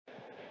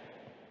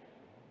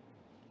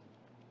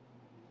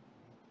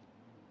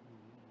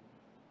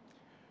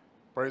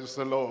Praise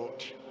the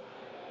Lord.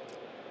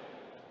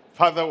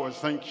 Father, we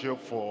thank you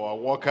for our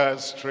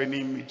workers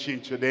training meeting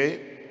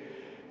today.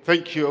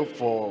 Thank you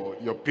for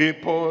your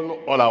people,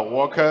 all our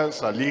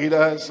workers, our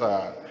leaders,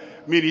 our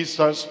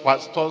ministers,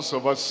 pastors,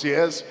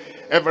 overseers,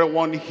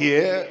 everyone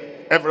here,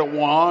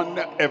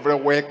 everyone,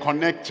 everywhere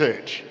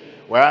connected.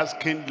 We're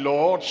asking,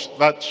 Lord,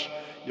 that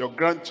you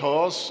grant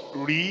us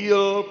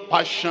real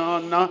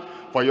passion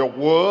for your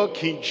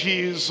work in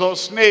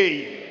Jesus'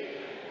 name.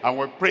 And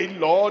we pray,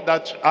 Lord,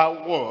 that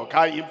our work,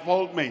 our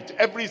involvement,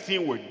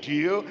 everything we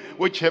do,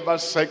 whichever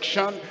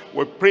section,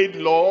 we pray,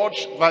 Lord,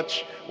 that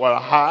will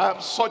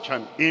have such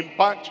an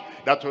impact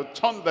that will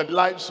turn the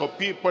lives of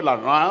people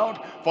around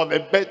for the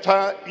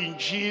better in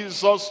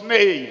Jesus'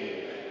 name.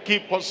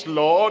 Keep us,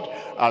 Lord,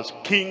 as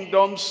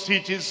kingdom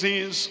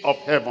citizens of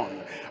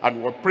heaven.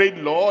 And we pray,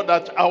 Lord,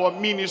 that our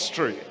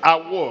ministry,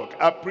 our work,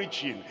 our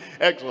preaching,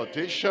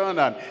 exhortation,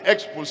 and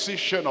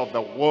exposition of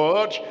the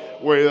word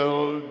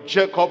will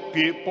jerk up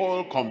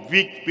people,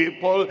 convict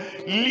people,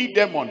 lead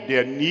them on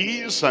their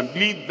knees, and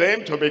lead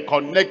them to be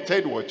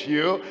connected with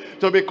you,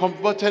 to be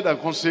converted and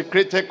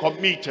consecrated,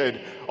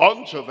 committed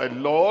unto the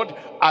Lord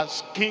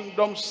as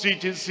kingdom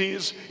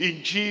citizens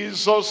in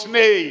Jesus'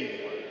 name.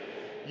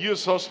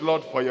 Use us,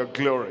 Lord, for your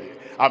glory,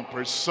 and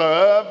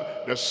preserve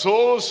the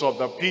souls of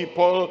the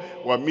people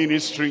we're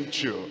ministering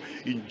to.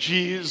 In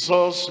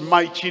Jesus'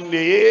 mighty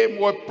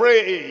name we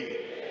pray.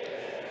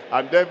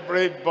 And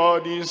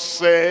everybody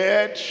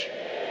said,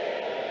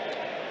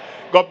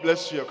 God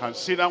bless you. You can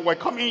sit down. We're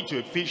coming to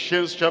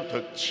Ephesians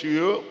chapter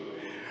 2,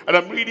 and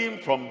I'm reading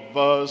from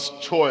verse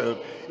 12.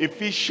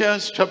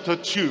 Ephesians chapter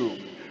 2,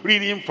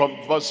 reading from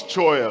verse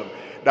 12,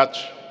 that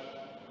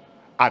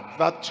at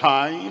that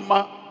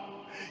time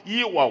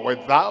ye were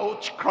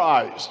without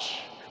Christ,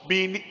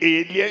 being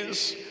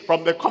aliens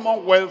from the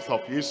commonwealth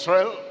of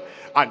Israel,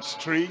 and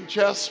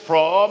strangers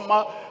from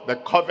the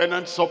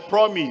covenants of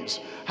promise,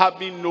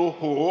 having no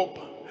hope,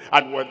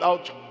 and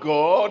without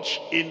God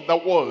in the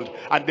world.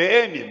 And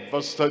then in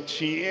verse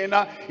 13,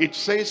 it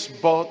says,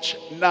 but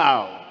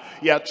now.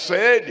 He had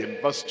said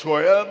in verse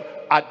 12,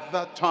 at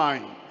that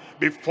time,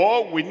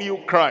 before we knew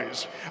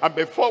Christ, and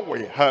before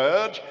we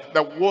heard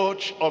the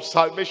word of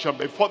salvation,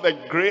 before the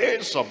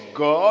grace of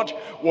God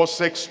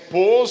was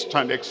exposed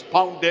and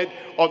expounded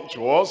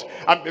unto us,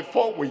 and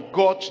before we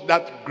got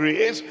that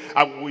grace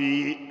and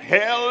we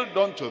held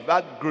onto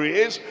that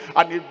grace,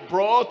 and it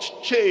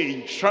brought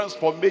change,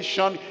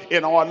 transformation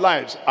in our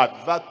lives,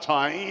 at that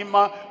time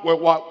we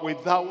were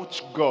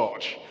without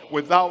God,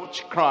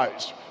 without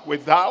Christ,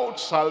 without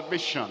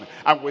salvation,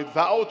 and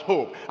without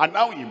hope. And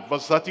now in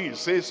verse 13 it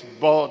says,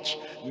 but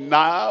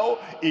now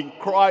in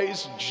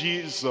Christ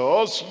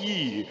Jesus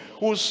ye,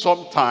 who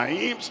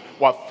sometimes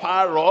were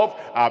far off,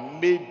 are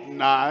made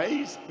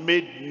nigh,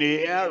 made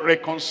near,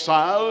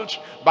 reconciled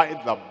by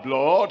the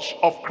blood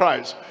of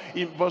Christ.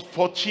 In verse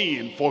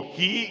 14, for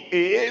he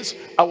is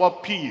our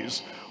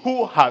peace,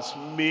 who has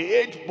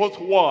made both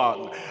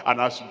one,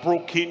 and has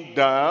broken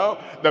down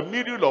the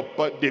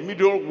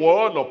middle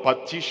wall of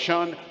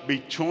partition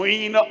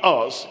between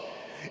us.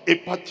 A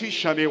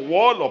partition, a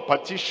wall of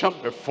partition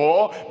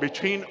before,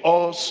 between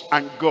us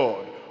and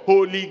God.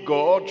 Holy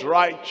God,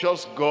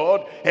 righteous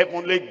God,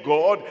 heavenly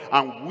God,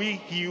 and we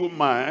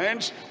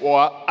humans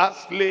were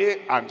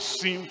earthly and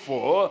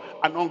sinful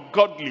and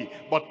ungodly.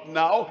 But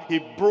now he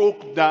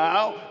broke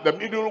down the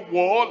middle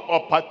wall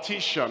of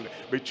partition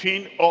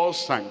between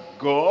us and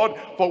God,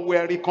 for we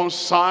are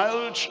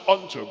reconciled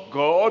unto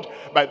God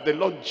by the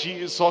Lord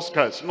Jesus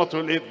Christ. Not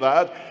only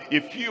that,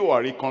 if you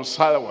are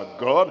reconciled with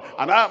God,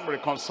 and I am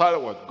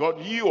reconciled with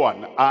God, you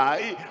and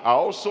I are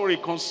also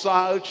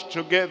reconciled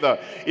together.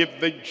 If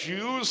the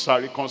Jews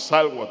are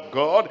reconciled with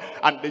God,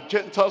 and the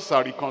Gentiles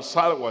are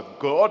reconciled with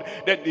God,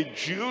 then the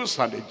Jews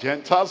and the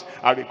Gentiles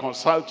are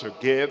reconciled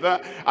together,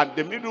 and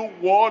the middle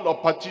wall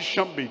of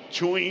partition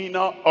between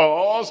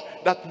us,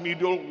 that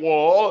middle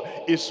wall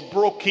is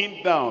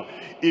broken down.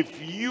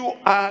 If you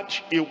add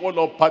a wall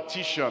of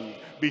partition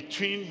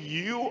between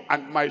you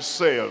and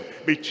myself,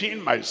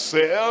 between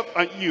myself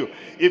and you,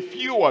 if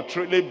you are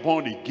truly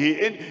born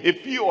again,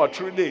 if you are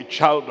truly a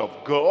child of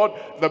God,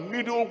 the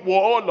middle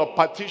wall of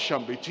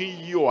partition between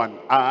you and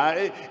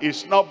I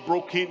is not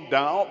broken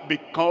down,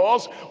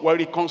 because we're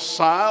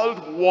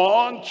reconciled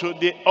one to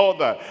the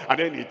other. And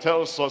then he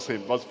tells us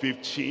in verse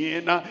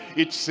 15,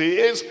 it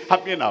says,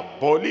 having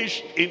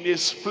abolished in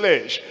his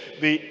flesh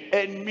the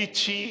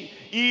enmity,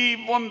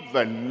 even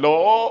the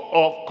law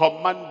of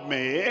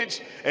commandments,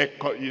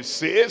 it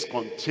says,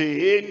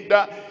 contained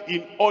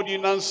in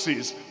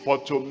ordinances, for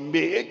to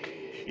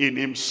make in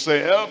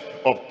himself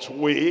of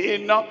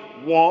twain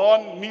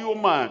one new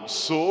man,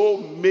 so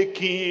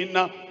making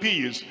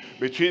peace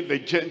between the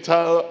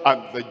Gentile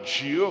and the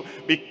Jew,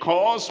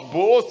 because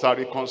both are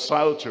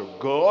reconciled to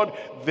God.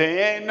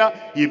 Then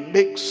he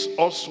makes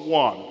us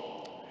one.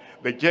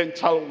 The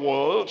Gentile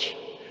world,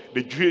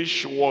 the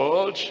Jewish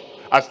world,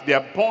 as they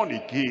are born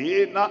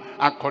again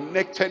and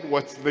connected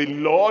with the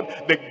Lord,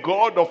 the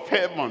God of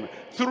heaven,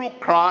 through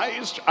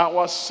Christ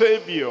our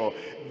Savior,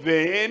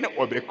 then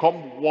we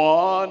become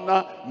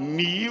one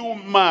new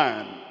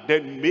man,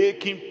 then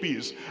making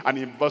peace. And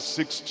in verse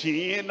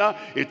 16,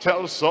 it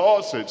tells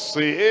us, it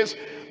says,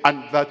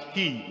 and that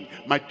he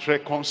might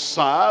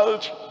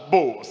reconcile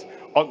both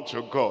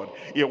unto God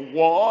in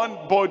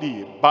one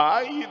body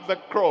by the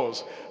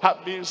cross,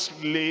 having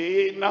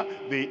slain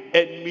the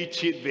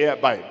enmity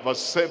thereby. Verse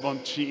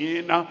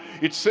 17,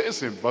 it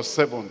says in verse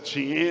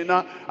 17,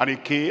 and he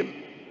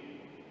came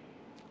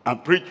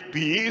and preached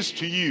peace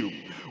to you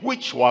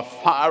which were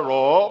far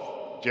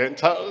off,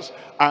 Gentiles,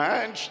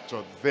 and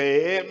to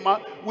them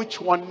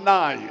which were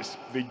nigh,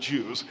 the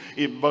Jews.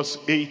 In verse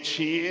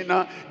 18,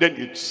 then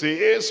it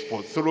says,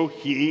 for through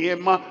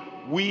him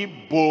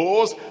we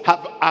both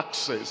have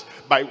access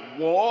by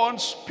one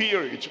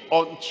Spirit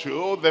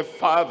unto the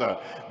Father.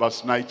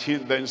 Verse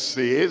 19 then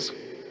says,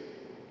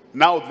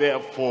 now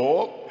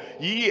therefore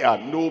ye are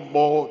no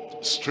more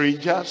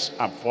strangers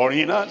and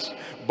foreigners,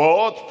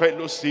 but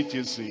fellow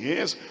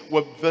citizens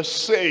with the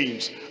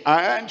saints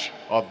and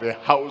of the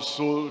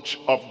household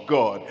of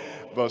God.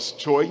 Verse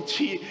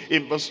 20,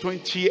 in verse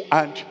 20,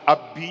 and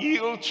are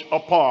built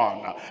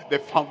upon the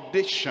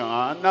foundation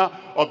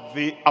of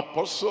the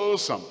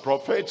apostles and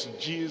prophets,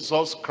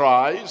 Jesus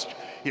Christ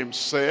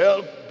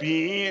himself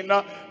being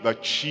the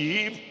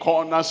chief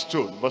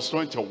cornerstone. Verse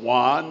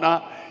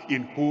 21,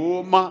 in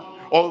whom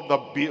all the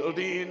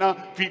building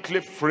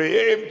fitly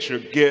framed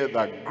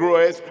together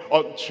groweth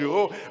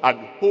unto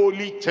an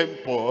holy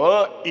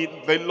temple in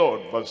the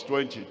Lord. Verse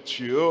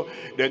 22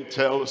 then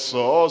tells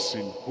us,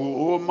 in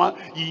whom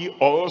ye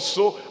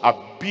also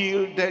are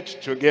builded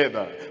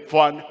together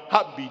for an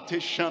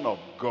habitation of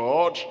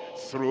God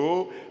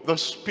through the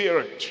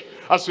Spirit.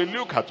 As we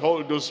look at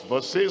all those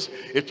verses,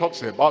 it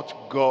talks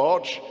about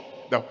God,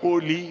 the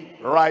holy,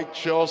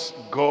 righteous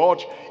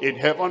God in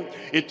heaven.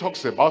 It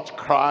talks about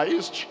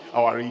Christ,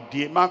 our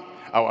Redeemer,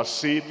 our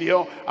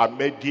Savior, our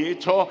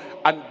Mediator,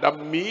 and the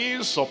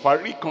means of our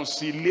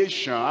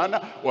reconciliation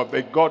with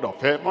the God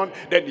of heaven.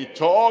 Then it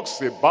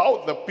talks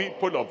about the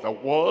people of the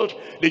world,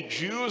 the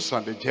Jews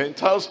and the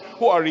Gentiles,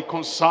 who are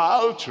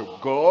reconciled to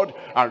God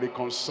and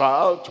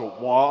reconciled to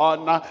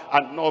one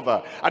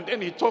another. And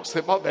then it talks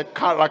about the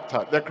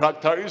character, the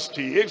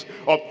characteristics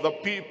of the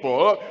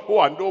people who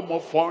are no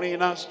more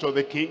foreigners to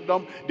the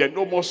kingdom. They're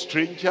no more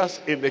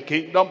strangers in the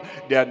kingdom.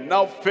 They are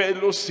now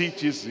fellow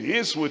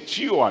citizens with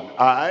you and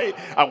I,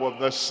 and with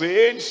the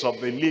saints of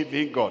the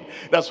living God.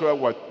 That's what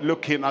we're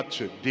looking at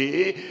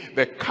today,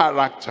 the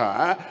character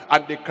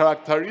and the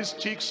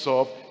characteristics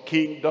of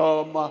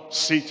kingdom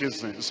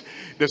citizens.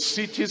 The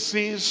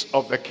citizens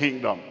of the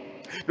kingdom,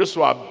 those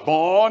who are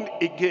born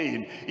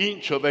again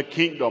into the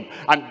kingdom,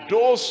 and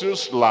those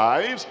whose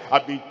lives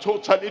have been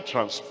totally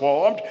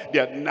transformed. They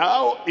are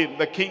now in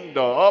the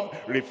kingdom,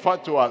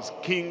 referred to as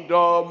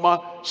kingdom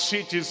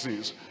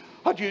citizens.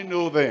 How do you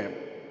know them?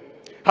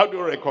 How do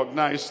you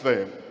recognize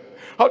them?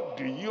 How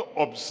do you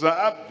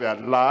observe their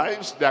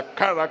lives, their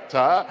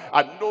character,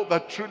 and know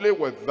that truly,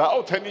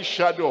 without any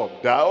shadow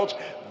of doubt,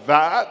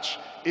 that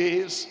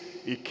is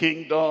a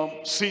kingdom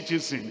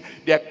citizen?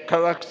 Their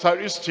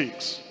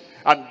characteristics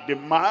and the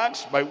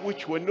marks by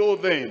which we know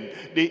them,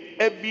 the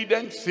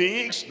evident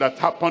things that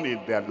happen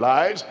in their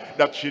lives,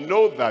 that you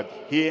know that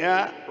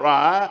here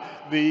are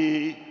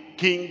the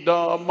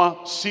kingdom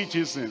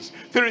citizens.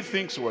 Three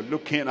things we're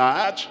looking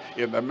at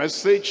in the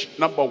message.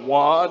 Number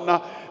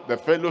one, the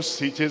fellow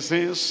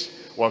citizens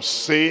were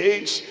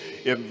saints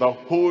in the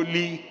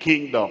holy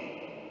kingdom.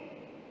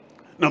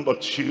 Number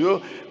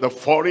two, the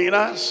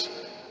foreigners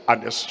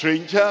and the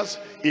strangers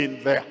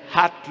in the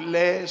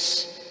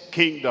heartless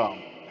kingdom.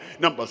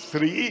 Number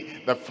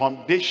three, the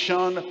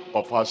foundation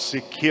of our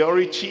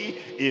security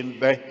in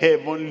the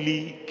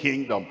heavenly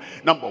kingdom.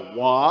 Number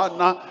one,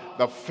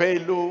 the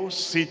fellow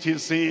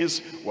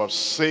citizens were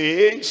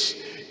saints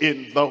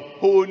in the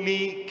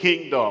holy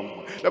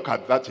kingdom. Look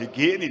at that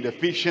again in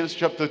Ephesians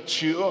chapter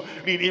 2,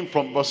 reading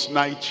from verse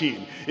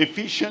 19.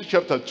 Ephesians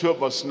chapter 2,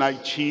 verse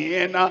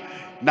 19.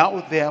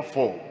 Now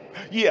therefore,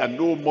 ye are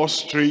no more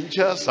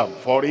strangers and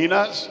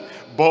foreigners,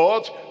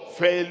 but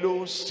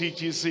fellow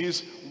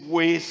citizens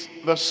with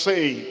the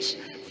saints.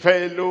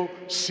 Fellow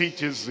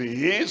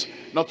citizens,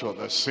 not with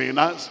the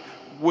sinners,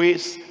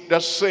 with the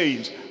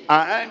saints,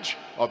 and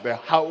of the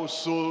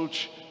household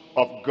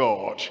of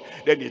God.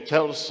 Then he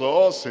tells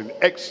us in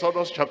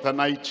Exodus chapter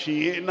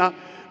 19,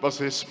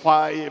 verses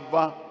 5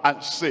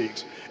 and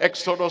 6.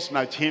 Exodus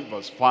 19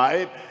 verse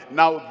 5.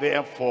 Now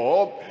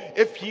therefore,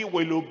 if ye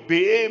will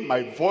obey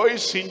my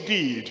voice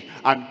indeed,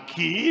 and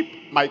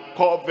keep my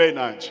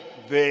covenant,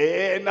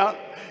 then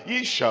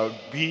ye shall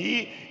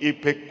be a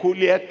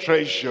peculiar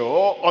treasure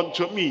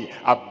unto me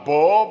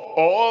above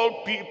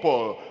all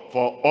people,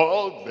 for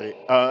all the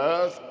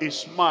earth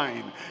is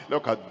mine.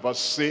 Look at verse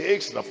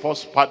 6, the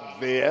first part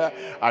there.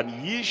 And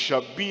ye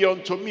shall be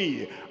unto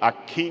me a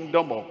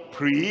kingdom of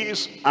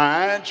priests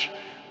and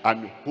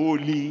an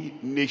holy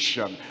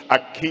nation. A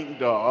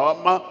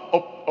kingdom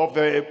of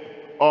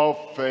of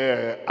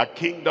a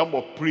kingdom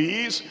of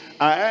priests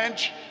and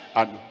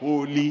an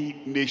holy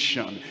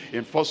nation.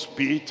 In 1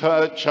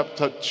 Peter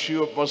chapter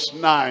 2 verse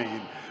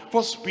 9,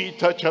 1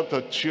 Peter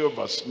chapter 2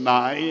 verse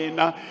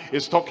 9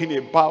 is talking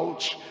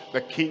about the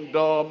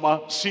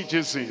kingdom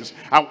citizens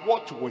and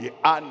what we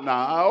are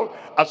now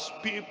as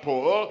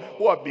people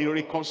who have been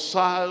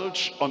reconciled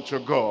unto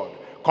God,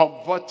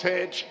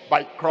 converted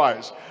by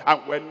Christ,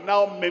 and we're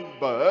now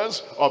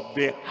members of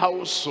the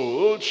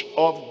household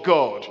of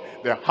God,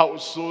 the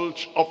household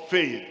of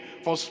faith.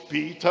 1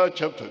 Peter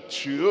chapter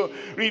 2,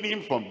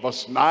 reading from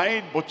verse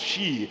 9, but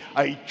ye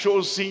are a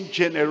chosen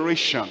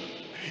generation,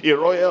 a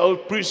royal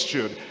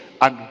priesthood,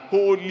 and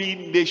holy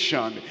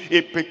nation,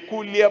 a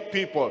peculiar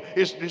people.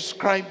 Is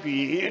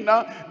describing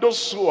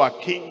those who are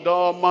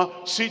kingdom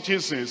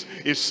citizens.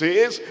 It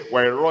says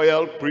we're a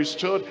royal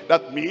priesthood.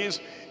 That means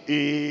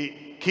a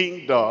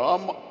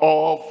kingdom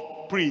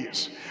of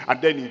priests. And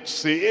then it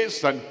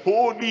says an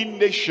holy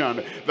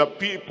nation, the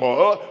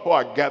people who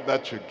are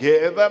gathered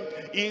together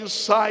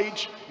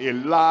inside a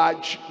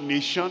large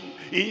nation,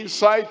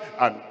 inside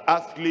an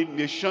earthly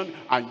nation,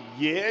 and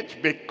yet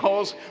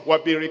because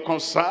we've been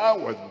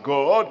reconciled with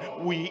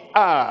God, we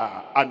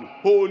are an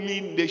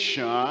holy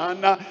nation,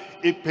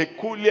 a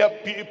peculiar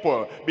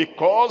people,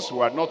 because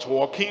we're not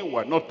walking,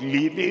 we're not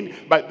living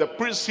by the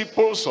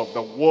principles of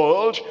the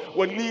world,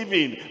 we're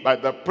living by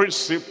the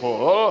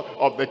principle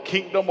of the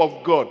kingdom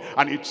of God.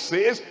 And it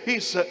says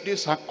this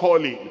is a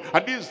calling,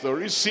 and this is the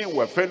reason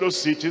we're fellow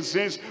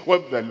citizens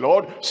with the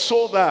Lord,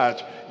 so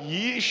that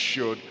ye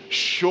should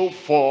show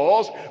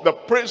forth the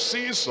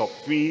praises of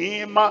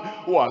him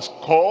who has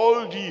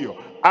called you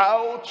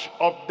out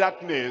of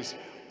darkness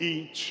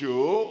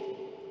into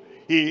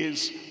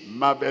his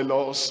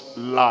marvelous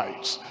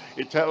light.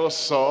 It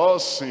tells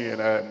us,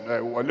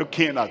 we're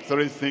looking at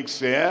three things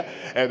here,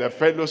 the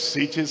fellow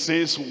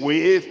citizens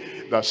with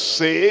the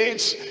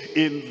saints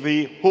in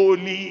the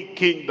holy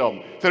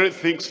kingdom. Three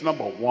things.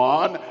 Number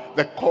one,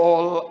 the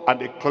call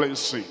and the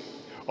cleansing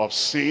of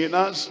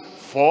sinners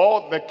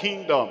for the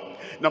kingdom.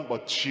 Number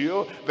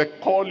two, the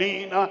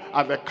calling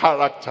and the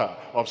character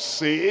of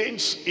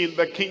saints in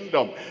the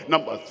kingdom.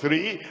 Number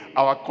three,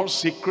 our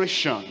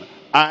consecration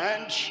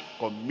and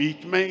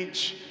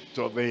commitment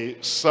to the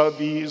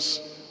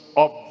service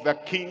of the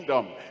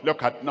kingdom.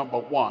 Look at number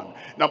one.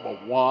 Number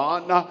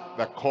one,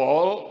 the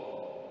call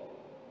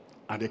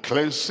and the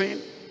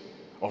cleansing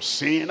of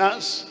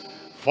sinners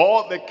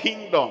for the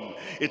kingdom.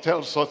 It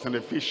tells us in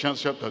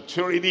Ephesians chapter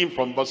 2, reading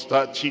from verse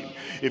 13.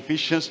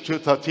 Ephesians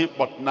 2:13,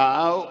 but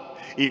now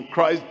in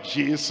Christ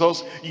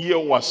Jesus, ye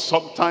were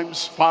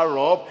sometimes far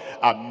off,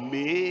 are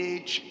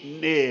made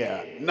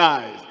near,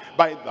 nigh,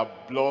 by the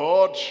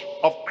blood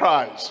of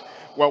Christ.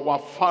 We were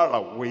far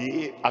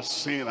away as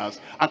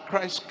sinners, and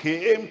Christ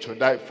came to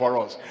die for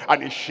us,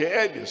 and he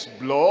shed his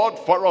blood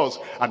for us.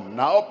 And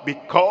now,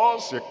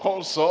 because he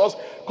calls us,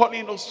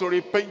 calling us to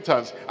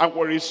repentance, and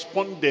we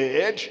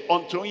responded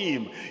unto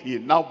him, he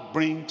now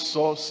brings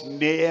us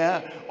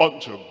near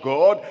unto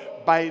God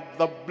by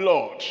the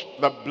blood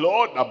that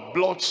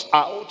blots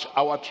out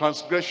our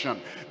transgression,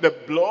 the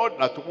blood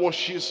that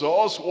washes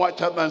us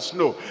whiter than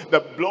snow, the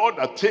blood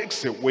that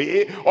takes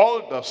away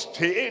all the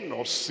stain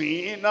of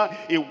sin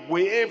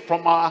away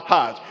from our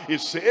heart.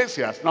 It says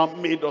he has now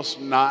made us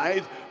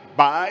nigh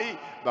by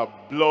the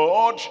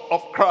blood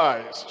of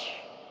Christ.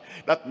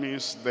 That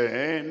means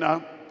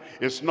then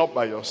it's not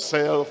by your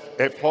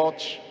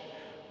self-effort,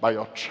 by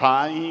your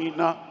trying,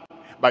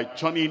 by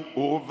turning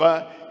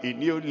over a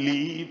new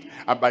leaf,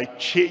 and by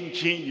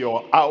changing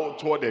your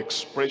outward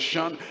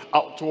expression,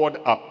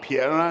 outward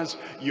appearance,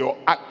 you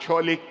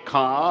actually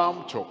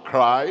come to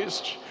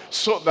Christ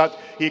so that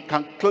he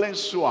can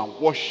cleanse you and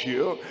wash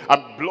you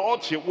and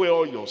blot away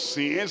all your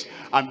sins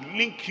and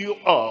link you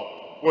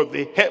up with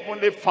the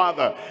heavenly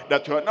Father,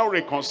 that you are now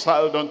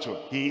reconciled unto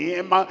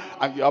him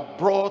and you are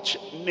brought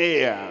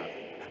near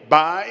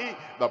by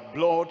the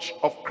blood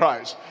of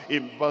Christ.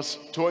 In verse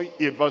 14,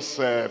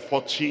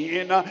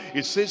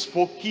 it says,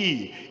 for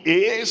he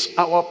is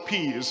our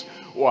peace,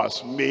 who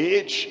has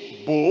made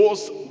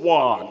both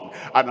one,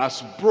 and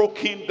has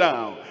broken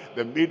down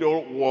the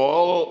middle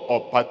wall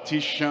of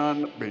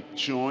partition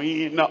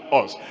between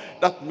us.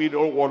 That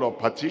middle wall of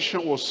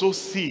partition was so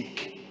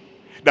thick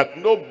that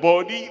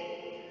nobody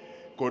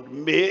could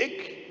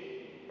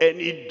make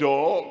any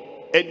door,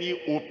 any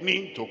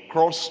opening to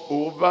cross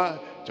over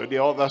to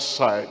the other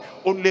side.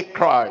 Only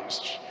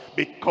Christ,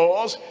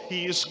 because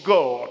he is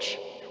God.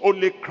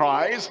 Only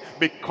Christ,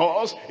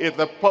 because he is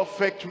the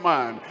perfect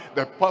man,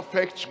 the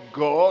perfect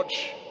God,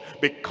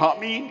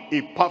 becoming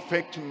a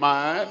perfect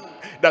man,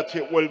 that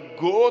he will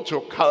go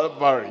to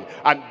Calvary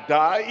and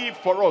die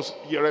for us.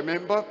 You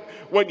remember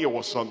when he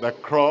was on the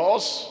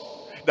cross,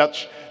 that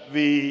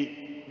the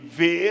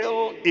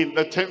veil in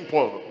the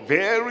temple,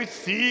 very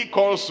thick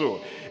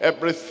also,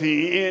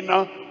 everything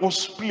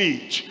was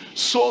split,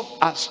 so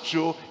as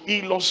to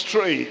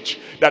illustrate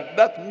that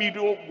that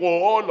middle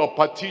wall of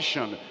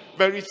partition,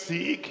 very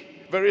thick,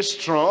 very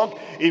strong,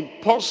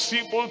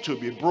 impossible to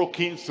be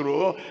broken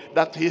through,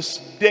 that his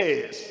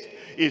death,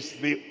 is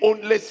the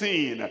only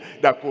thing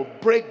that could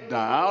break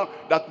down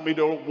that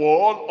middle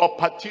wall of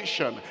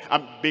partition.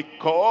 And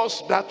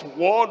because that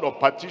wall of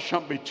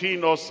partition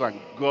between us and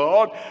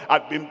God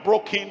had been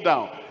broken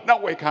down,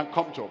 now we can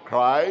come to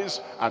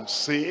Christ and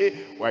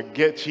say we're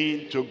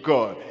getting to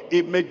God.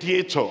 A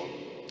mediator,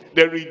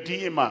 the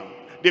Redeemer,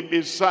 the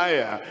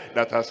Messiah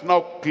that has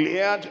now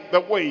cleared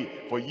the way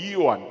for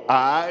you and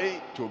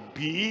I to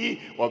be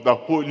of the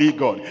Holy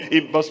God.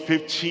 In verse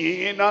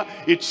 15,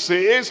 it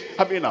says,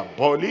 having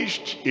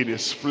abolished in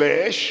his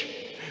flesh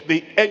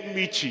the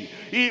enmity,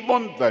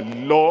 even the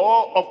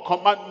law of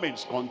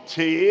commandments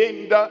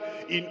contained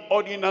in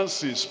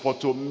ordinances, for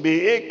to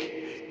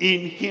make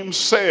in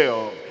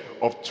himself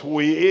of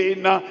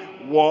twain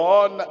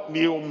one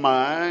new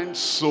man,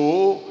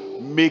 so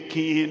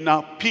making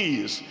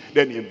peace.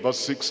 Then in verse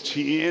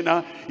 16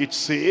 it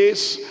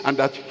says, and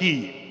that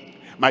he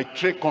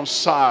might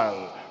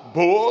reconcile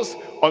both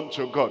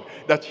unto God,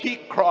 that he,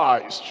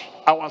 Christ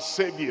our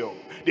Savior,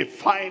 the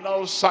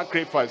final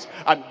sacrifice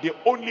and the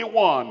only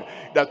one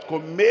that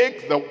could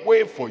make the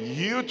way for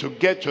you to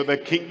get to the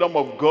kingdom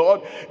of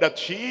God, that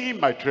he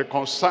might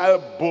reconcile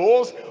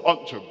both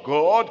unto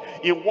God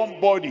in one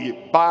body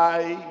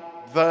by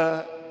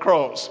the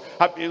cross,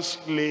 having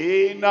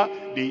slain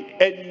the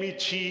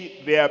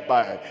enmity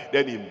thereby.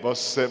 Then in verse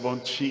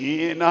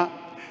 17,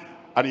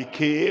 and he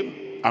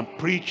came and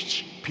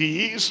preached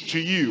peace to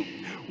you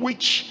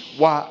which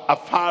were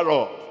afar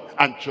off,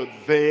 and to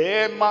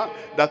them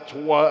that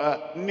were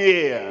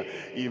near.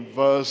 In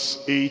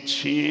verse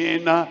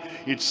 18,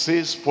 it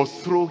says, for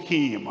through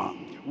him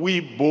we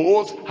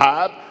both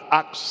have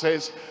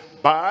access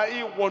by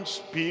one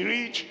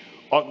Spirit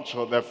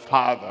unto the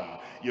Father.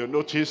 You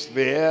notice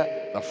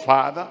there the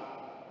Father,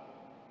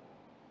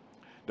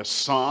 the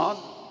Son,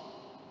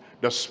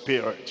 the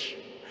Spirit.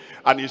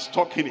 And he's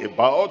talking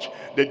about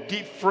the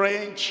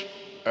different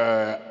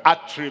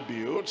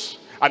attributes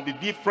and the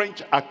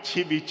different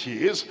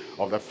activities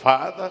of the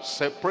Father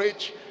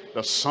separate,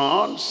 the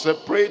Son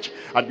separate,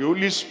 and the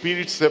Holy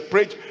Spirit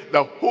separate.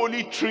 The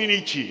Holy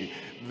Trinity,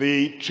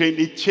 the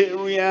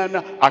Trinitarian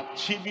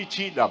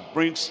activity that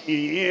brings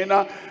in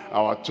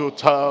our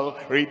total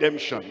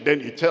redemption.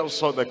 Then he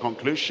tells us the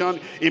conclusion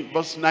in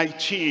verse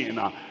 19.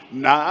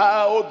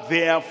 Now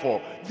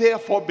therefore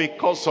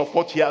because of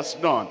what he has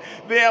done,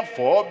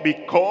 therefore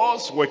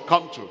because we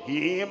come to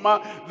him,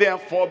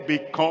 therefore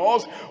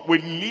because we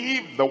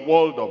leave the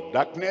world of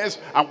darkness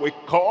and we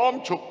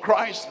come to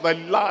Christ, the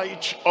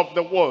light of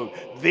the world,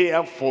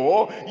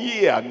 therefore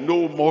ye are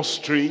no more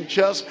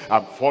strangers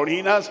and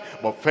foreigners,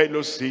 but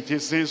fellow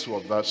citizens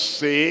with the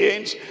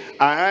saints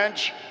and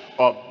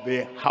of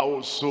the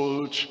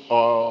household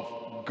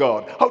of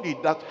God. How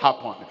did that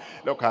happen?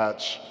 Look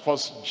at 1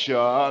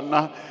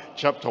 John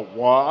chapter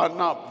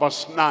 1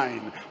 verse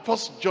 9. 1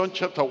 John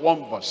chapter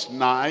 1 verse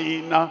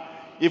 9.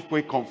 If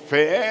we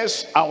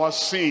confess our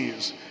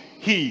sins,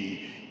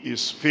 he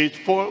is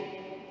faithful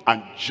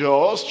and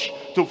just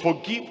to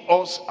forgive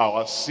us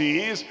our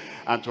sins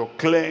and to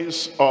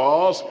cleanse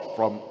us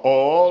from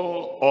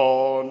all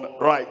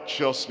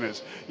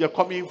unrighteousness. You're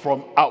coming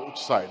from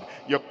outside.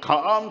 You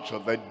come to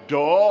the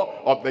door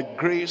of the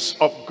grace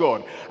of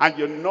God and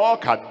you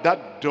knock at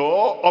that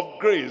door of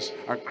grace,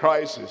 and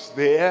Christ is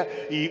there.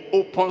 He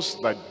opens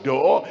the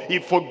door, he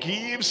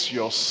forgives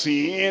your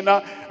sin,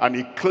 and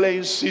he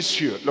cleanses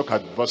you. Look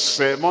at verse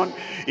 7.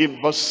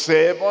 In verse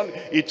 7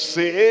 it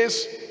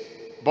says,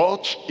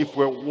 but if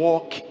we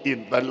walk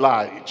in the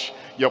light,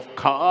 you've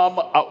come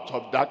out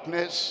of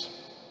darkness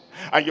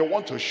and you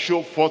want to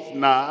show forth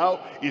now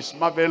his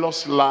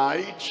marvelous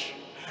light.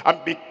 And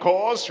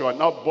because you are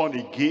not born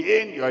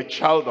again, you're a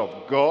child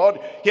of God,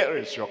 here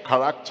is your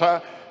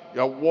character.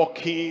 You're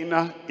walking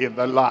in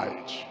the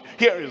light.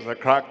 Here is the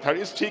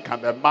characteristic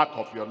and the mark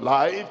of your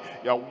life.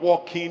 You're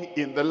walking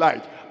in the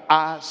light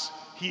as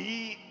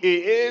he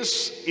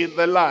is in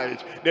the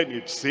light. Then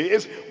it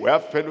says we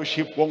have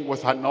fellowship one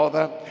with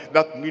another.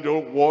 That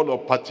middle wall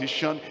of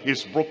partition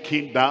is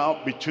broken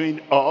down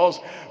between us.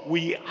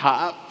 We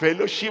have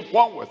fellowship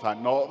one with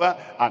another,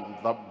 and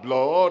the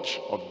blood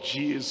of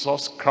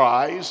Jesus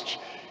Christ,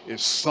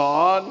 his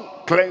Son,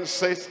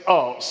 cleanses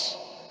us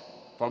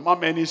from how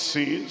many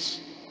sins?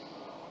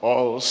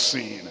 All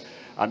sin.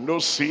 And no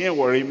sin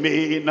will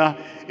remain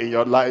in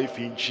your life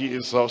in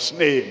Jesus'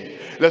 name.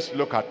 Let's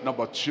look at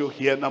number 2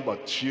 here. Number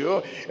 2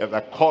 is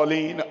the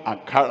calling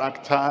and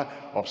character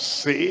of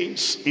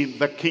saints in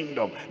the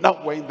kingdom.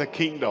 Now we're in the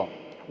kingdom.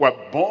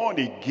 We're born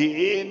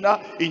again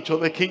into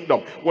the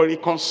kingdom. We're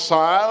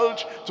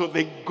reconciled to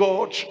the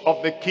God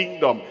of the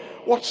kingdom.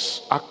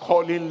 What's our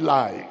calling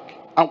like?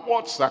 And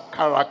what's the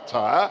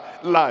character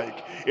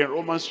like? In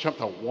Romans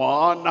chapter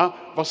 1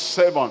 verse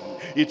 7,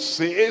 it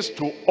says,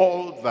 to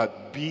all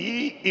that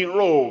be in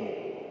Rome,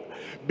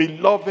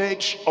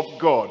 beloved of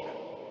God,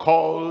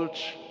 called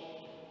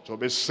to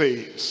be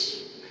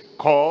saints,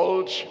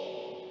 called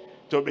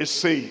to be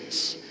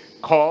saints,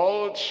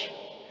 called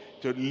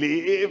to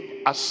live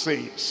as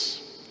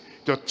saints,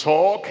 to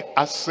talk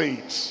as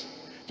saints,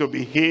 to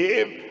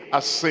behave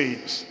as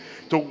saints,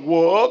 to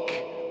work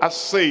as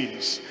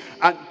saints,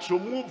 and to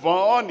move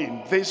on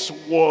in this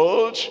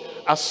world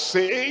as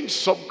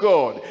saints of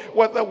God.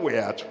 Whether we're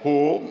at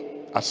home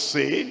as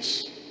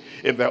saints,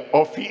 in the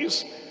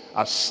office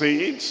as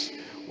saints,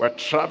 we're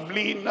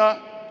traveling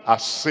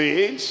as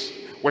saints,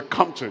 we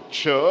come to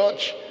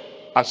church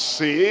as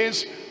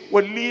saints,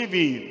 we're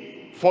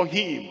living for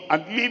him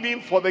and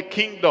living for the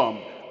kingdom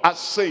as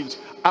saints.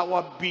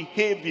 Our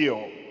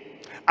behavior,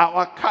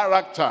 our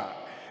character,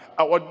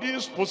 our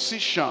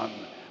disposition,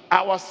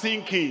 our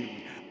thinking,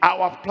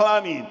 our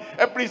planning,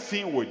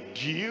 everything we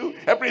do,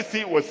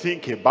 everything we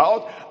think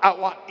about,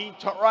 our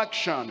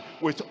interaction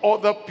with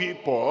other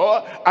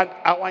people, and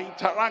our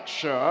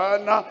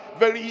interaction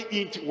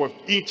with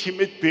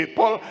intimate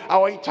people,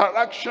 our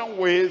interaction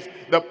with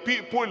the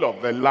people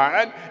of the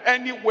land,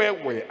 anywhere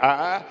we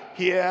are,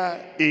 here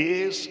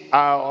is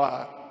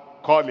our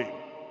calling.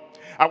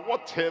 And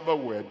whatever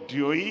we're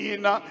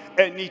doing,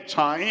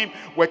 anytime,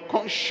 we're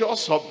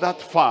conscious of that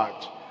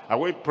fact. Are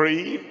we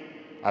praying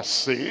as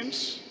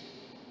saints?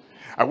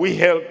 Are we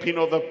helping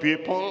other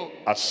people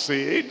as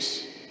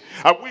saints?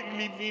 Are we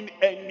living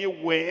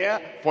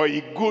anywhere for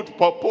a good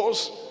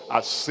purpose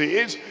as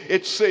saints?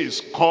 It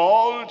says,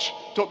 called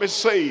to be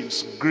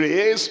saints,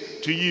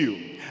 grace to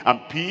you, and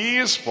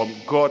peace from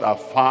God our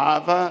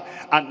Father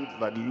and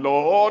the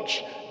Lord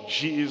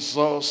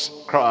Jesus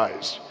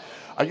Christ.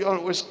 Are you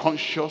always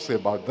conscious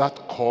about that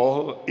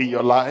call in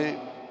your life?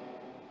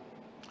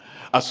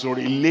 As you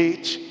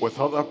relate with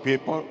other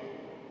people,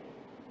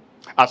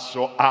 as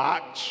you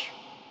act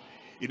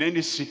in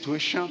any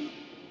situation,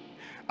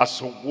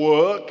 as you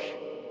work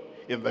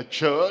in the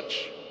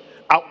church,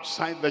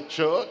 outside the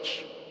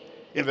church,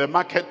 in the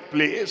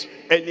marketplace,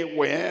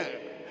 anywhere,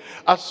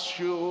 as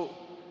you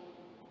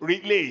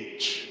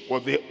relate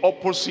with the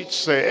opposite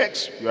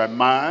sex, you're a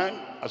man,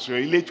 as you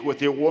relate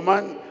with a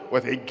woman,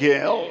 with a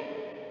girl,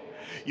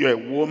 you're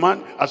a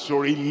woman, as you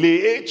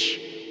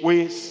relate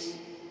with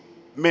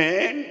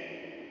men,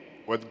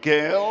 with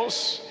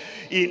girls,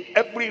 in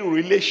every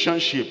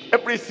relationship,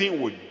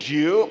 everything we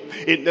do,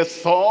 in the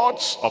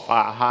thoughts of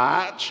our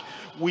heart,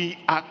 we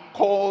are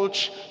called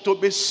to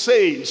be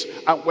saints,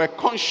 and we're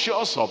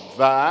conscious of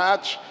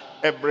that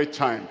every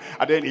time.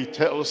 And then he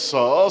tells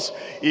us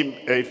in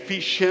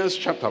Ephesians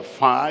chapter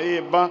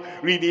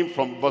 5, reading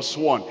from verse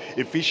 1.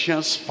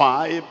 Ephesians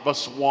 5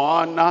 verse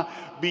 1,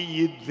 be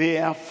ye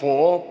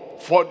therefore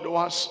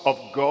followers of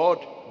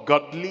God,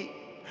 godly.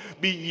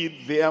 Be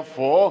ye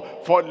therefore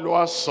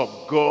followers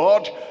of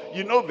God.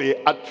 You know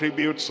the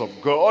attributes of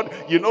God,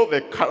 you know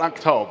the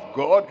character of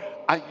God,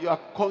 and you are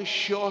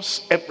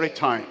conscious every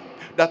time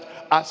that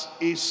as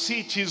a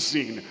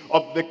citizen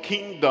of the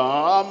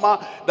kingdom,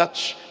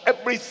 that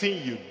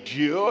everything you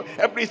do,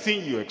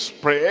 everything you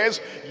express,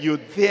 you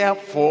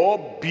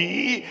therefore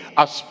be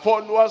as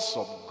followers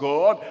of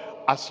God,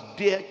 as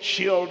dear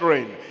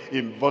children.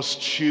 In verse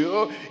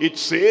 2, it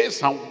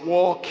says, and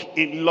walk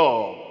in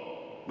love,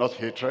 not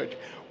hatred.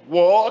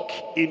 Walk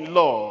in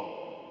love,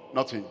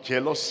 not in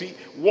jealousy.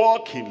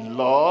 Walk in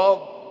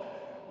love,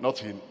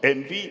 not in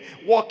envy.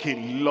 Walk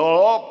in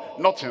love,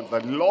 not in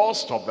the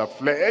lust of the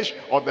flesh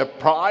or the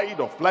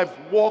pride of life.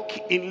 Walk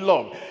in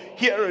love.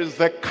 Here is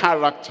the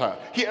character.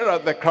 Here are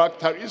the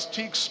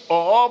characteristics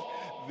of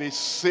the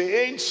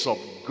saints of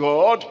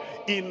God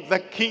in the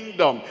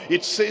kingdom.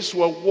 It says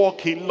we'll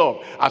walk in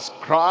love, as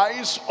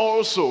Christ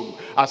also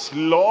has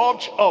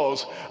loved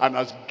us and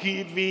has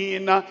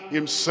given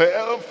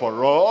himself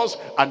for us,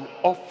 an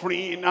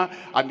offering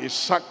and a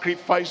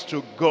sacrifice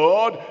to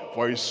God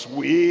for a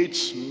sweet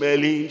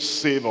smelling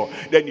savor.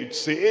 Then it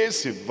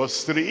says in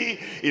verse 3,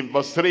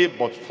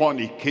 but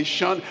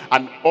fornication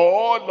and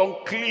all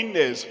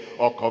uncleanness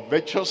or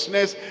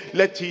covetousness,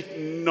 let it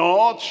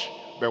not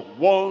be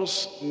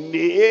once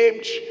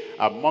named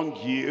among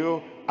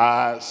you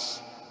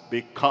as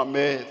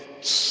becometh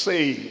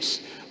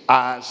saints,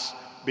 as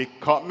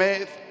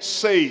becometh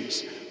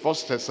saints. 1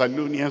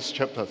 Thessalonians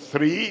chapter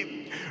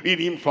 3,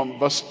 reading from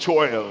verse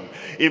 12.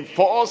 In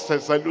 1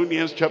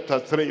 Thessalonians chapter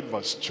 3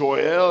 verse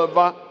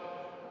 12,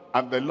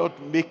 and the Lord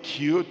make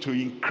you to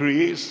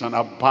increase and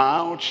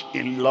abound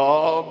in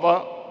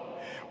love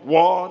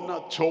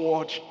one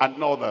toward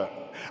another,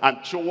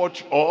 and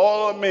toward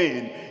all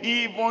men,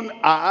 even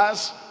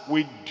as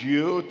we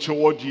do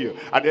toward you.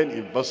 And then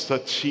in verse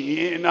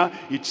 13,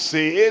 it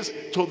says,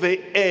 to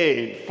the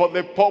end, for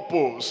the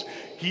purpose,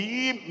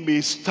 he may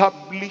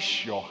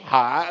establish your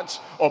hearts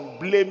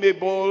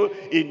unblameable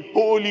in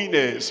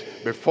holiness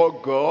before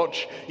God,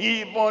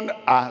 even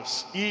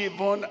as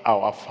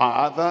our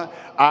Father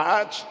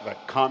at the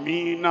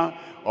coming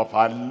of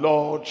our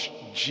Lord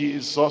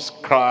Jesus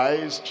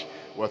Christ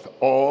with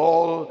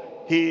all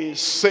his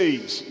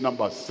saints.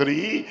 Number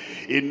 3.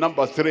 In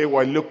number 3,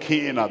 we're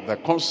looking at the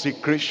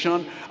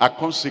consecration, a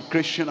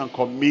consecration and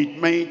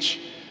commitment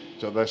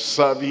to the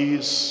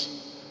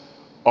service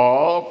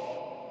of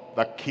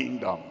the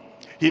kingdom.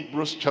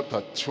 Hebrews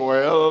chapter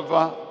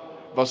 12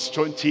 verse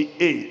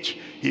 28.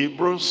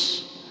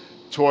 Hebrews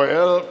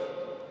 12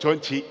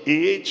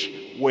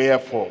 28.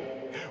 Wherefore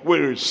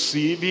we're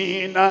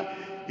receiving a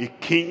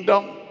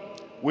kingdom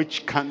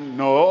which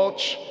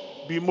cannot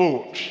be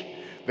moved.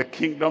 The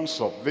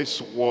kingdoms of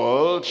this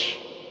world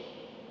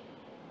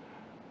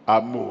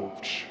are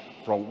moved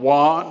from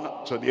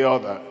one to the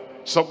other.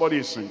 Somebody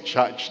is in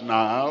charge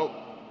now,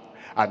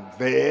 and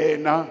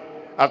then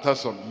after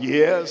some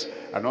years,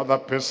 another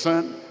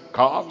person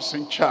comes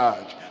in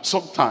charge.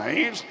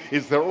 Sometimes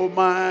it's the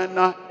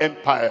Roman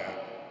Empire,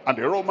 and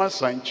the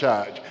Romans are in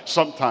charge.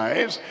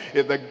 Sometimes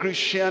it's the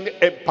Grecian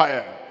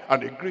Empire,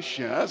 and the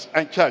Grecians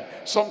are in charge.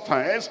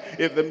 Sometimes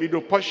it's the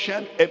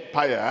Medo-Persian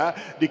Empire.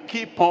 They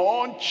keep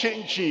on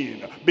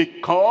changing,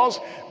 because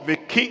the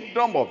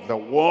kingdom of the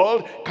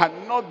world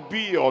cannot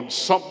be on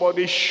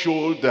somebody's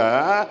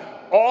shoulder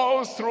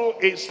all through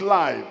its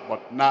life.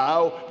 But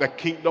now the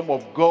kingdom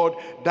of God,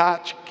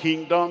 that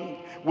kingdom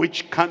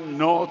which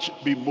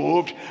cannot be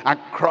moved, and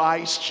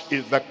Christ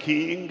is the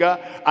king,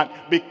 and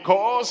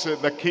because he's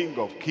the King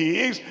of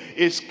Kings,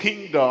 his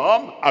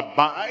kingdom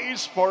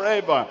abides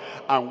forever.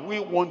 And we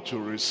want to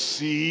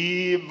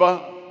receive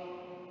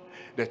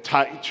the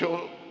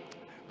title,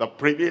 the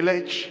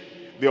privilege,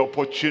 the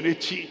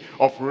opportunity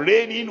of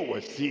reigning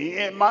with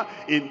him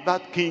in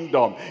that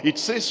kingdom. It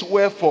says,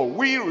 wherefore,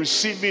 we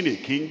receiving a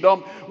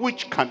kingdom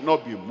which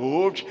cannot be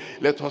moved,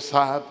 let us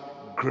have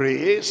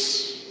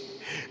grace.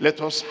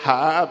 Let us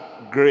have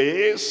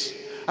grace.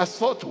 I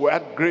thought we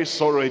had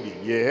grace already.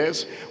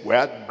 Yes, we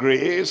had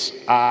grace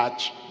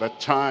at the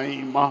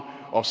time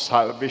of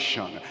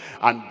salvation.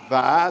 And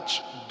that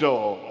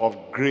door of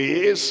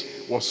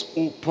grace was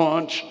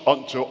opened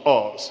unto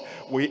us.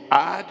 We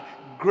had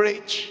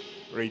great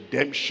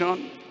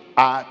redemption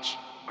at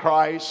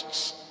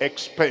Christ's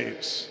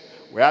expense.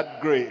 We had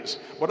grace,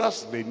 but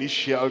that's the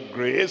initial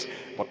grace.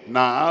 But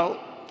now,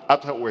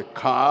 after we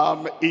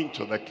come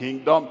into the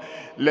kingdom,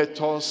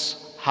 let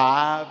us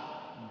have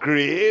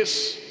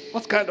grace.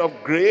 What kind of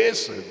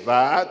grace is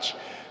that?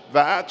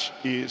 That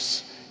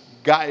is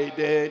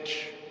guided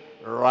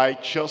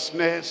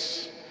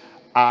righteousness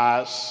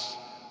as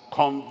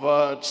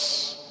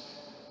converts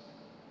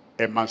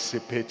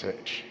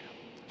emancipated.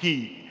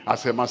 He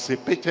has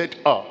emancipated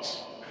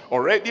us.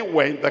 Already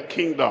we're in the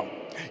kingdom.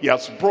 He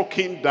has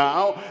broken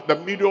down the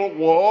middle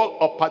wall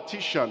of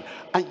partition.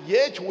 And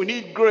yet we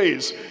need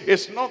grace.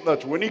 It's not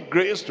that we need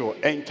grace to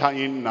enter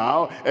in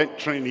now,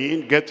 entering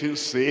in, getting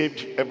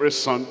saved every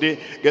Sunday,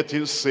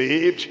 getting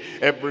saved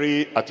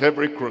at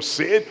every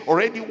crusade.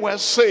 Already we're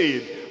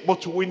saved.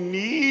 But we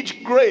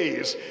need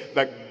grace.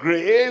 The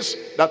grace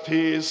that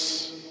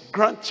is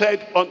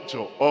granted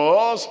unto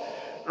us,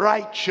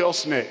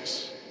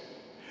 righteousness.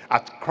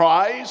 At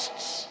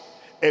Christ's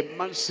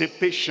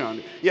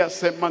emancipation, he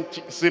has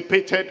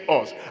emancipated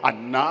us,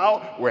 and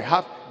now we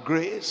have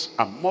grace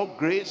and more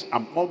grace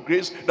and more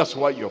grace. That's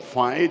why you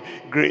find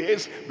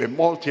grace be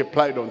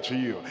multiplied unto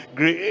you,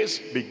 grace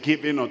be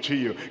given unto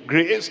you,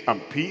 grace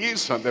and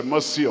peace and the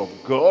mercy of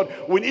God.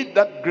 We need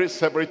that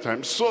grace every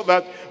time, so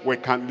that we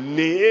can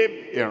live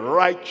in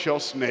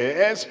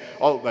righteousness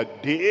all the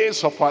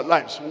days of our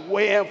lives.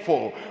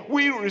 Wherefore,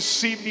 we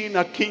receiving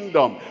a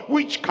kingdom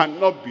which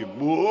cannot be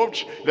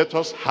moved, let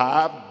us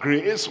have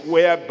grace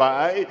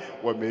whereby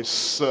we may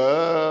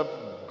serve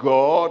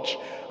God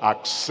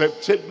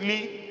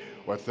acceptably,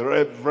 with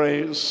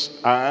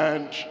reverence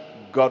and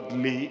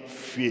godly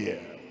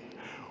fear.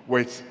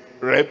 With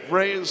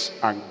reverence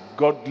and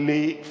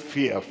godly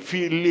fear,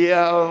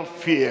 filial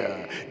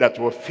fear, that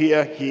we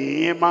fear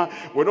him.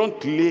 We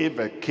don't live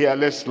a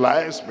careless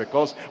lives,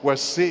 because we're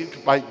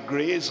saved by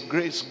grace,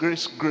 grace,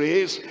 grace,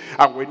 grace,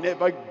 and we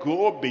never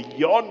go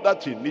beyond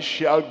that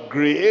initial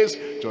grace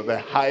to the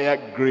higher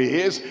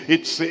grace.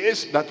 It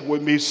says that we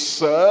may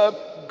serve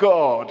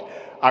God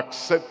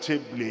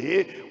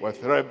acceptably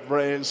with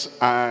reverence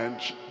and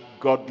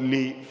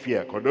godly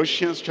fear.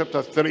 Colossians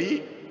chapter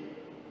 3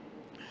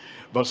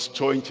 verse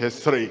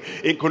 23.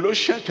 In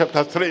Colossians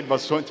chapter 3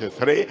 verse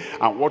 23,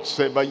 and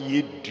whatsoever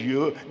ye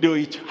do, do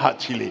it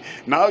heartily.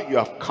 Now you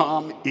have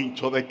come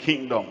into the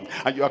kingdom,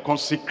 and you are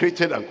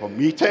consecrated and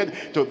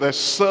committed to the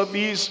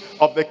service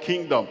of the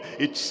kingdom.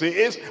 It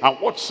says, and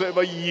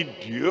whatsoever ye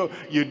do,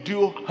 you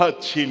do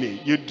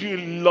heartily, you do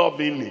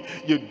lovingly,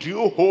 you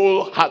do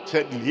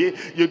wholeheartedly,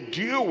 you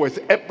do with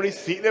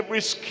everything,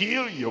 every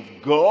skill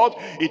you've got.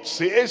 It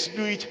says,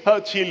 do it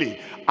heartily,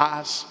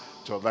 as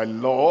to the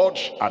Lord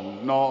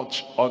and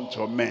not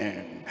unto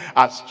men.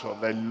 As to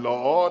the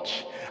Lord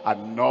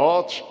and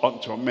not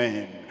unto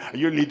men. Are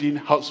you leading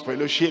house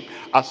fellowship?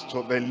 As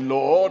to the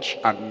Lord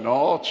and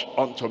not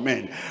unto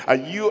men. Are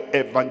you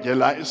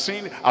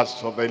evangelizing? As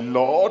to the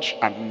Lord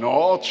and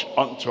not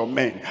unto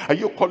men. Are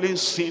you calling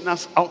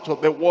sinners out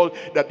of the world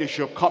that they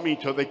should come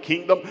into the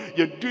kingdom?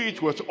 You do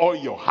it with all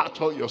your heart,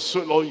 all your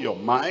soul, all your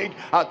mind,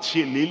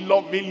 heartily,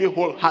 lovingly,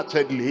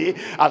 wholeheartedly,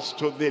 as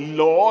to the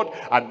Lord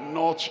and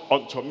not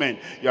unto men.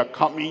 You are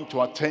coming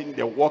to attend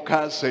the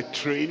workers'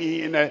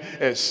 training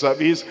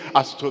service,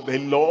 as to the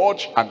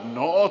Lord and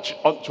not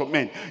unto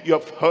men. You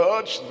have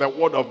heard the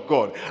word of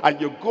God, and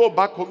you go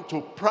back home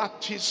to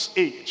practice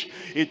it.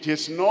 It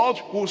is not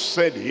who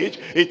said it,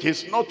 it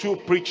is not who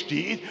preached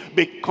it,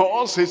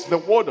 because it's the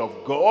word of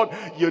God.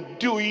 You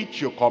do it,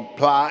 you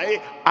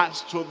comply,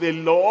 as to the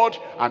Lord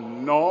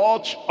and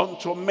not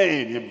unto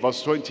men. In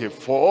verse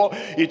 24,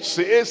 it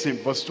says in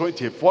verse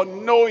 24,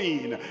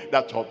 knowing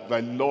that of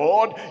the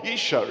Lord ye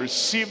shall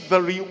receive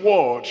the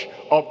reward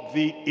of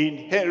the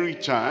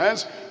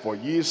inheritance, for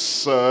ye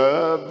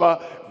serve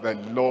the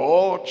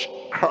Lord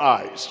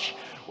Christ.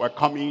 We're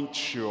coming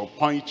to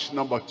point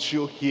number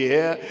 2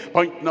 here.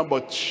 Point number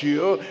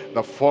 2,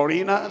 the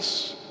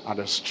foreigners and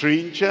the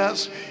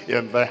strangers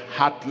in the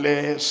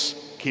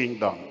heartless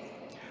kingdom.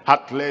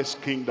 Heartless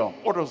kingdom.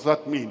 What does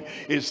that mean?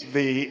 It's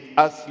the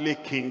earthly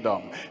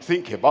kingdom.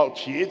 Think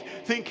about it.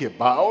 Think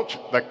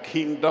about the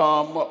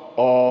kingdom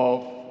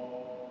of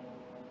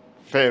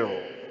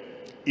Pharaoh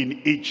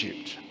in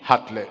Egypt.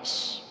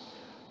 Heartless.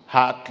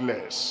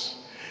 Heartless.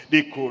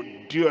 They could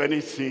do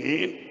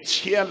anything,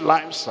 tear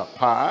lives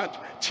apart,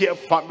 tear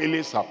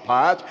families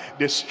apart,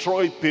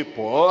 destroy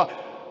people.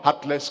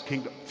 Heartless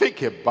kingdom.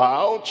 Think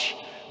about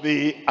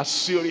the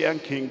Assyrian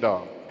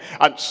kingdom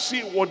and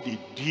see what they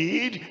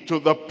did to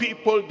the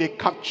people they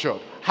captured.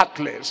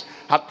 Heartless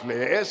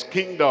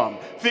kingdom.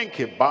 Think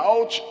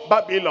about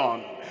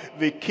Babylon,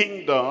 the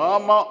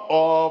kingdom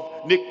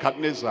of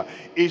Nebuchadnezzar.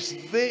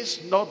 Is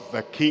this not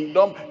the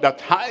kingdom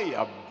that I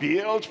have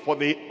built for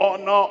the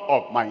honor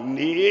of my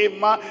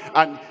name?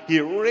 And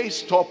he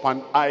raised up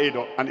an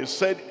idol, and he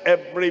said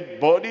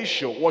everybody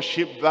should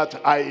worship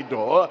that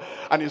idol.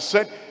 And he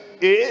said,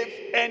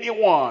 if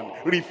anyone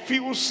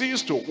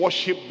refuses to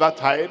worship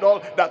that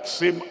idol, that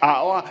same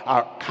hour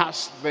I'll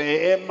cast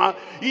them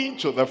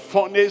into the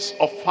furnace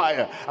of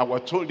fire. And we're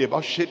told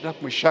about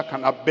Shadrach, Meshach,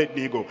 and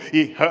Abednego.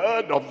 He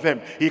heard of them.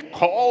 He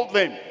called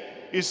them.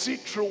 Is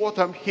it true what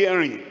I'm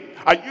hearing?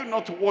 Are you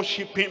not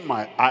worshiping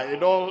my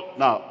idol?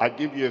 Now, I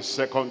give you a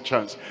second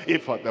chance.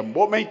 If at the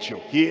moment you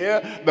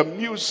hear the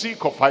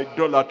music of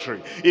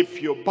idolatry,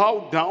 if you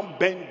bow down,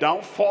 bend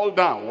down, fall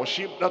down,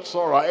 worship, that's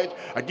all right.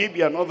 I give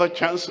you another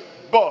chance.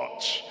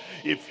 But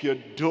if you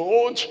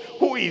don't,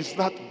 who is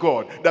that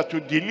God that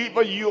will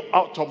deliver you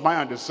out of my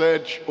hand? He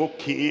said, O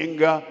king,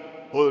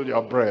 hold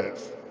your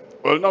breath.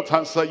 Will not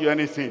answer you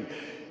anything.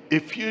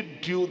 If you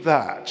do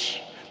that,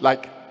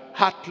 like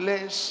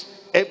heartless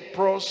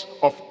emperors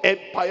of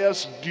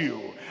empires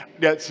do,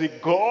 there's a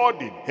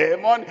God in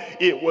heaven.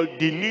 He will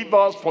deliver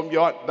us from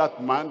your...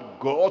 That man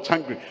got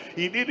angry.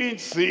 He didn't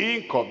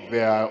think of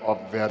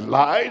their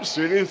lives.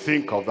 He didn't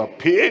think of the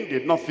pain.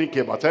 Did not think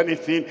about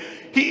anything.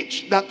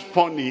 Hit that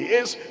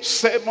furnace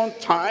 7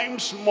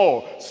 times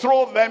more.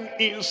 Throw them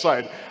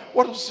inside.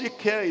 What does he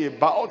care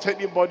about?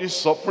 Anybody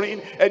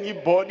suffering?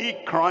 Anybody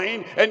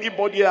crying?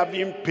 Anybody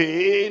having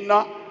pain?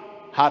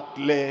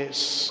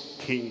 Heartless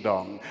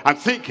kingdom. And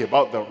think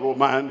about the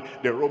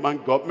Roman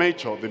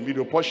government or the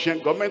Medo-Persian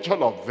government.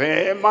 All of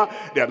them,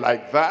 they're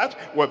like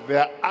that. With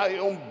their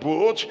iron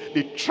boots,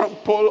 they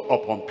trample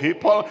upon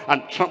people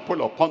and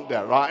trample upon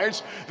their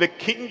rights. The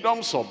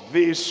kingdoms of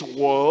this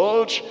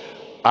world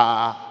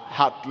are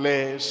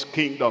heartless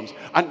kingdoms.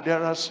 And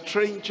there are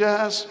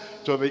strangers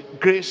to the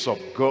grace of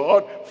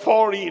God,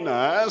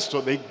 foreigners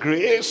to the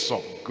grace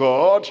of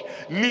God,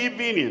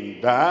 living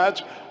in that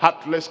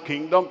heartless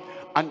kingdom.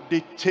 And they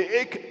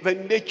take the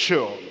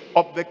nature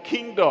of the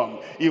kingdom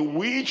in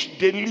which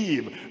they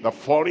live, the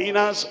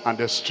foreigners and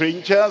the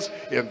strangers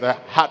in the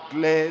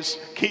heartless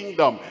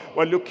kingdom.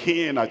 We're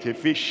looking at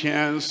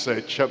Ephesians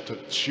chapter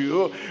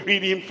 2,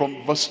 reading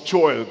from verse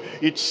 12.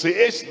 It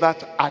says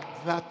that at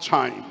that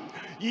time,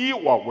 ye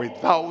were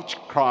without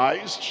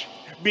Christ,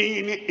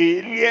 being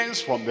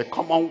aliens from the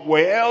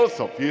commonwealth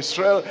of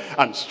Israel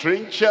and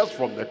strangers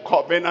from the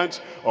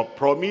covenant of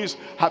promise,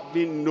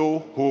 having no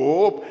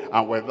hope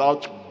and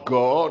without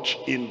God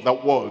in the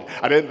world.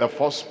 And then the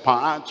first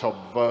part of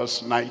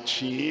verse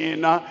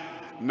 19,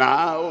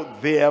 now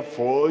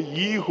therefore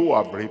ye who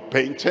have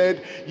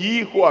repented, ye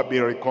who have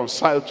been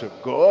reconciled to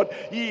God,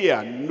 ye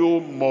are no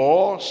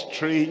more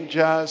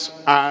strangers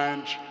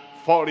and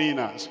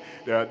foreigners.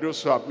 There are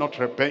those who have not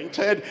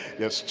repented.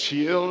 They're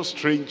still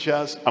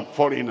strangers and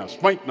foreigners.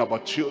 Point number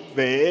 2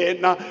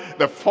 then,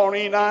 the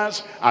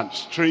foreigners and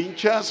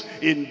strangers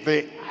in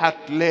the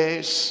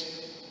heartless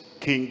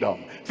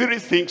kingdom. 3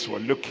 things we're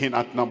looking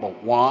at. Number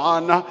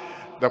 1,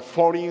 the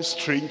foreign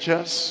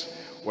strangers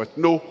with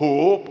no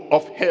hope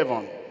of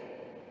heaven.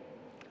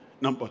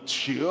 Number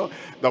 2,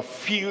 the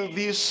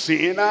filthy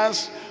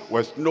sinners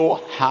with no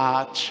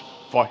heart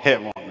for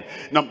heaven.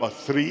 Number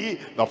 3,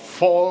 the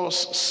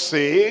false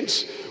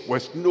saints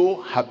with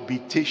no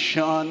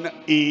habitation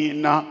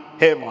in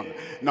heaven.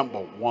 Number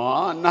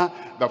 1,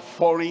 the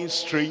foreign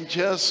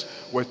strangers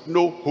with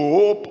no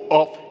hope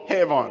of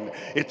heaven.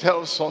 It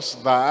tells us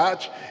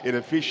that in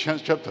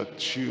Ephesians chapter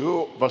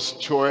 2 verse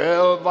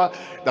 12,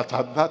 that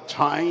at that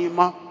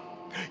time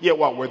ye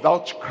were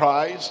without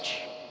Christ,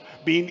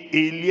 being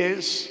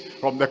aliens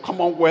from the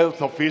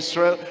commonwealth of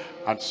Israel,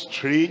 and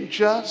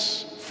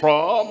strangers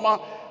from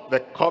the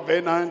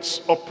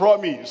covenants of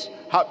promise,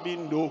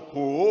 having no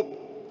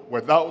hope,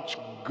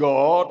 without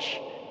God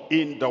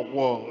in the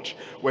world.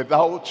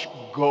 Without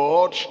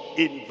God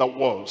in the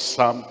world.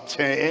 Psalm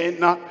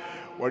 10,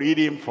 we're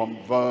reading from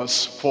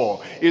verse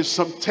 4. In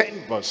Psalm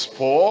 10 verse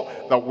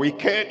 4, the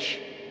wicked,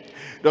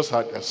 those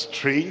are the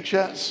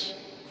strangers,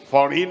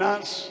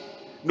 foreigners,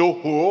 no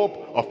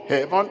hope of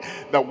heaven.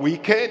 The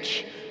wicked,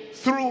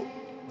 through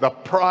the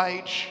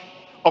pride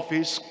of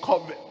his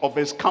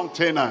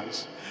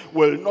countenance,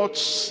 will not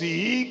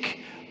seek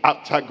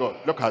after God.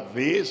 Look at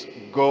this.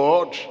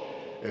 God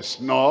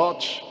is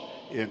not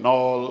in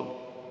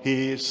all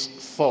his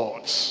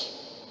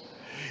thoughts.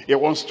 He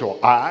wants to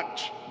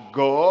act.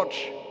 God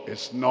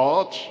is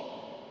not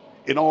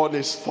in all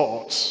his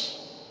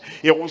thoughts.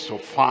 He wants to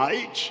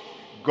fight.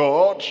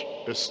 God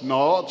is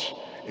not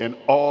in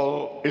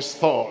all his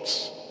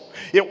thoughts.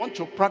 He wants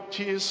to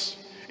practice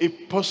a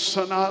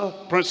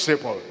personal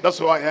principle. That's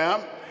who I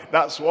am.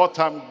 That's what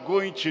I'm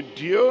going to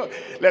do.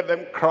 Let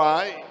them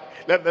cry.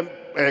 Let them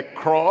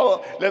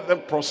crawl. Let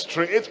them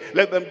prostrate.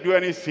 Let them do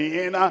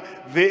anything.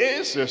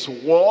 This is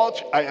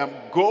what I am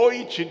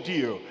going to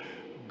do.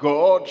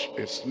 God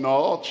is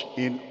not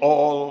in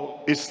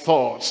all his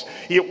thoughts.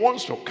 He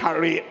wants to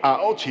carry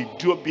out a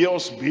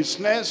dubious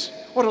business.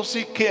 What does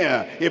he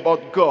care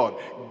about God?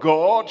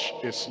 God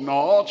is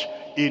not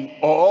in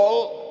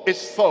all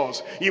his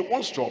thoughts. He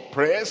wants to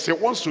oppress. He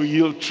wants to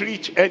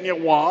ill-treat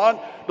anyone.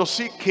 Does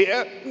he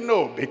care?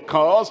 No,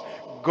 because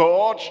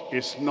God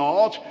is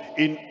not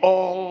in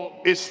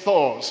all his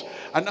thoughts.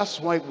 And that's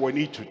why we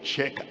need to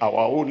check our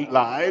own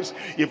lives.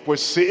 If we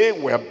say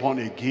we're born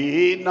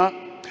again,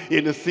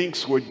 in the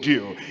things we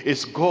do,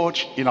 is God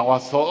in our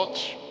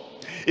thoughts?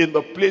 In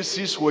the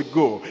places we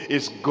go,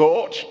 is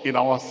God in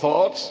our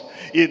thoughts?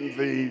 In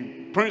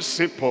the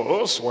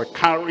principles we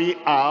carry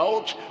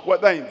out,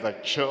 whether in the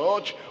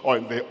church or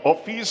in the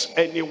office,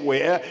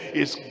 anywhere,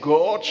 is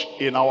God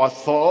in our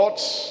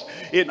thoughts?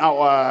 In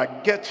our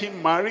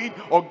getting married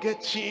or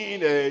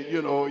getting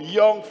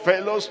young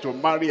fellows to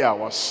marry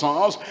our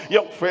sons,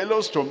 young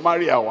fellows to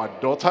marry our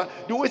daughter,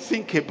 do we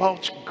think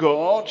about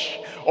God?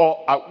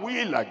 Or are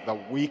we like the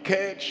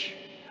wicked?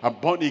 I'm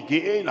born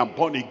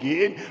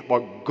again,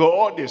 but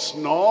God is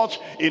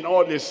not in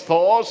all his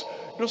thoughts.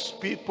 Those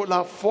people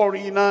are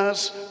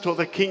foreigners to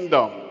the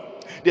kingdom.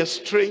 They're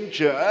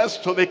strangers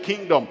to the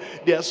kingdom.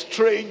 They're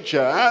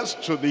strangers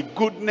to the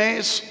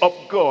goodness of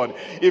God.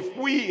 If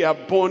we are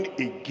born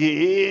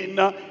again,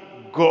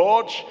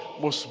 God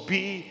must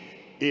be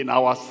in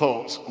our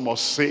thoughts.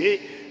 Must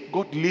say,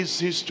 God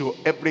listens to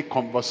every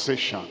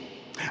conversation.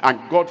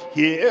 And God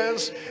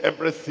hears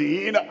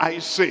everything I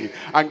say.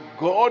 And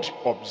God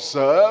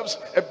observes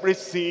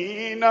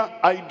everything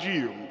I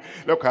do.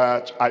 Look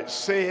at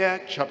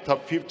Isaiah chapter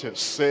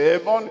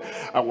 57,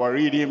 and we're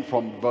reading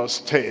from verse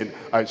 10.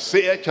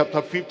 Isaiah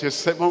chapter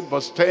 57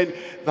 verse 10,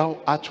 thou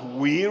art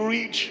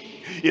wearied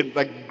in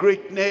the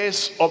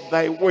greatness of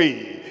thy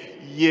way,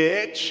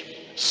 yet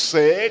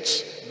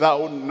saidst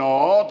thou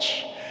not,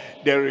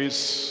 there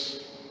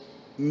is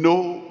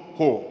no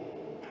hope.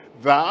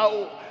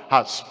 Thou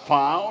hast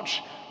found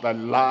the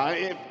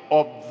life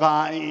of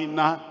thine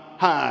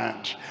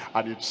hand.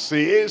 And it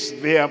says,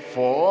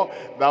 therefore,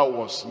 thou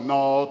wast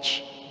not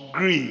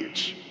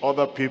grieved.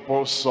 Other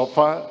people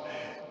suffer,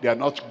 they are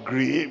not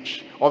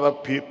grieved. Other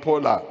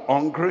people are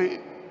hungry,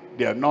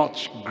 they are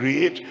not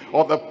grieved.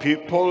 Other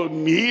people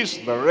miss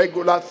the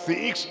regular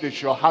things they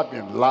should have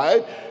in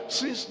life.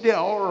 Since they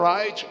are all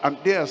right and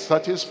they are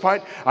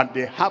satisfied and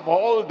they have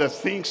all the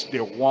things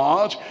they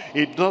want,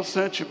 it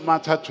doesn't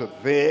matter to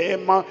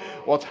them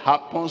what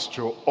happens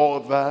to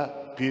other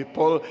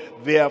people.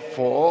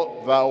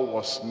 Therefore, thou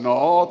wast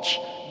not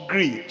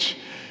grieved.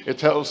 It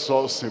tells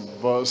us in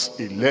verse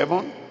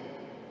 11.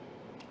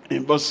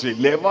 In verse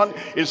 11,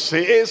 it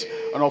says,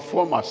 and of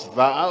whom hast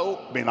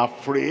thou been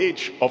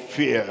afraid or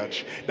feared,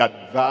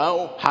 that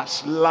thou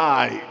hast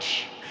lied,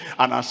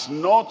 and hast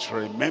not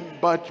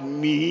remembered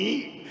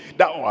me?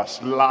 Thou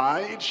hast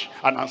lied,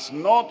 and hast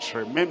not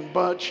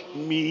remembered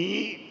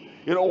me.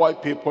 You know why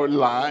people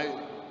lie?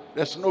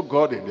 There's no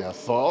God in their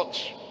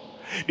thoughts.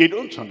 They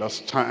don't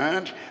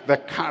understand the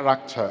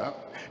character,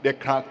 the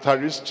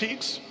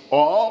characteristics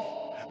of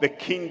the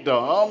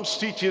kingdom's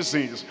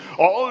citizens.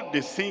 All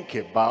they think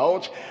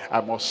about,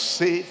 I must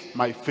save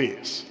my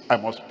face, I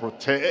must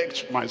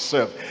protect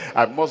myself,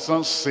 I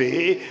mustn't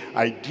say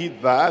I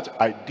did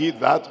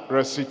that.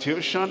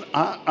 Restitution,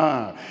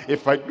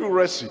 if I do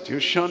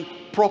restitution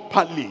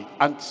properly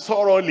and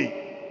thoroughly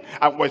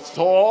and with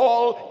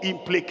all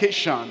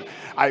implication,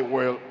 I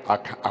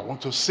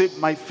want to save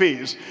my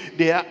face.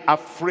 They are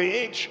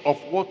afraid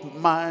of what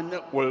man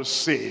will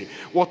say,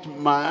 what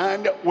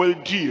man will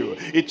do.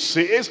 It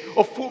says,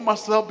 of whom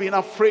hast thou been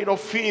afraid or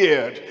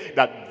feared,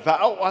 that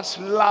thou hast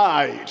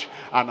lied,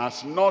 and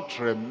hast not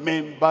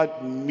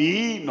remembered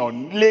me, nor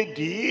laid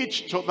it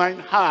to thine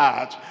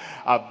heart.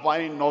 Have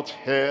I not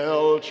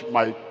held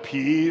my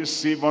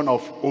peace even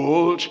of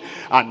old,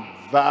 and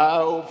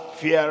thou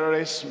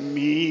fearest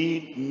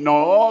me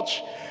not?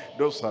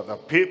 Those are the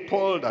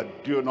people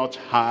that do not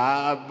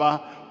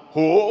have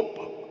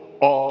hope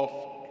of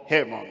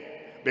heaven,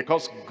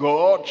 because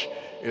God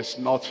is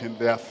not in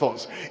their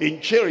thoughts.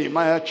 In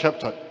Jeremiah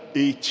chapter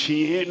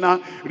 18,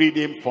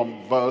 reading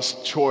from verse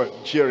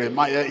 12,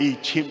 Jeremiah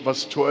 18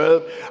 verse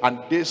 12, and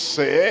they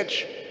said,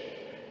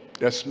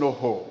 there's no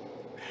hope.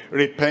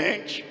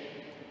 Repent,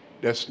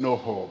 there's no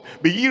hope.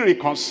 Be ye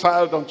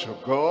reconciled unto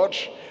God,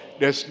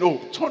 there's no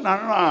turn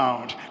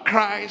around.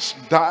 Christ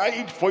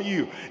died for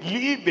you.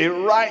 Live a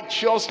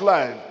righteous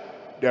life.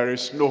 There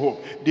is no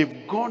hope.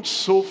 They've gone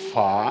so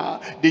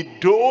far, they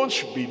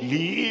don't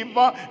believe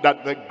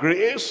that the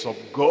grace of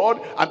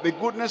God and the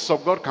goodness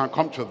of God can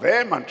come to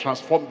them and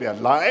transform their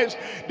lives.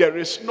 There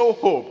is no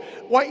hope.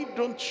 Why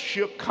don't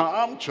you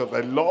come to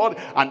the Lord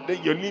and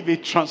then you live a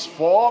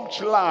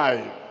transformed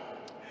life?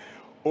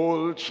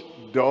 Old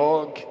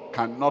dog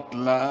cannot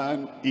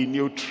learn a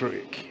new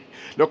trick.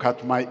 Look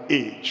at my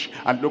age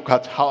and look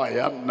at how I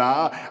am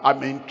now.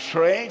 I'm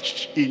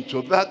entrenched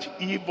into that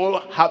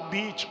evil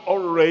habit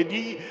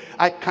already.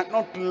 I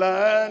cannot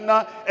learn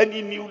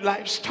any new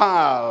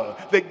lifestyle.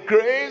 The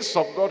grace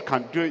of God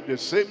can do it the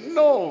same.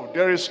 No,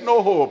 there is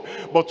no hope.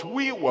 But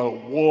we will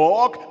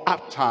walk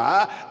after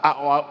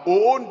our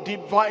own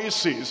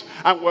devices,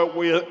 and where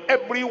will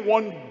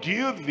everyone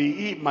do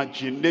the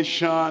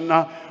imagination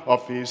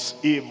of his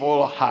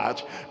evil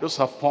heart. Those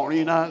are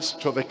foreigners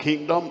to the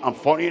kingdom, and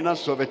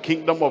foreigners to the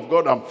kingdom of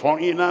God, and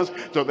foreigners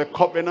to the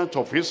covenant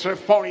of Israel,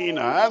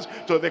 foreigners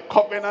to the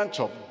covenant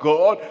of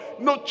God.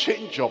 No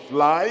change of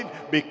life,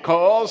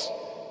 because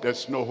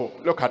there's no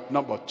hope. Look at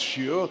number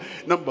two.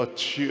 Number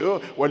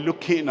two, we're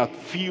looking at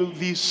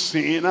filthy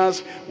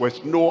sinners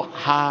with no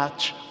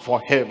heart for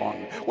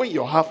heaven. When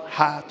you have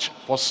heart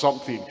for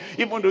something,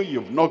 even though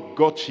you've not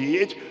got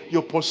it,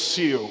 you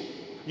pursue.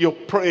 You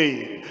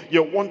pray,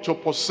 you want to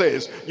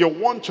possess, you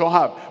want to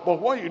have. But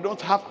when you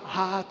don't have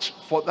heart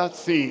for that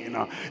thing,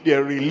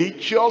 they're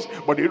religious,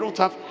 but they don't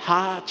have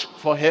heart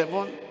for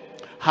heaven,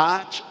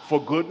 heart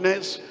for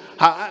goodness,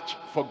 heart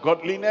for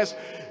godliness.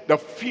 The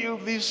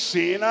filthy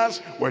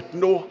sinners with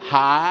no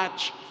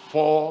heart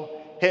for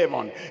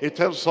heaven. It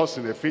tells us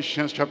in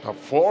Ephesians chapter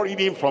 4,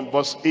 reading from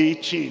verse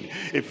 18.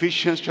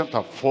 Ephesians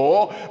chapter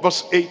 4,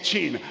 verse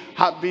 18.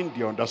 Having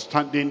the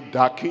understanding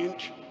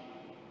darkened,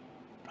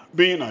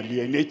 being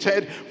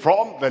alienated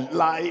from the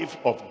life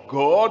of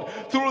God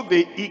through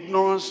the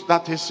ignorance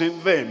that is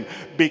in them,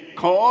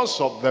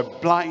 because of the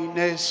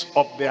blindness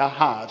of their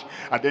heart.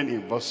 And then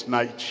in verse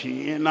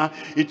 19,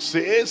 it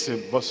says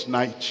in verse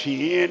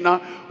 19,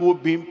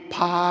 who've been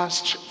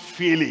past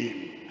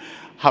feeling,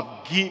 have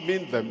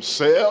given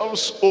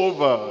themselves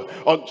over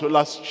unto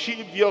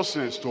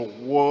lasciviousness, to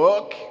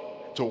work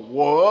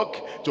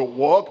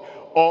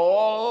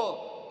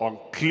all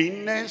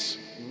uncleanness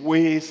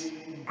with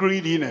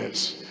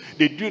greediness.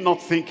 They do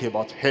not think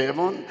about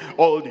heaven.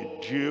 All they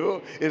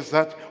do is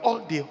that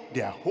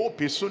their hope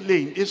is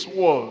only in this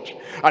world.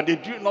 And they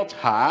do not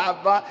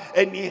have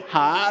any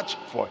heart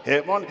for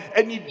heaven,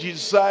 any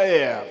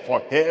desire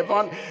for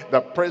heaven.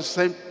 The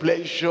present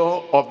pleasure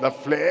of the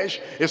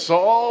flesh is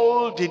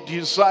all the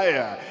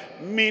desire.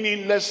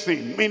 Meaningless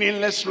thing,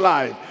 meaningless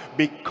life,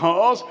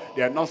 because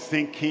they are not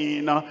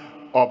thinking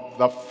of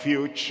the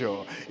future.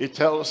 It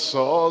tells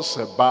us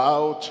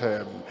about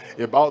them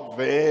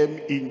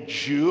in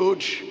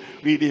Jude,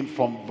 reading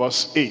from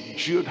verse 8.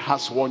 Jude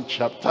has one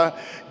chapter.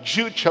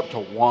 Jude chapter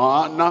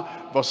 1,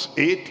 verse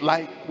 8.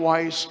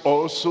 Likewise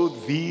also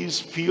these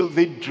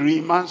filthy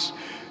dreamers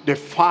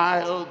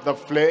defile the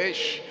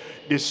flesh,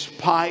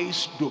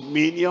 despise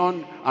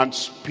dominion, and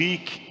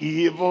speak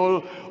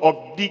evil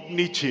of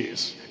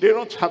dignities. They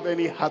don't have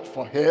any heart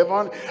for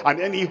heaven and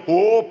any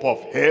hope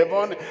of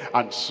heaven.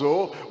 And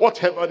so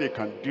whatever they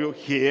can do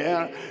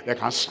here, they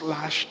can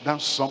slash down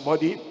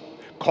somebody,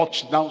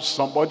 cut down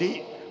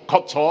somebody,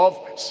 cut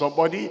off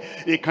somebody.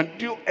 They can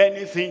do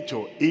anything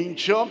to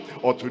injure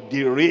or to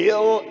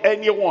derail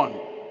anyone.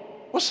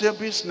 What's their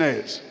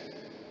business?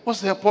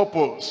 What's their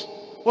purpose?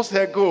 What's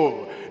their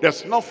goal?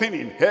 There's nothing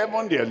in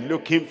heaven they're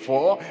looking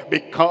for.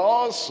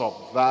 Because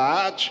of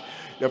that,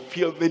 they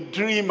feel the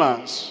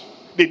dreamers.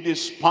 They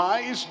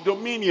despise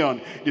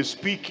dominion. They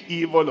speak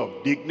evil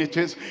of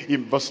dignities.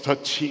 In verse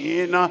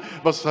 13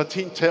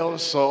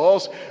 tells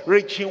us,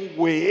 raging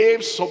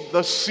waves of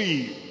the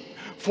sea,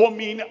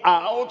 foaming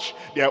out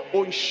their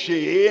own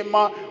shame,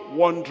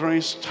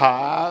 wandering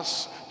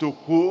stars, to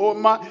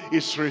whom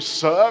is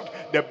reserved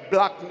the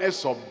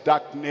blackness of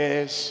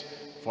darkness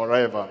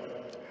forever.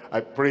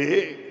 I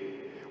pray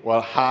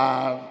we'll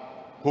have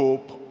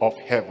hope of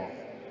heaven.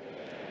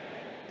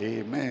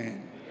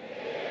 Amen.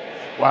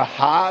 We'll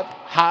have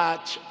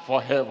heart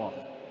for heaven.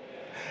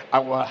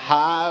 And we'll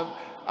have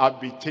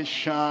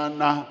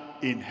habitation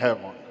in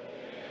heaven.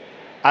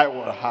 I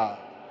will have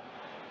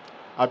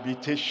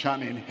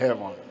habitation in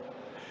heaven.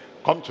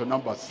 Come to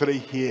number 3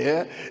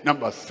 here.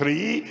 Number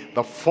 3,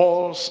 the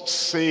false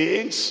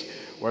saints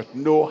with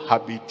no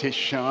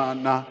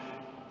habitation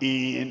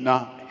in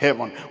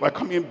heaven. We're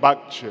coming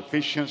back to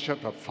Ephesians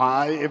chapter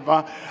 5,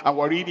 and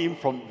we're reading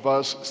from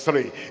verse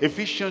 3.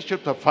 Ephesians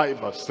chapter 5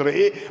 verse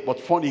 3, but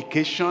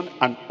fornication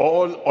and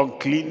all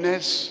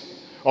uncleanness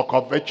or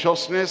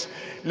covetousness,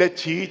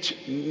 let it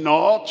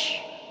not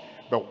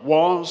be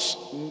once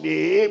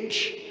named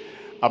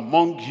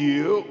among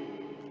you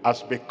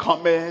as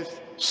becometh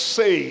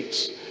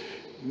saints,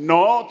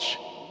 not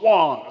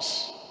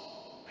once,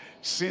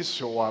 since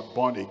you were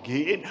born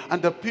again.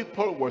 And the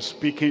people were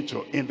speaking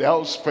to in the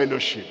house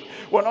fellowship.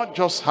 We're not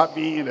just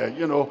having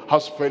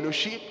house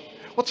fellowship.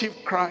 What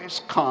if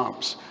Christ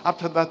comes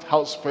after that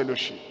house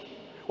fellowship?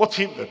 What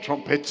if the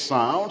trumpet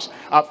sounds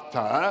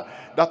after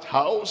that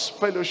house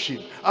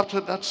fellowship, after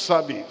that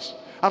service,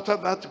 after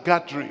that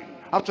gathering,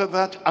 after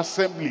that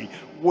assembly?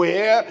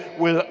 Where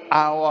will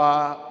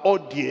our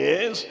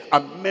audience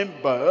and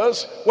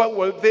members, where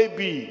will they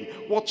be?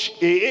 What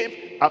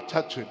if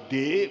after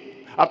today,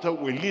 after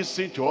we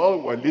listen to all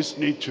we're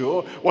listening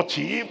to, what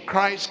if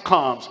Christ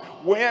comes?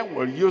 Where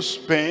will you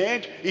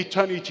spend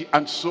eternity?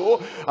 And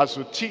so, as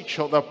you teach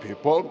other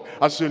people,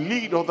 as you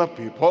lead other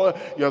people,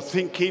 you're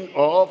thinking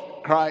of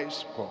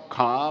Christ will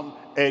come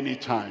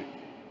anytime.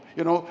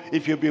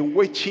 If you've been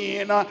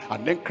waiting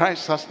and then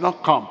Christ has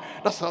not come,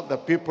 that's how the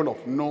people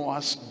of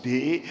Noah's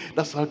day,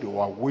 that's how they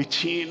were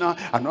waiting.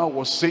 And I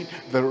was saying,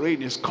 the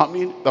rain is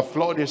coming, the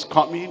flood is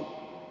coming.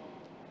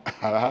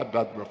 I had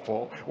that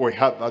before. We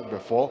had that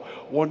before.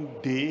 One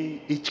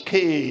day it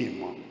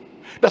came.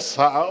 That's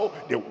how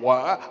they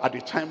were at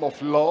the time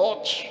of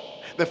Lot.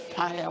 The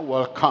fire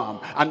will come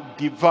and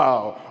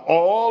devour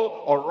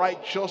all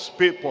unrighteous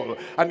people.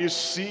 And you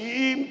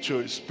seem to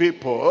his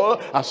people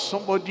as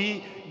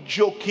somebody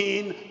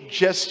joking,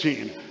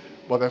 jesting.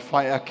 But the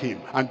fire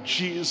came. And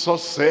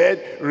Jesus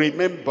said,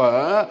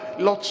 remember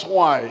Lot's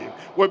wife.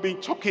 We've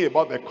been talking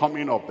about the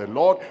coming of the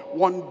Lord.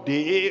 One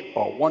day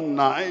or one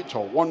night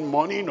or one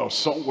morning or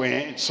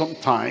somewhere,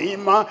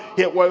 sometime,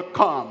 he will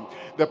come.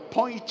 The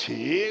point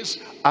is,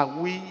 are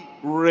we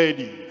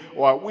ready?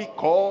 Or are we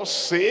called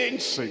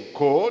saints in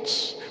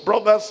quotes,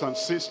 brothers and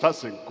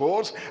sisters in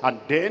quotes, and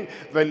then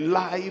the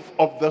life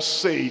of the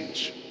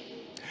saint?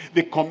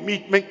 The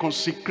commitment,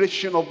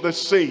 consecration of the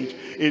saint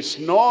is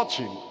not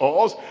in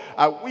us.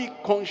 Are we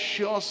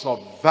conscious of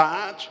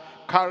that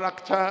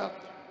character,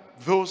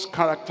 those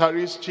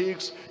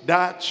characteristics,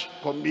 that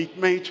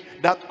commitment,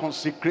 that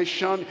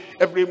consecration,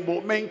 every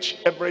moment,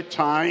 every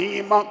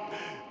time?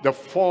 The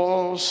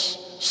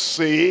false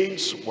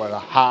saints will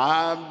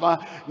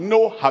have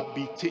no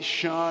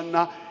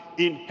habitation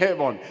in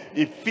heaven.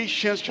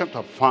 Ephesians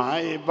chapter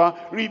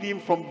 5, reading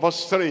from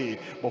verse 3.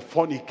 But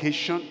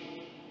fornication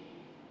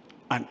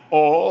and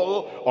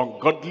all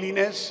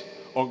ungodliness,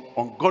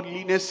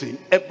 ungodliness in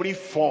every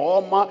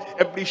form,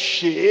 every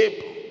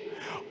shape,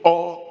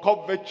 or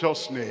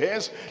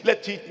covetousness,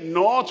 let it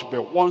not be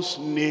once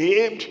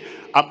named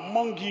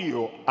among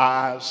you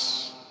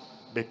as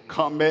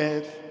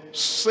becometh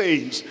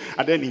saints.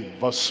 And then in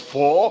verse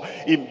 4,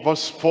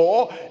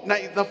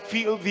 neither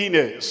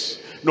filthiness,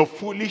 nor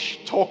foolish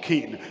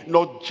talking,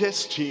 nor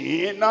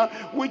jesting,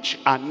 which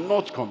are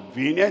not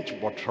convenient,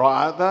 but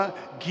rather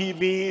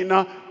giving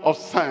of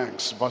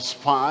thanks. Verse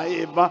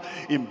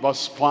 5, in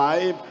verse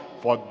 5,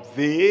 for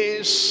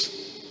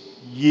this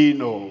ye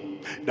know,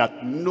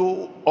 that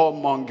no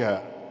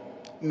whoremonger,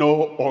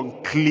 no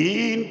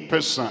unclean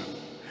person,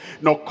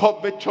 no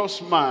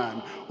covetous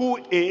man who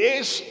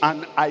is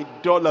an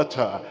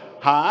idolater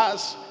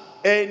has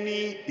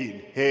any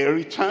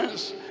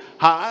inheritance,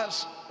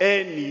 has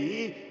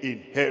any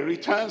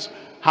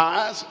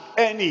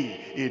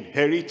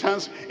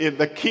inheritance in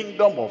the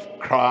kingdom of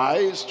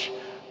Christ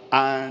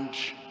and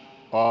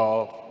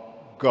of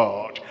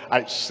God.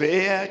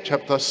 Isaiah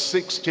chapter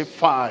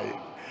 65,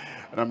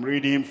 and I'm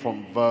reading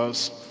from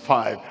verse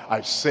 5.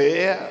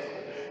 Isaiah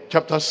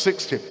chapter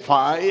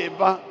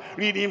 65,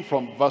 reading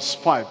from verse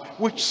 5,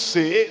 which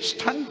says,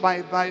 stand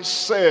by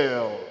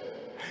thyself,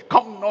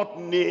 come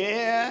not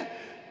near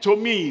to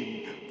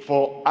me,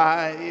 for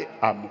I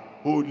am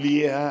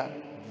holier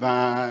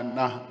than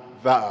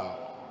thou.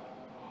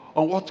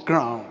 On what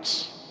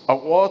grounds?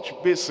 On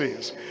what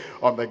basis?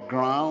 On the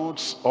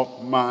grounds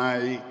of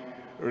my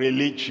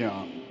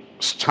religion.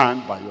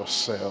 Stand by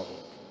yourself.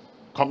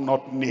 Come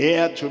not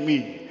near to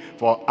me,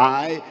 for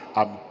I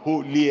am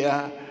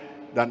holier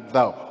than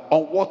thou.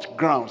 On what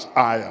grounds?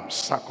 I am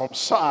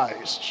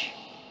circumcised,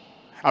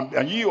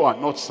 and you are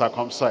not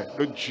circumcised.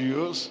 The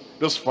Jews,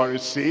 those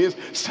Pharisees,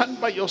 stand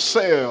by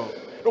yourself.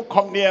 Don't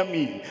come near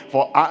me,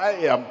 for I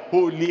am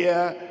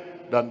holier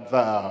than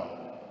thou.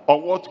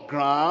 On what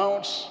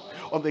grounds?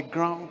 On the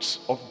grounds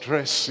of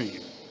dressing.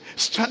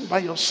 Stand by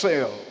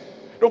yourself.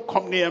 Don't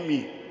come near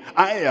me.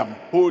 I am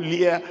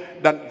holier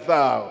than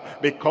thou,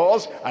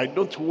 because I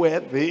don't wear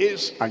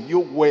this and you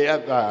wear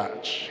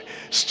that.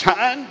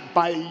 Stand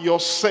by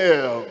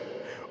yourself.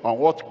 On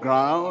what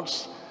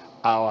grounds?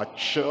 Our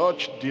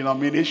church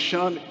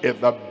denomination is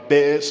the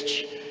best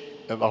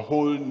in the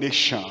whole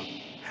nation,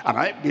 and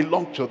I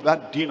belong to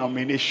that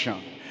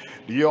denomination.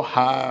 Do you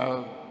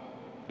have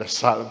the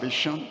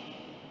salvation,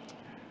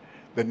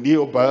 the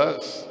new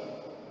birth,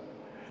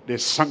 the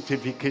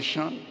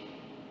sanctification,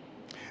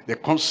 the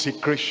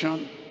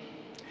consecration,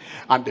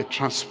 and the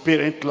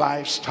transparent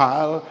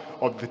lifestyle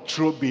of the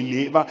true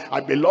believer.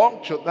 I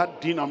belong to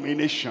that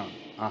denomination.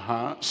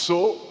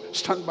 So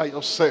stand by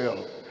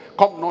yourself.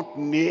 Come not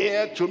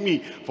near to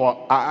me,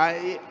 for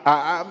I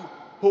am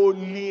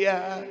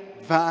holier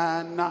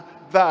than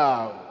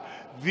thou.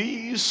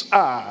 These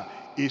are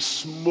a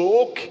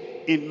smoke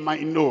in my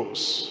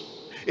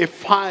nose, a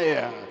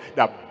fire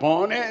that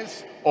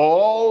burneth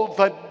all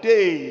the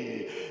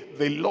day.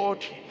 The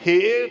Lord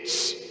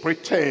hates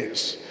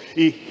pretense.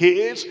 He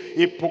hates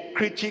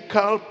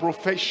hypocritical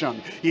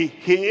profession. He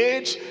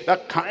hates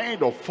that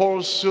kind of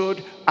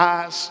falsehood,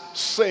 as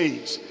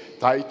says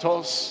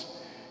Titus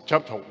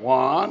chapter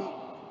 1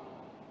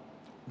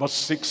 verse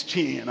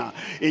 16.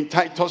 In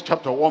Titus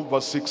chapter 1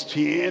 verse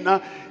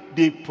 16,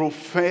 they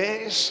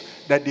profess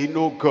that they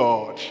know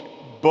God,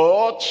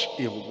 but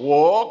in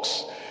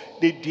works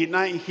they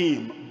deny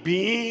him,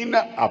 being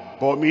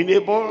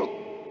abominable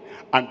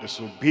and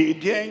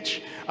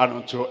disobedient, and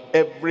unto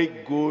every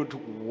good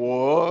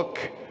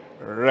work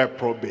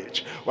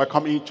reprobate. We're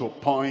coming to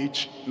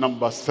point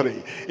number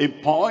 3. In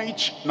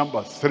point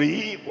number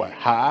 3, we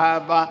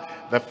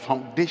have the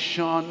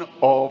foundation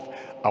of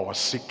our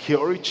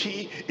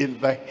security in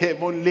the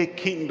heavenly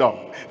kingdom.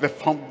 The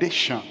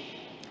foundation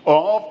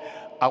of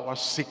our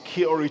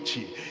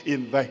security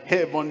in the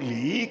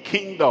heavenly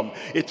kingdom.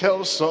 It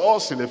tells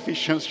us in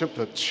Ephesians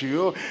chapter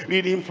 2,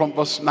 reading from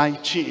verse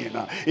 19.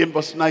 In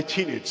verse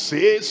 19 it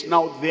says,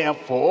 now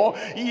therefore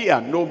ye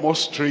are no more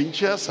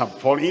strangers and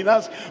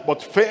foreigners,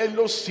 but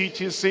fellow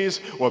citizens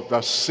of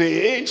the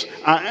saints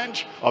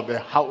and of the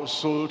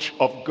household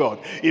of God.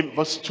 In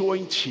verse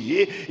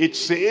 20 it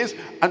says,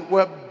 and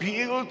were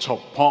built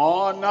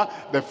upon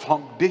the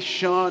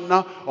foundation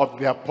of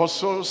the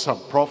apostles and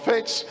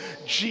prophets,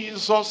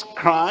 Jesus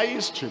Christ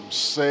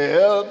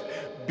himself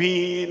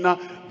being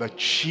the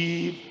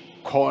chief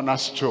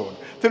cornerstone.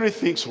 3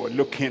 things we're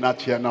looking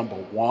at here. Number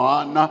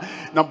one,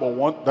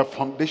 the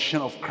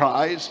foundation of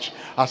Christ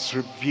as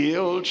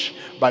revealed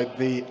by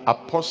the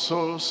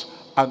apostles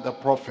and the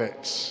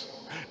prophets.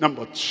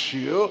 Number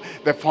 2,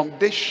 the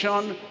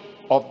foundation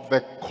of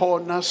the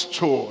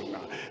cornerstone,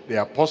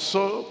 the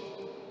apostle,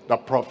 the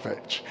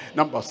prophet.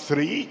 Number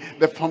 3,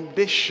 the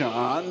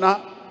foundation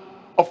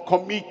of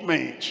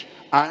commitment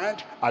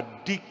and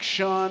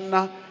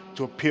addiction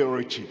to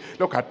purity.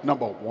 Look at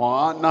number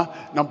one,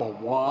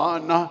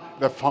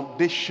 the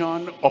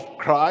foundation of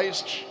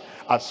Christ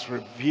as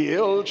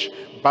revealed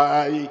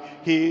by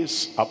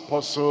his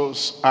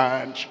apostles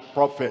and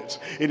prophets.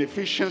 In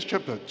Ephesians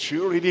chapter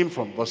 2, reading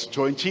from verse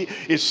 20,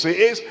 it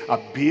says,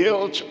 are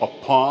built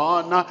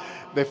upon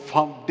the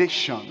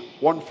foundation,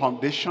 one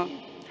foundation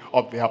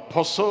of the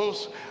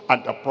apostles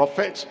and the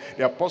prophets.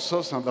 The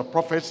apostles and the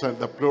prophets and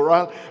the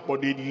plural,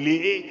 but they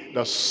lay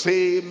the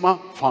same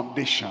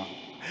foundation.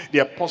 The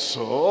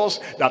apostles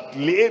that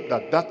lived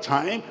at that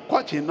time,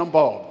 quite a number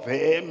of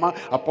them,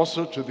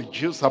 apostles to the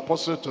Jews,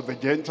 apostles to the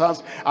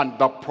Gentiles, and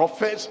the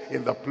prophets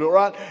in the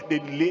plural, they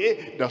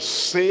lay the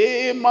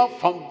same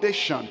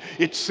foundation.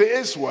 It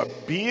says we're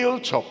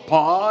built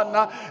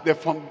upon the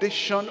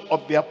foundation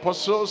of the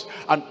apostles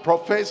and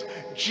prophets,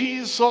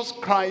 Jesus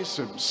Christ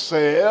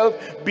himself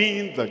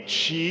being the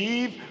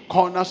chief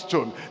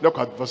cornerstone. Look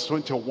at verse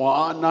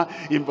 21.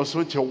 In verse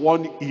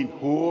 21, in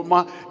whom,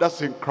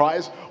 that's in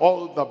Christ,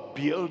 all the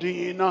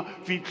building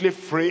fitly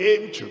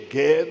framed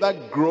together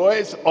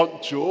grows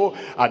unto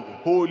an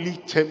holy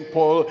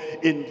temple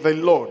in the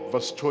Lord.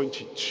 Verse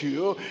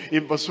 22.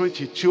 In verse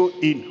 22,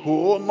 in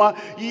whom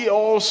ye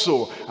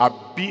also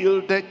are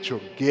builded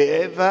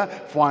together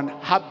for an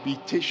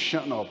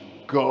habitation of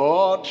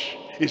God.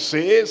 It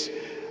says,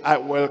 I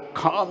will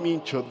come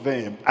into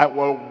them, I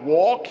will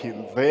walk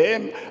in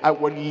them, I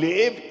will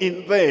live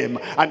in them.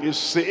 And it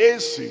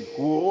says, in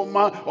whom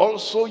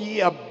also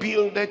ye are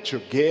builded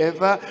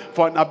together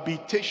for an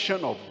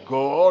habitation of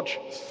God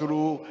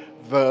through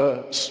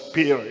the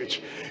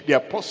Spirit. The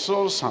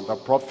apostles and the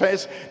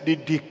prophets, they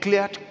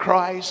declared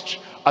Christ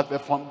at the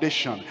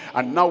foundation,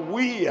 and now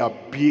we are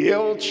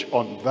built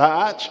on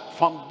that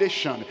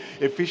foundation.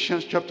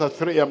 Ephesians chapter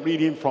 3, I'm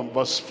reading from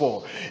verse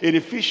 4. In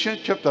Ephesians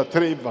chapter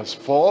 3 verse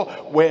 4,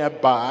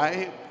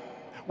 whereby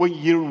when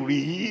you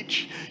read,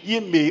 ye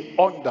may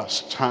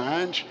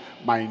understand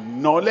my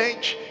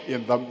knowledge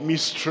in the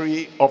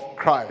mystery of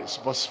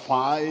Christ. Verse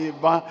 5,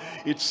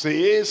 it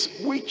says,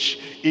 which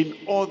in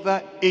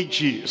other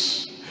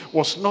ages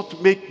was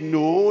not made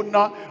known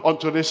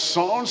unto the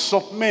sons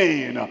of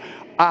men,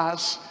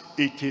 as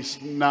it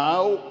is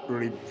now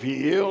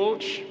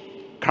revealed.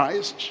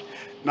 Christ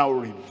now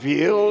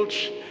revealed,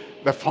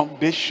 the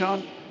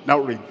foundation now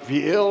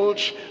revealed,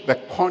 the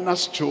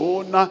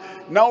cornerstone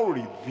now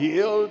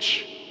revealed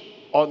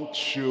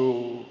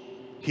unto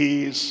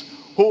his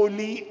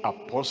holy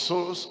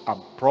apostles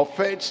and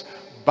prophets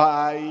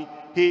by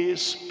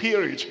his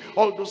spirit.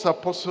 All those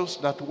apostles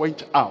that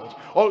went out,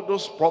 all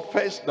those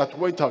prophets that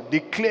went out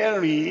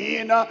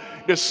declaring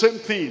the same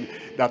thing,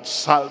 that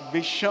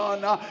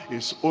salvation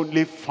is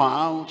only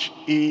found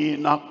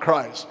in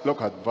Christ.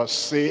 Look at verse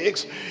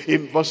 6.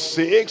 In verse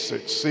 6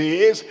 it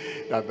says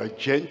that the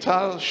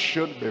Gentiles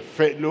should be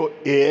fellow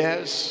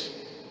heirs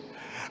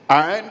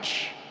and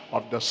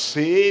of the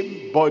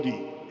same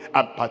body,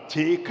 and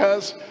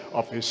partakers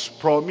of his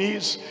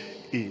promise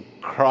in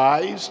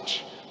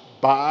Christ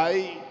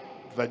by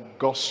the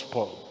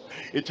gospel.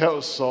 It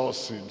tells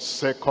us in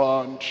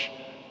 2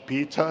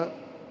 Peter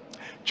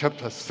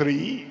chapter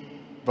 3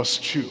 verse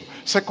 2.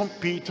 2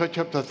 Peter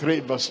chapter 3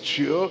 verse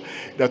 2,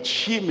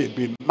 that ye may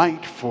be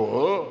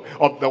mindful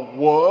of the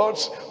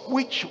words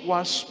which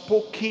were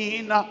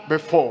spoken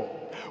before,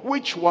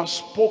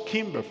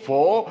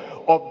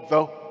 of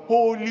the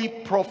holy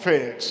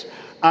prophets,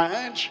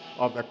 and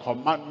of the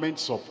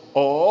commandments of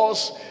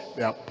us,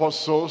 the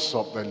apostles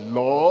of the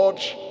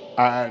Lord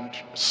and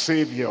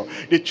Savior.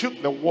 They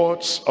took the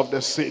words of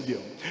the Savior.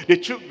 They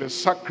took the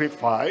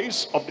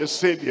sacrifice of the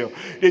Savior.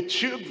 They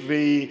took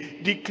the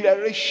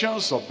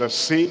declarations of the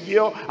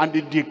Savior, and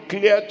they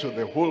declared to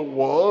the whole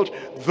world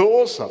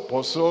those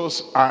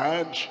apostles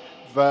and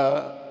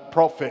the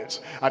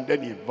prophets. And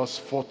then in verse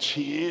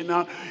 14,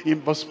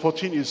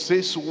 it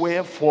says,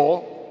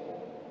 wherefore,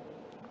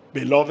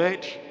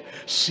 beloved,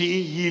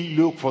 seeing ye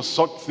look for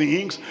such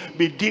things,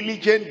 be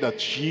diligent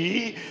that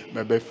ye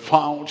may be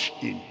found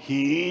in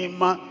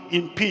him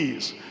in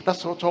peace.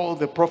 That's what all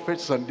the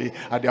prophets and the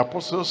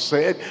apostles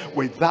said,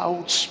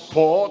 without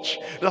spot.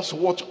 That's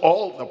what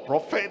all the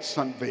prophets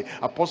and the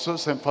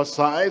apostles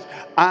emphasized,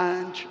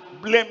 and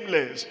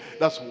blameless.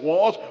 That's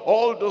what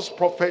all those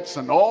prophets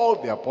and all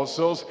the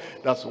apostles,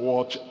 that's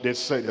what they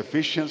said.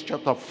 Ephesians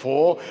chapter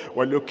 4,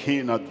 we're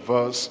looking at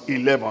verse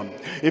 11.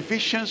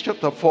 Ephesians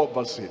chapter 4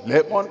 verse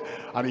 11,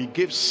 and he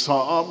gives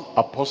some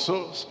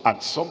apostles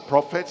and some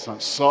prophets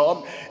and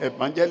some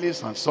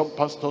evangelists and some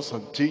pastors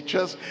and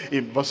teachers.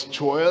 In verse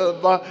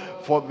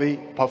 12, for the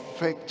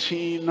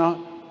perfecting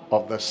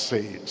of the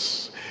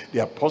saints.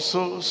 The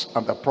apostles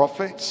and the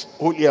prophets,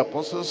 holy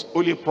apostles,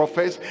 holy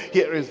prophets,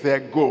 here is their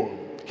goal.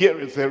 Here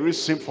is the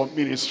reason for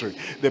ministry: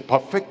 the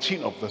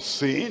perfecting of the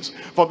saints,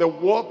 for the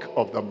work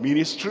of the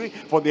ministry,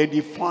 for the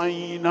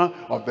edifying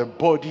of the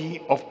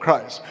body of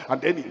Christ.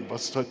 And then in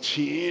verse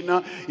 13,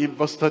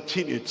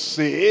 it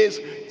says,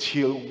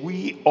 till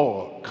we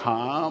all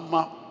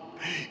come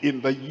in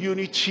the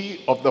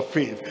unity of the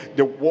faith.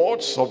 The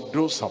words of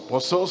those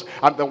apostles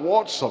and the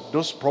words of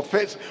those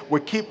prophets, we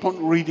keep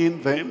on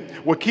reading them,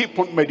 we keep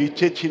on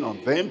meditating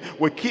on them,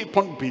 we keep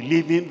on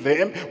believing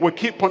them, we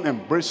keep on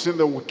embracing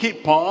them, we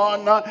keep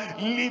on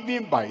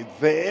living by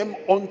them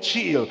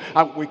until,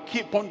 and we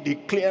keep on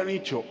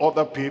declaring to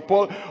other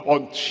people,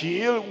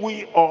 until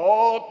we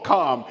all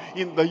come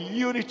in the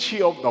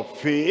unity of the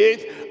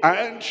faith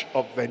and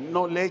of the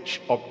knowledge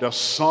of the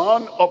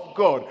Son of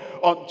God,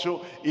 unto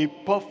a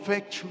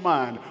perfect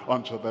man,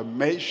 unto the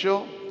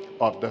measure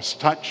of the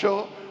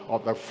stature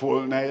of the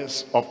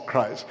fullness of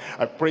Christ.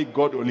 I pray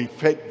God will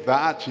effect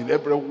that in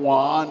every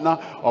one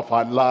of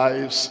our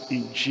lives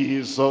in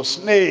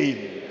Jesus'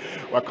 name.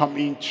 We're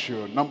coming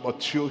to number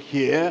 2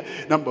 here.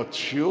 Number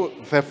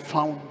 2, the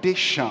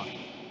foundation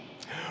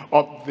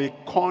of the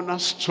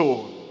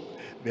cornerstone.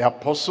 The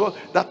apostle,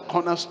 that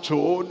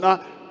cornerstone,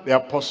 the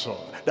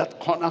apostle, that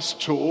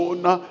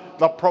cornerstone,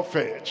 the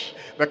prophet,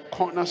 the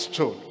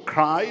cornerstone,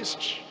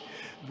 Christ,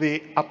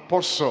 the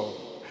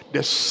apostle,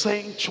 the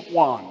sent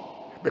one.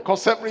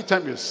 Because every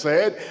time he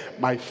said,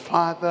 my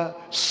Father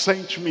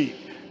sent me,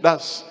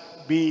 that's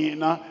being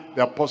the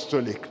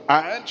apostolic.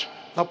 And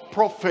the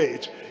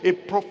prophet, a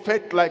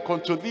prophet like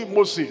unto thee,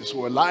 Moses,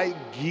 will I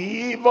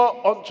give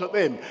unto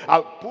them.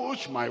 I'll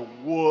put my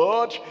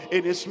word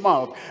in his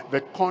mouth.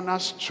 The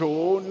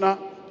cornerstone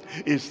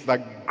is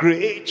the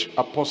great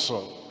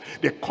apostle.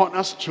 The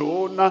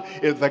cornerstone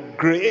is the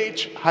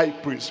great high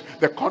priest.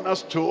 The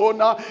cornerstone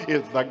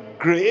is the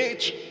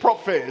great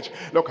prophet.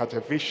 Look at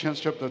Ephesians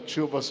chapter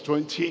 2 verse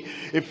 20.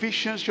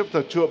 Ephesians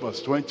chapter 2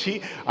 verse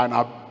 20. And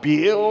are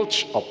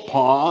built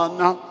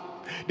upon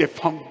the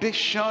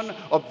foundation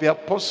of the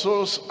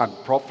apostles and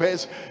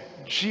prophets,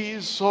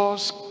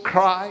 Jesus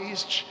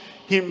Christ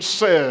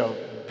himself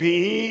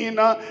being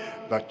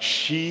the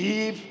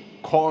chief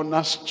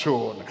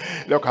cornerstone.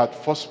 Look at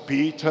 1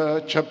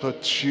 Peter chapter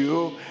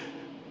 2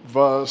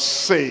 verse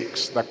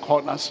 6, the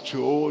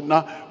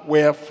cornerstone.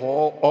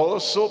 Wherefore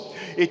also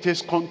it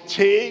is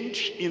contained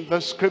in the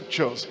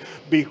scriptures,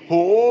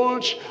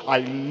 behold, I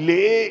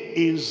lay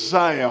in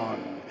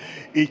Zion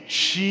a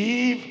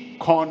chief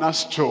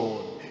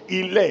cornerstone,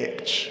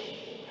 elect,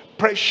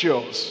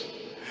 precious,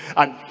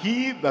 and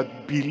he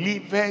that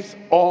believeth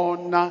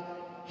on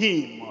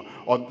him,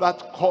 on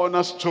that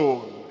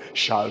cornerstone,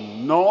 shall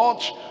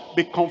not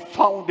be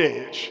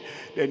confounded.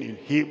 Then in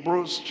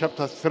Hebrews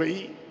chapter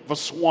 3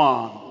 verse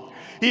 1,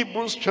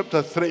 Hebrews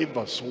chapter 3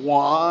 verse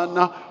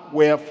 1,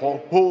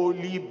 wherefore,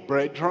 holy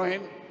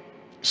brethren,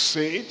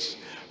 saints,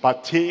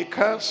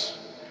 partakers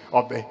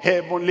of the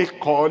heavenly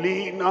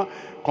calling,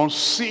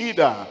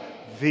 consider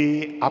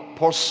the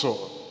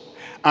apostle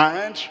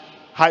and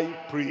high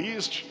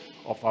priest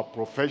of our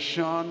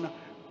profession,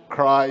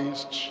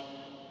 Christ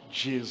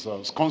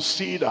Jesus.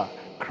 Consider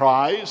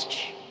Christ,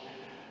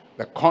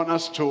 the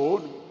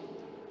cornerstone,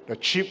 the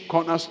chief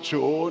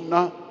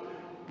cornerstone,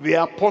 the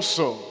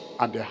apostle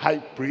and the high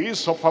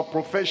priest of our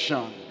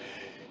profession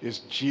is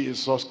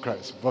Jesus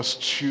Christ. Verse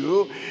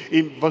 2,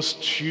 in verse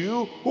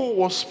 2, who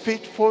was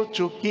faithful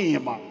to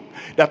him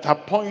that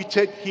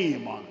appointed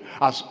him,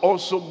 as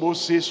also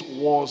Moses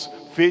was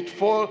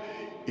faithful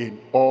in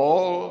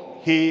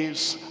all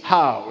his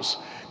house.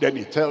 Then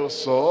he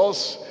tells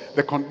us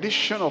the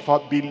condition of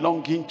our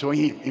belonging to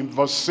him in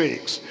verse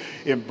 6.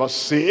 In verse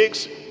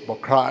 6,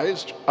 but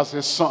Christ as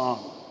a son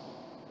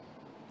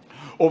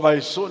over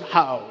his own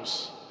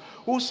house.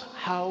 Whose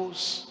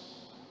house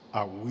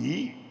are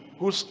we?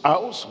 Whose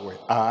house we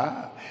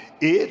are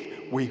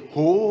if we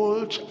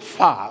hold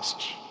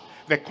fast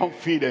the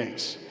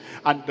confidence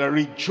and the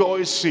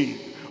rejoicing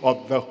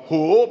of the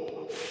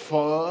hope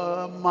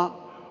firm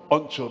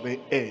unto the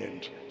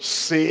end.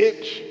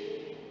 Saved,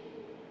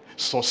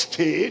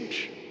 sustained,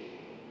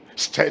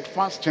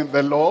 steadfast in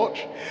the Lord,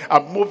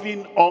 and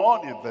moving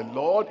on in the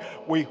Lord,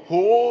 we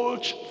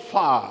hold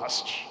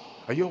fast.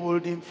 Are you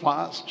holding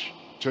fast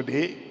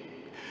today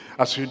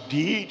as you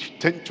did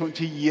 10,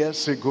 20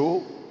 years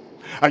ago?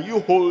 Are you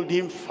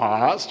holding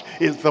fast?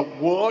 Is the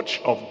word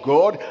of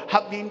God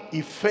having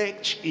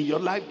effect in your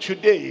life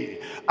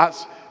today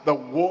as the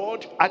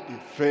word had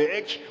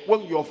effect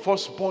when you were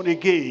first born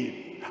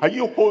again? Are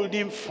you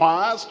holding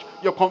fast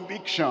your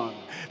conviction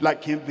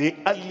like in the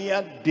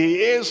earlier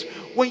days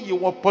when you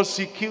were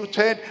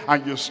persecuted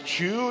and you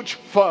stood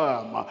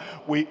firm?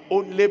 We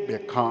only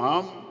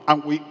become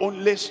and we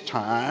only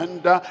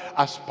stand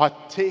as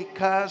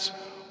partakers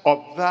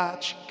of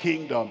that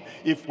kingdom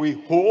if we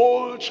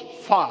hold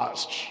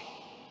fast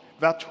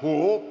that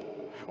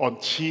hope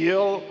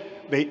until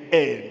the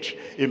end.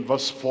 In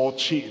verse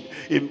 14,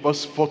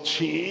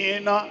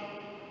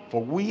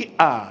 for we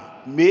are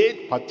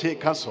made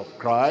partakers of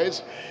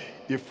Christ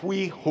if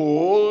we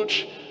hold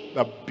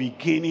the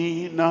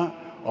beginning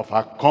of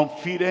our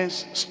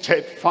confidence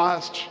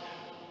steadfast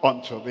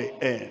unto the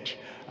end.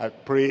 I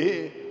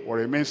pray we'll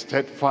remain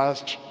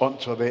steadfast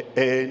unto the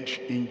end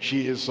in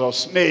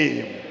Jesus'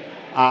 name.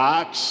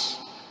 Acts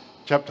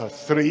chapter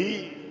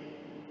 3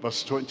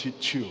 verse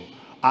 22.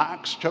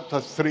 Acts chapter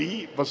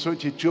 3 verse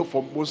 22,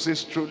 for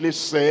Moses truly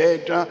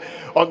said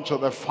unto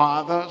the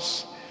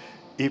fathers,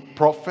 a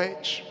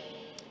prophet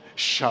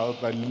shall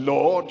the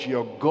Lord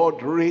your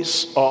God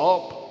raise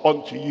up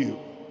unto you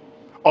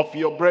of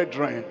your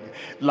brethren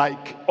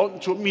like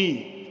unto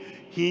me.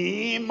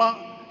 Him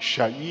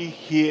shall ye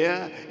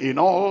hear in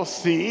all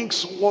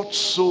things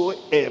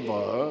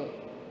whatsoever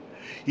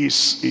he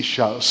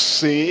shall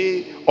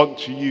say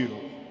unto you.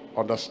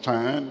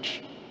 Understand?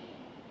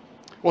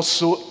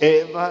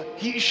 Whatsoever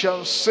he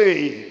shall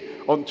say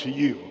unto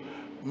you.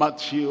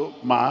 Matthew,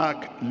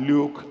 Mark,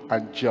 Luke,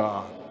 and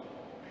John.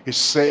 He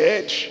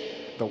said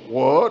the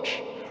word,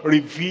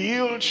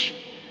 revealed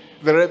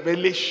the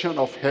revelation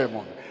of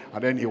heaven,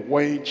 and then he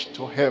went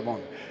to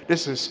heaven.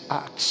 This is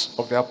Acts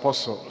of the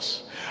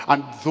Apostles.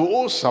 And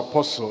those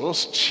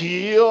apostles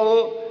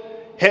still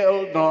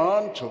held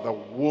on to the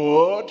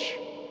word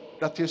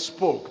that he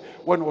spoke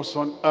when he was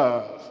on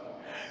earth.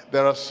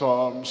 There are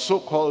some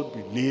so-called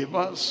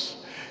believers.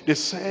 They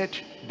said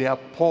they are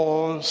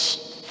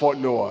Paul's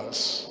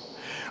followers,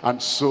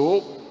 and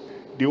so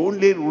they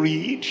only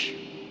read,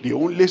 they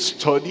only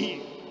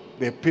study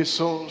the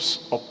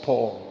epistles of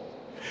Paul.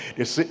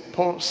 They say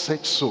Paul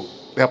said so,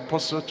 the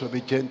apostle to the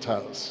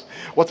Gentiles.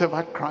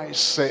 Whatever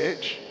Christ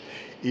said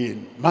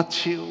in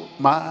Matthew,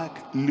 Mark,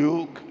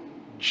 Luke,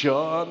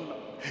 John,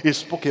 he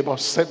spoke about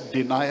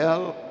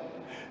self-denial.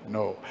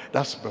 No,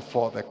 that's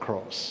before the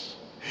cross.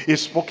 He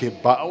spoke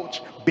about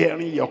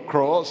bearing your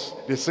cross.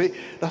 They say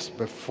that's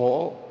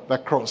before the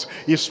cross.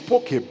 He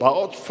spoke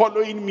about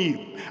following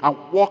me and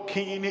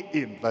walking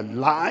in the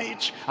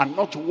light and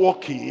not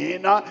walking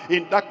in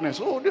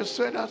darkness. Oh, they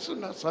said that's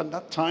at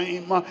that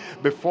time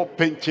before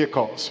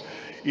Pentecost.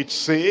 It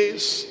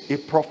says a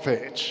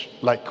prophet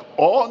like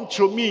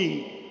unto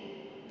me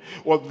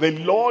will the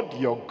Lord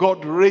your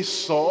God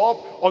raise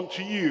up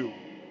unto you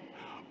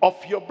of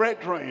your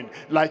brethren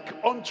like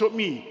unto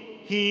me.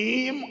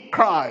 Him,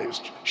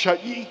 Christ, shall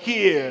ye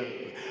hear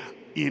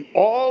in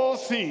all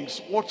things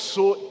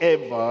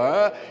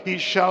whatsoever he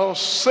shall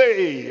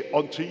say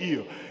unto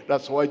you.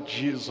 That's why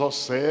Jesus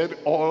said,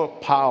 all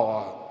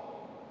power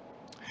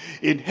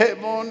in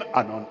heaven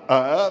and on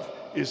earth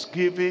is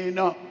given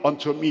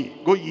unto me.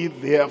 Go ye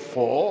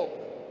therefore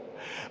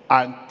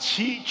and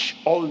teach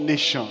all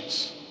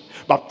nations,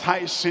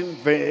 baptizing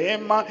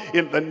them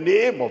in the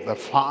name of the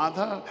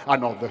Father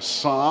and of the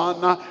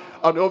Son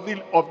and of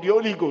the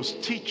Holy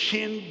Ghost,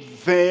 teaching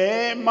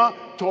them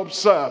to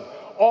observe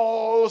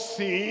all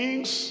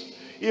things,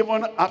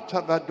 even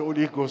after that the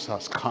Holy Ghost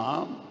has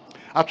come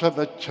after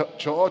the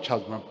church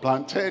has been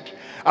planted,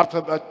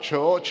 after the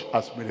church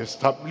has been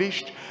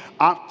established,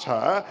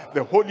 after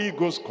the Holy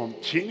Ghost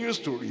continues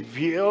to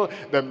reveal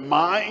the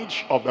mind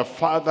of the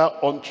Father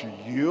unto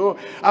you,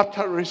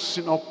 after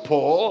raising up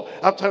Paul,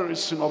 after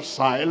raising up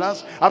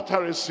Silas,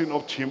 after raising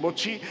up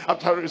Timothy,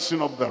 after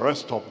raising up the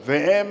rest of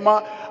them,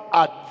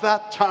 at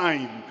that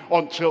time,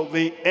 until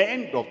the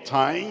end of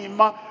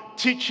time,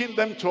 teaching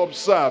them to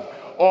observe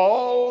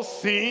all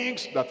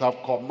things that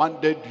I've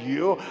commanded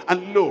you,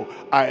 and lo,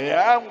 I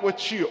am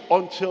with you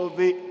until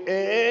the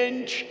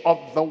end of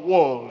the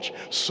world.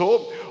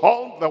 So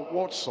all the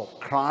words of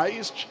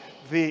Christ,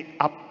 the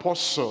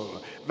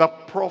apostle, the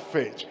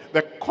prophet,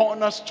 the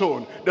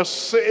cornerstone, the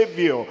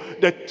savior,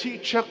 the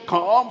teacher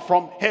come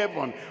from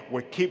heaven,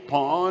 will keep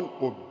on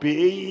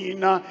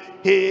obeying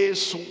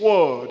his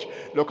word.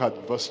 Look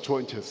at verse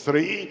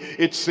 23.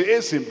 It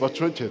says in verse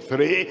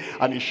 23,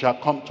 and it shall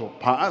come to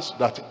pass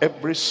that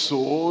every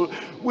soul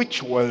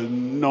which will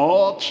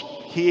not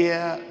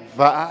hear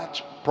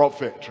that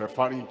prophet,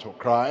 referring to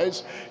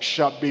Christ,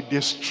 shall be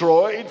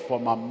destroyed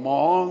from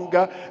among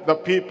the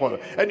people.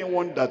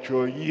 Anyone that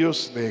will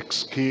use the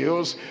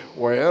excuse,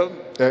 well,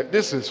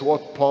 this is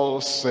what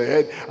Paul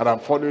said, and I'm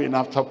following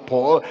after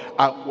Paul,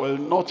 I will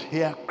not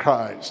hear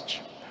Christ,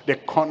 the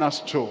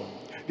cornerstone,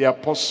 the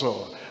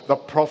apostle, the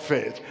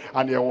prophet,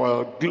 and you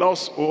will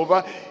gloss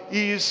over.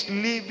 He is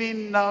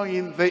living now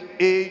in the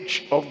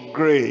age of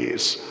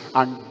grace,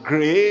 and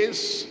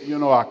grace, you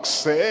know,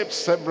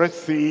 accepts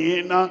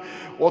everything,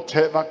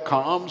 whatever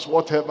comes,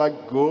 whatever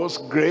goes,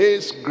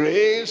 grace,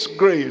 grace,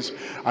 grace.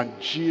 And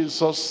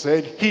Jesus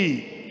said,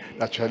 he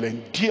that shall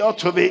endure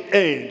to the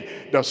end,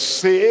 the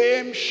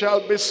same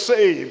shall be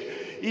saved.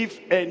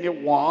 If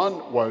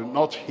anyone will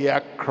not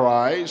hear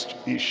Christ,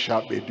 he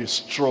shall be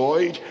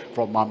destroyed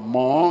from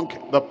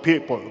among the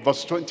people.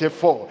 Verse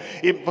 24.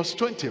 In verse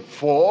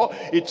 24,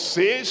 it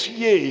says,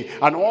 yea,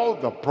 and all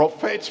the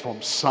prophets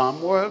from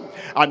Samuel,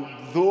 and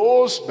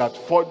those that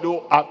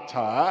follow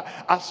after,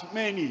 as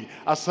many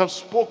as have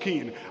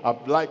spoken,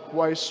 have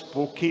likewise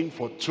spoken,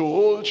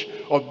 foretold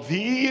of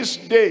these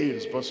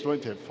days. Verse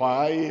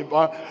 25,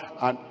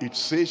 and it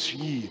says,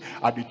 ye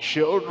are the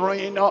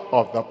children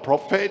of the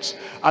prophets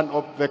and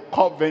of the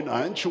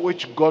covenant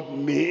which God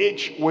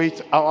made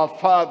with our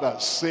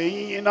fathers,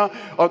 saying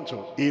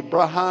unto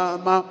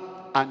Abraham,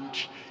 and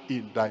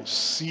in thy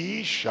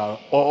seed shall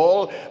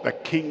all the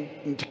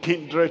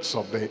kindreds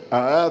of the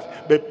earth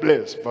be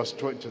blessed. Verse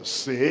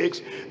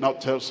 26 now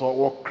tells us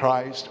what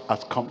Christ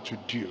has come to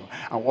do,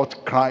 and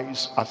what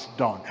Christ has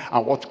done,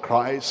 and what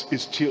Christ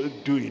is still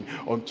doing.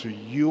 Unto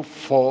you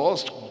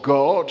first,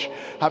 God,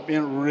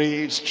 having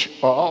raised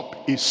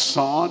up his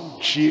son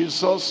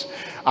Jesus,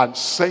 and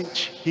sent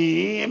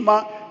him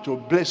to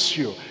bless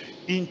you,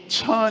 in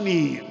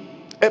turning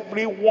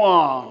every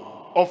one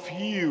of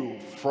you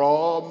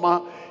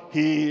from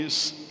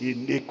his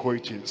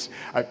iniquities.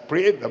 I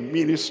pray the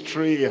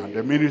ministry and the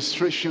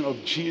administration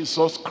of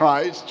Jesus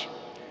Christ,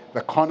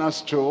 the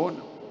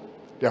cornerstone,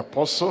 the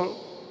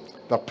apostle,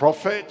 the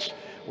prophet,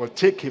 will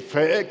take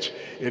effect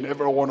in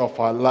every one of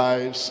our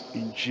lives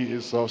in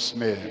Jesus'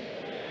 name.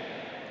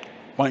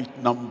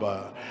 Point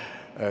number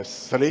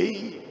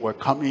 3, we're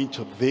coming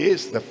to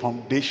this, the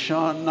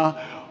foundation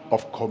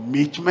of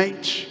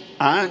commitment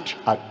and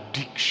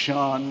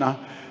addiction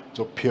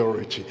to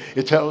purity.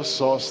 It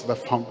tells us the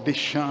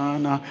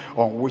foundation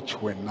on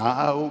which we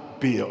now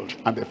build,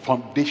 and the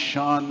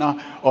foundation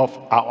of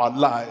our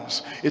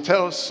lives. It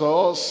tells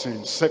us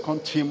in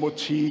 2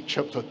 Timothy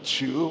chapter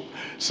 2,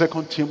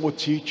 2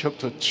 Timothy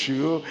chapter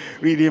 2,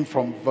 reading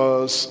from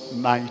verse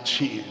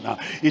 19.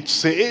 It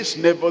says,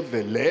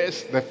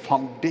 nevertheless, the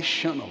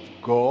foundation of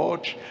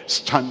God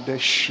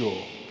standeth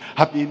sure,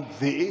 having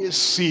this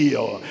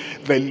seal,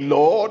 the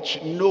Lord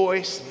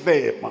knoweth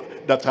them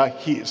that are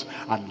his,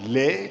 and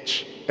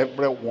let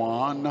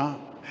everyone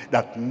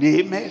that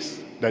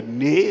nameth the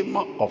name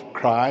of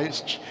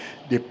Christ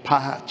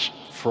depart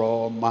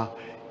from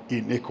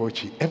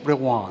iniquity.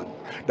 Everyone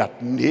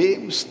that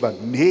names the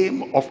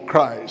name of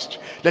Christ,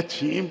 let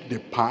him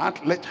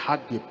depart, let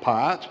her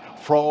depart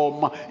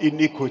from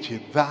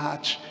iniquity.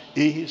 That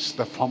is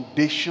the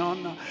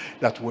foundation,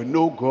 that we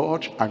know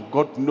God and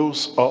God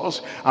knows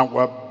us, and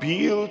we're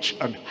built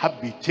an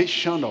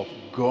habitation of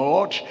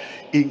God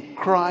in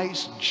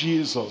Christ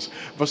Jesus.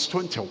 Verse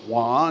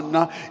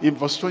 21, in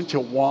verse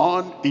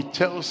 21, it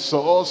tells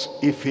us,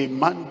 if a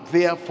man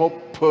therefore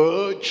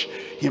purge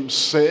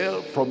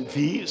himself from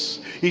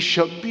this, he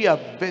shall be a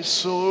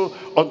vessel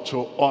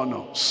unto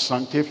honor,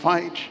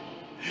 sanctified.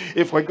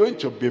 If we're going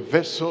to be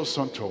vessels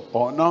unto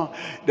honor,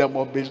 there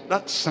must be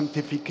that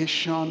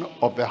sanctification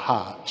of the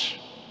heart,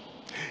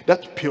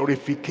 that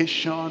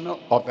purification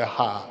of the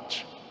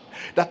heart,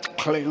 that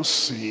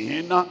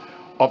cleansing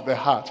of the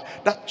heart,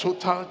 that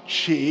total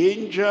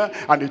change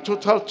and the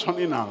total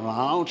turning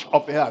around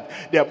of the heart.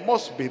 There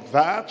must be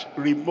that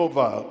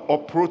removal,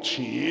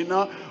 uprooting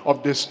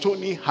of the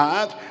stony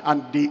heart,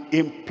 and the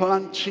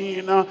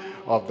implanting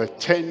of the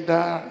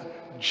tender,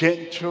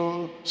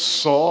 gentle,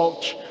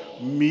 soft,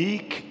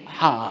 meek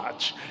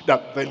heart,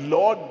 that the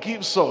Lord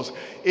gives us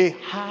a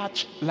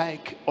heart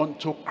like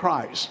unto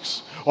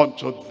Christ's,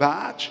 unto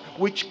that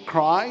which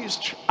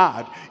Christ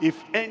had.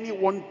 If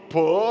anyone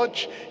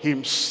purge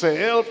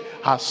himself,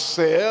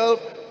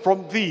 herself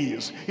from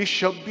these, he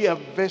shall be a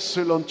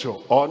vessel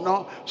unto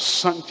honor,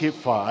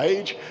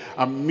 sanctified,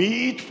 and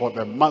meet for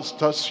the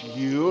master's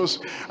use,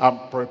 and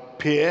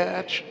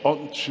prepared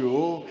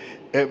unto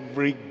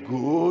every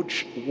good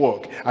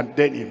work. And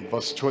then in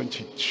verse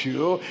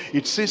 22,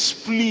 it says,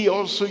 flee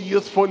also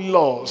youthful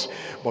lusts,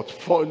 but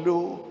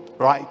follow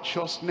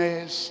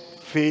righteousness,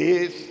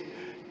 faith,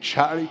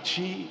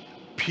 charity,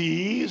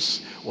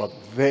 peace with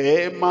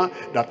them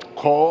that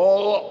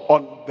call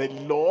on the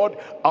Lord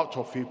out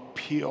of a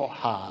pure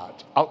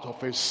heart, out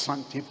of a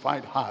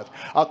sanctified heart,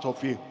 out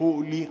of a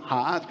holy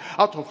heart,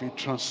 out of a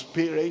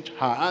transparent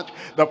heart.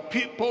 The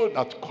people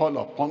that call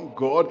upon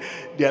God,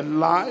 their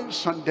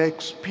lives and their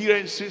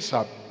experiences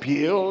are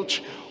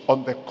built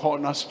on the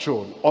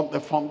cornerstone, on the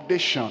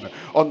foundation,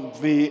 on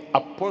the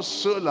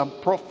apostle and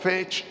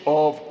prophet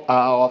of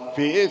our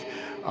faith,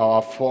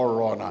 our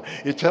forerunner.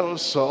 It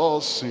tells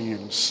us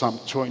in Psalm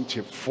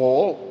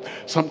 24,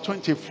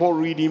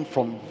 reading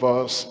from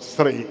verse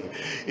 3.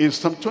 In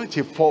Psalm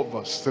 24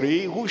 verse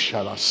 3, who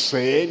shall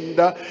ascend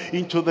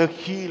into the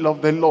hill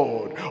of the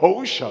Lord, or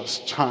who shall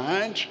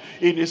stand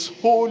in his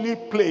holy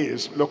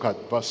place? Look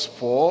at verse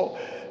 4.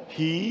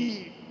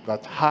 He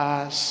that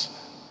has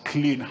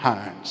clean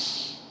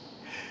hands.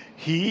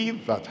 He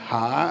that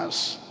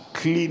has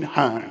clean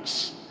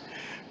hands.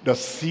 The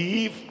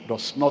thief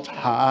does not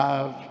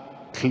have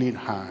clean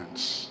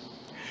hands.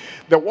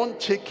 The one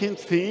taking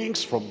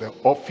things from the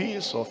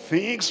office or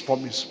things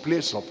from his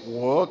place of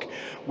work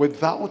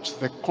without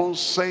the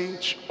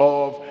consent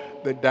of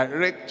the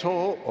director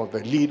or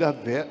the leader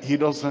there, he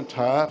doesn't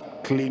have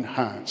clean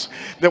hands.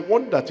 The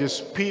one that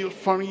is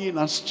pilfering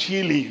and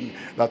stealing,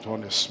 that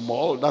one is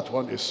small, that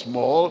one is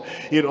small,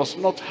 he does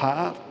not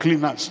have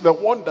clean hands. The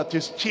one that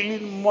is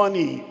stealing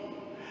money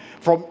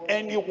from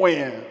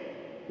anywhere,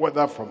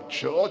 whether from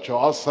church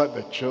or outside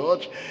the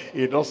church,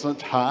 he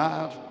doesn't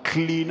have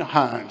clean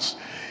hands.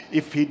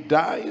 If he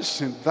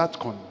dies in that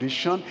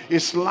condition,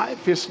 his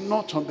life is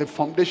not on the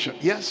foundation.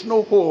 He has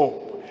no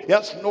hope. He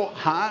has no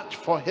heart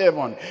for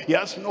heaven. He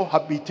has no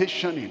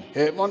habitation in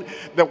heaven.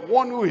 The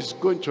one who is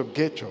going to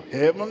get to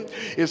heaven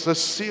is a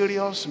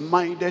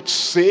serious-minded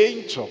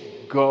saint of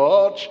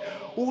God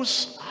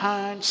whose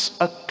hands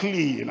are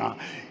clean.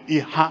 He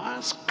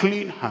has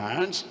clean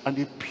hands and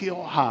a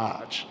pure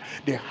heart.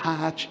 The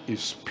heart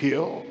is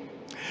pure.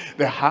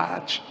 The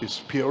heart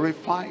is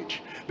purified.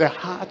 The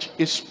heart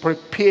is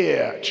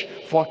prepared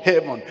for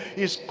heaven.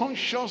 He's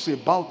conscious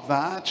about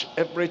that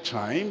every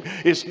time.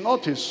 He's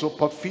not a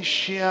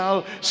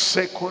superficial,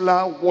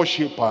 secular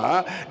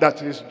worshiper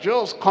that is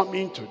just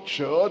coming to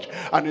church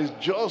and is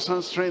just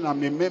answering,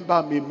 I'm a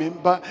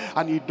member,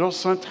 and he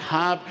doesn't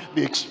have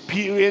the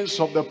experience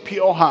of the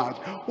pure heart.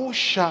 Who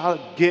shall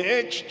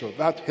get to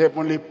that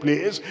heavenly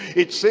place?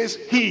 It says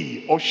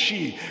he or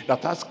she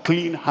that has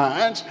clean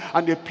hands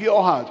and a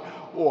pure heart,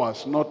 who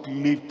has not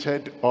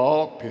lifted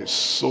up his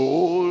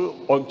soul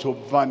unto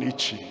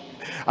vanity,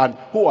 and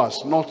who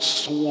has not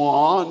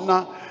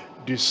sworn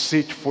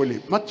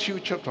deceitfully. Matthew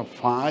chapter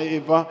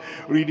 5,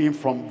 reading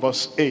from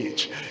verse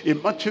 8.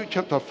 In Matthew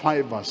chapter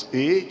 5 verse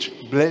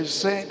 8,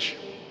 blessed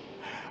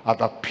are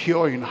the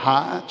pure in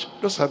heart.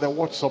 Those are the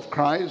words of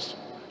Christ.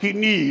 He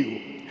knew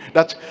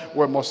that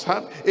we must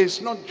have. It's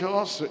not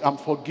just I'm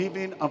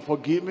forgiving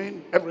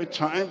every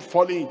time,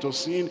 falling into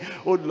sin.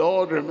 Oh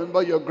Lord,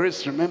 remember your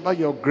grace,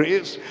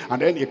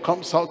 and then he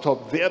comes out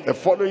of there the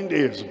following day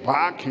is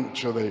back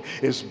into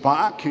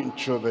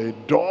the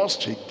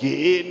dust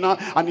again,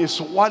 and he's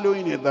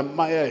wallowing in the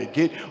mire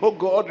again. Oh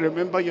God,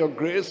 remember your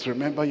grace,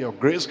 and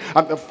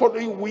the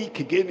following week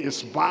again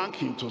is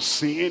back into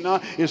sin,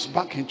 is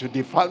back into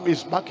defilement,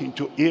 is back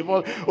into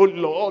evil. Oh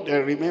Lord,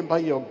 remember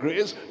your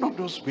grace. Not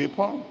those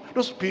people.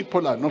 Those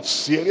people are not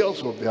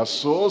serious with their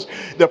souls.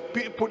 The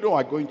people who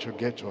are going to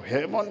get to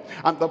heaven,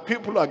 and the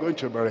people who are going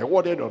to be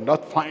rewarded on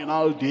that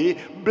final day,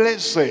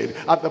 blessed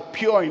are the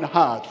pure in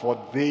heart, for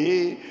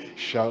they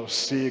shall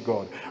see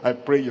God. I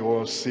pray you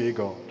will see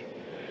God.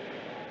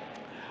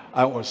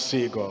 I will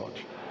see God.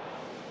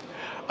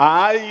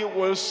 I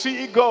will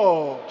see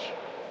God.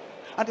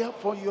 And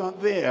therefore you are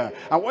there.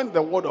 And when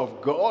the word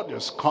of God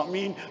is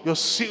coming, you're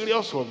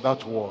serious with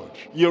that word.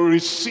 You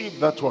receive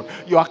that word.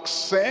 You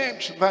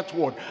accept that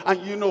word.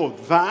 And you know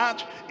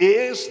that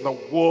is the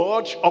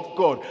word of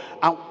God.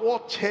 And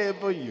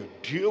whatever you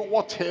do,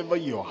 whatever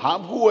you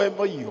have,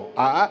 whoever you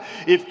are,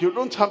 if you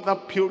don't have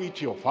that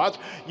purity of heart,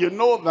 you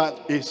know that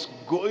it's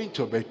going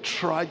to be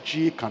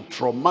tragic and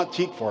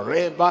traumatic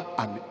forever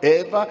and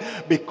ever,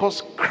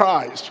 because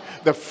Christ,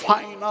 the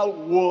final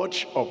word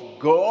of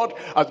God,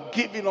 has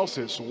given us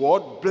his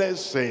word.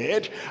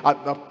 Blessed are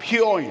the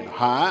pure in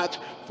heart,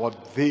 for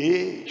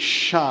they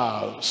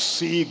shall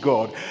see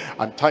God.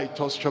 And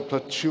Titus chapter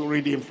 2,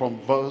 reading from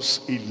verse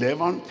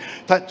 11.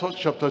 Titus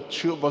chapter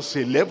 2 verse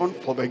 11,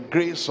 for the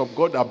grace of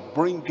God that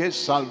bringeth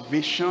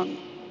salvation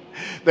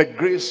The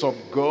grace of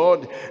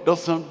God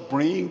doesn't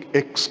bring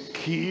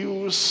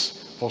excuse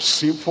for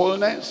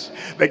sinfulness.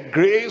 The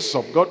grace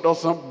of God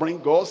doesn't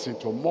bring us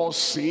into more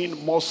sin,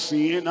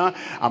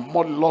 and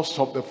more lust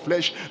of the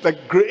flesh. The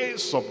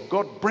grace of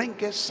God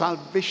brings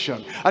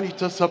salvation, and it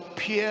has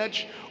appeared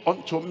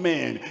unto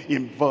men.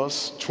 In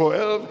verse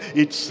 12,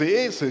 it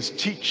says, it's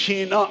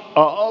teaching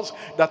us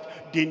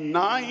that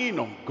denying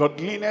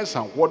ungodliness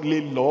and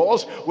worldly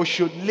laws, we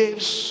should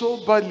live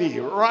soberly,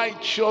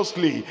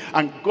 righteously,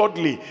 and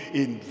godly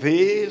in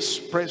this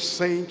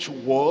present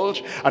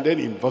world. And then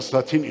in verse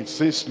 13 it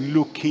says,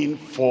 looking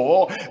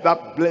for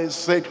that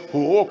blessed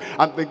hope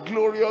and the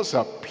glorious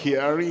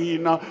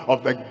appearing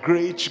of the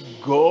great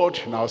God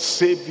and our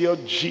Savior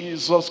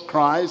Jesus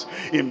Christ.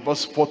 In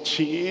verse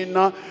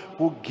 14,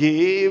 who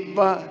gave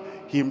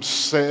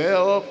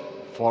himself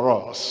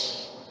for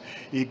us.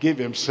 He gave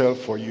himself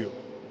for you.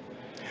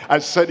 I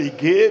said he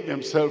gave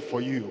himself for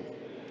you.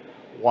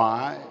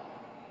 Why?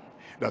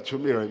 That you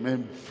may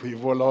remain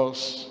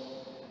frivolous,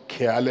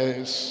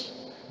 careless,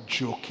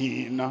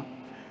 joking,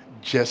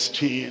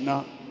 jesting,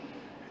 a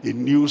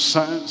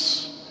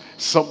nuisance,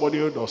 somebody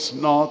who does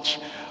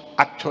not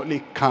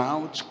actually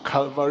count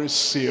Calvary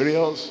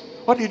serious.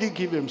 What did he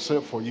give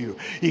himself for you?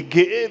 He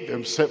gave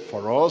himself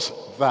for us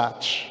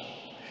that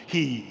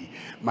he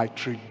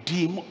might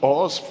redeem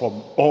us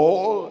from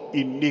all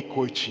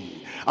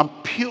iniquity and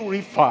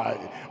purify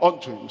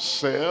unto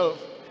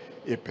himself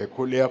a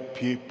peculiar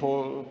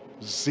people,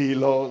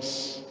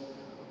 zealous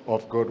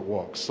of good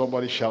works.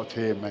 Somebody shout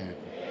amen.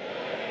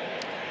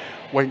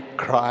 When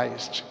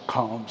Christ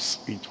comes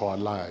into our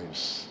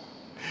lives,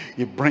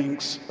 it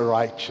brings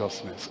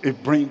righteousness,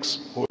 it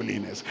brings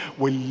holiness.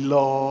 We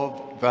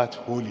love that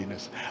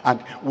holiness,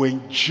 and we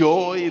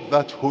enjoy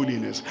that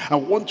holiness,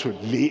 and want to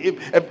live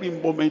every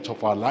moment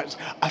of our lives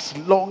as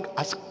long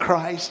as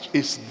Christ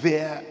is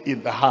there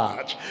in the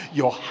heart.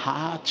 Your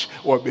heart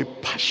will be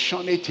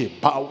passionate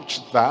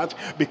about that,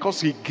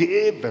 because he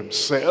gave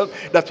himself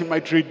that he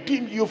might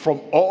redeem you from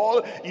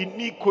all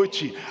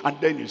iniquity. And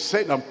then he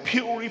said, and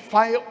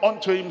purify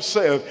unto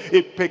himself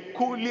a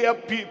peculiar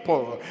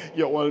people.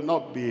 You will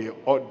not be an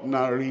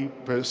ordinary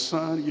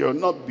person. You'll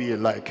not be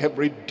like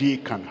every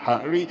Dick and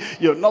Harry.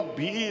 You'll not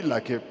be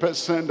like a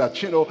person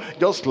that, you know,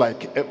 just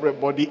like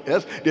everybody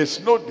else. There's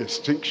no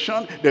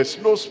distinction. There's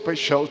no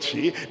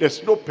specialty.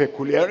 There's no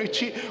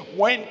peculiarity.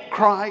 When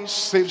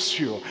Christ saves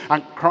you,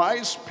 and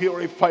Christ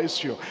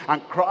purifies you,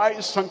 and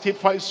Christ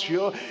sanctifies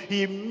you,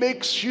 he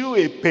makes you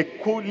a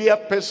peculiar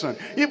person.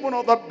 Even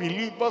other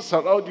believers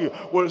around you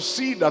will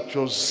see that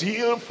your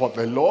zeal for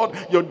the Lord,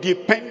 your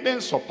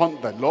dependence upon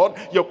the Lord,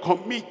 your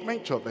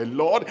commitment to the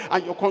Lord,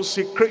 and your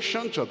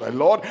consecration to the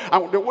Lord,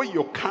 and the way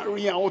you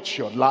carry out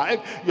your life,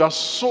 you are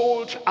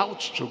sold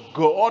out to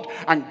God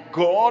and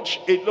God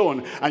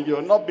alone. And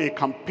you'll not be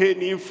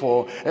campaigning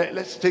for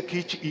let's take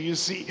it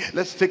easy,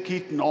 let's take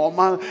it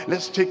normal,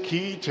 let's take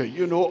it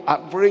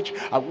average.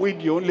 Are we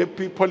the only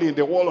people in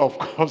the world? Of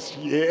course,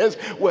 yes.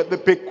 We're the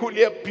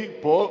peculiar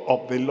people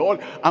of the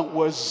Lord, and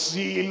we're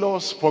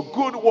zealous for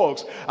good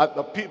works. And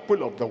the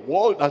people of the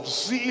world are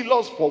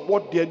zealous for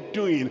what they're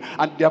doing,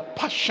 and they're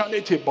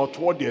passionate about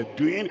what they're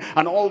doing,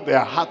 and all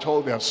their heart,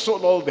 all their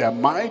soul, all their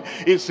mind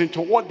is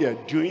into what they're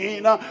doing.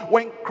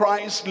 When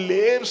Christ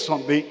lives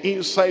on the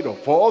inside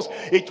of us,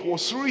 it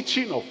was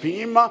written of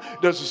him,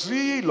 the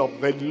zeal of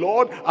the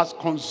Lord has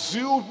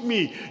consumed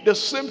me. The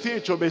same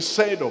thing to be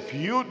said of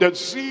you, the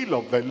zeal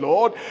of the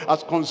Lord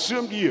has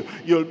consumed you.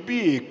 You'll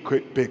be a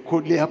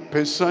peculiar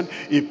person,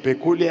 a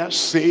peculiar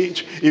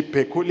saint, a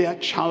peculiar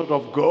child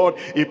of God,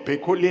 a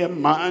peculiar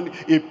man,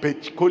 a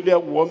peculiar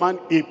woman,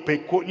 a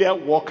peculiar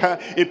worker,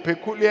 a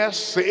peculiar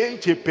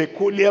saint, a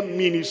peculiar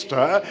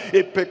minister,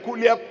 a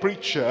peculiar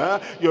preacher.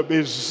 You'll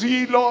be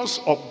zealous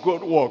of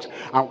good works.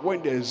 And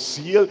when there's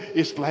zeal,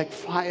 it's like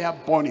fire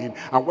burning.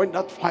 And when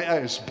that fire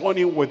is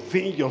burning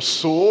within your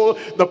soul,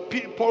 the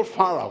people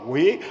far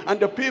away and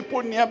the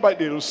people nearby,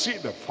 they'll see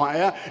the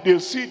fire, they'll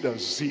see the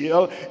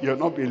zeal. You'll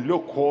not be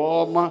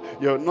lukewarm.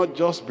 You'll not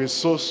just be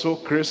so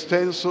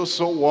Christian,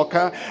 so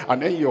worker,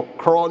 and then you're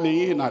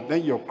crawling and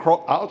then you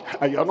crawl out,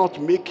 and you're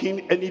not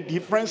making any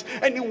difference.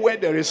 Anywhere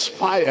there is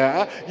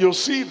fire, you'll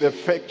see the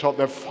effect of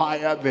the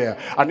fire there.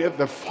 And if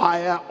the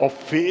fire of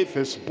faith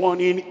is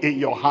burning in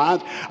your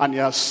heart, and he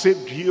has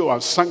saved you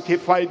and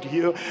sanctified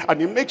you,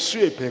 and he makes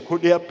you a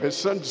peculiar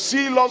person,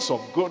 zealous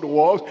of good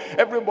works,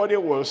 everybody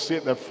will see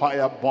the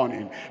fire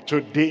burning.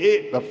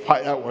 Today, the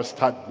fire will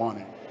start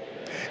burning.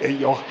 In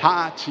your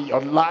heart, in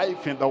your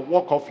life, in the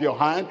work of your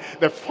hand,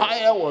 the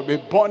fire will be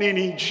burning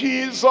in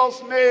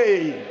Jesus'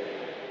 name.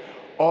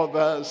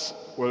 Others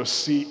will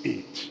see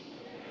it.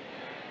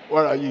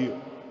 Where are you?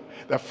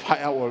 The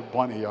fire will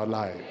burn in your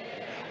life.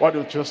 Why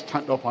don't you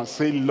stand up and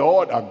say,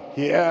 Lord, I'm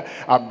here.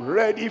 I'm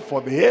ready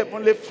for the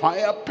heavenly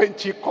fire,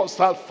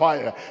 Pentecostal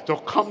fire, to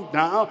come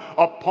down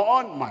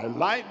upon my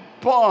life,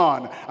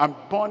 and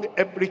burn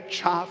every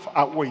chaff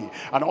away.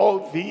 And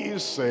all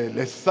these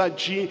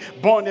lethargy,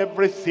 burn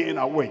everything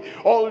away.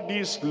 All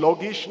this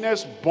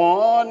sluggishness,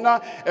 burn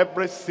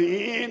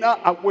everything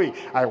away.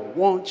 I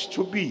want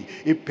to be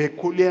a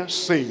peculiar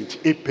saint,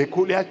 a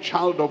peculiar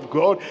child of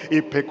God,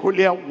 a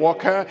peculiar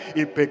worker,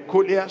 a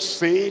peculiar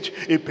sage,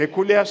 a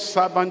peculiar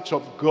servant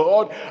of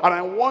God. And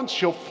I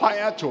want your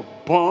fire to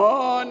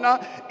burn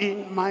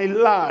in my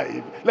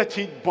life. Let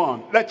it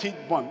burn, let it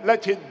burn,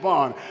 let it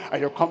burn.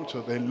 And you come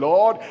to the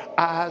Lord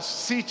as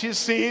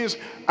citizens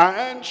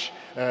and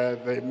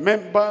the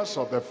members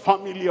of the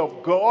family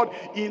of God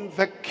in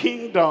the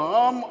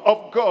kingdom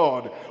of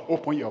God.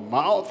 Open your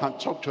mouth and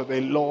talk to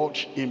the Lord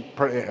in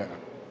prayer.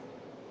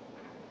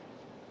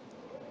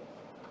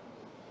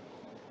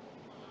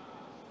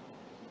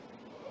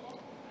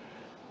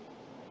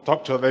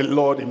 Talk to the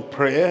Lord in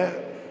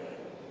prayer.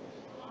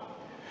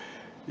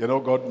 You know,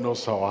 God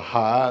knows our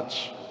heart.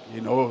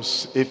 He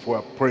knows if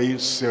we're praying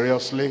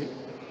seriously.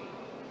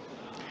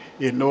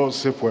 He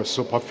knows if we're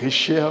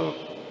superficial.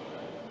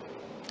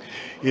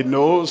 He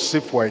knows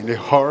if we're in a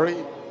hurry.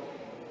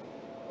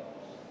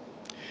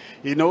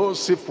 He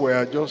knows if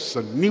we're just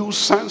a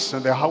nuisance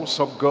in the house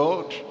of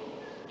God.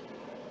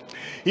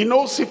 He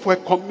knows if we're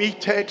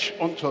committed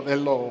unto the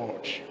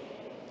Lord.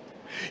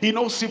 He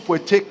knows if we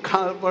take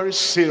Calvary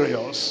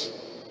serious.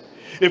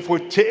 If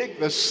we take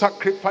the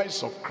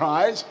sacrifice of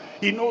Christ,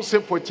 he knows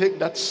if we take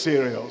that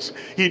serious.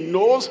 He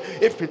knows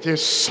if it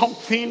is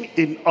something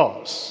in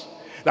us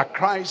that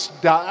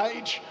Christ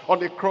died on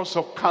the cross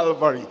of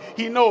Calvary.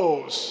 He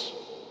knows.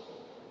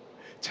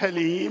 Tell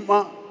him,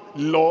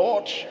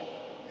 Lord,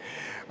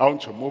 I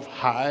want to move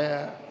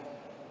higher.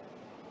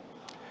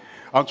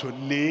 I want to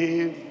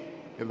live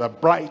in the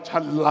brighter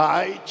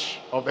light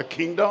of the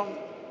kingdom.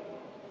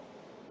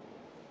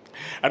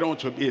 I don't want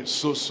to be a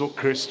so-so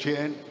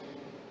Christian,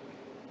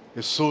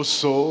 a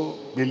so-so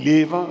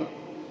believer,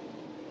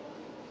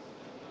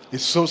 a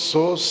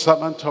so-so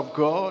servant of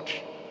God.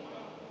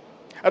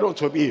 I don't want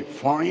to be a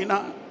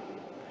foreigner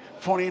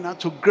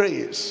to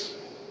grace,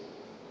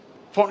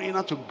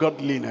 foreigner to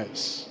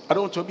godliness. I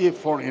don't want to be a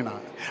foreigner.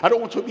 I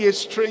don't want to be a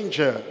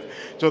stranger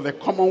to the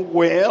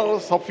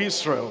commonwealth of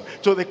Israel,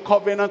 to the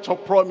covenant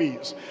of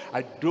promise.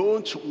 I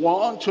don't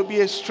want to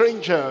be a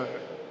stranger.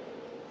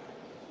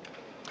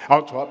 I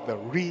want to have the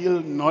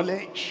real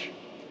knowledge,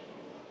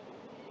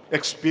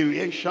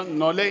 experiential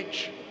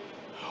knowledge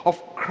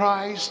of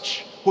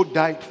Christ who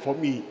died for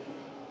me,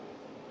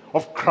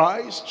 of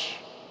Christ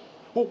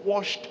who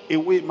washed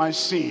away my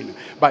sin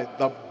by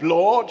the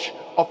blood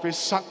of his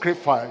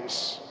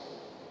sacrifice.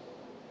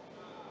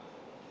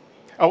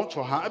 I want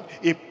to have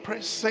a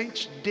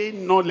present day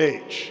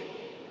knowledge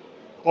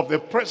of the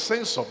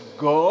presence of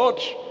God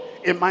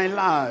in my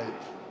life.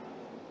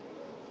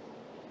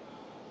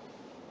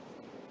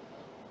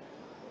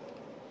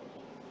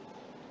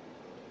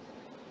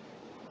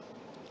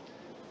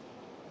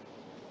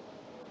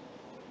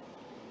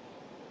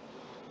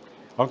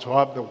 I want to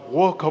have the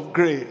work of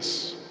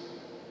grace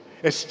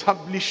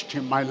established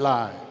in my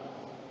life.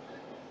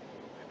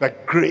 The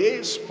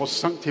grace for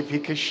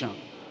sanctification.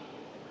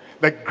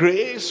 The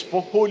grace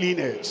for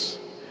holiness.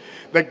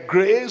 The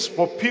grace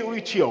for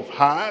purity of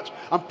heart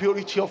and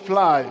purity of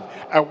life.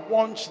 I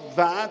want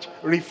that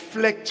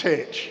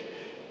reflected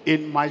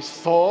in my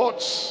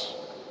thoughts,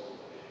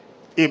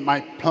 in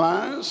my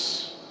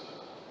plans,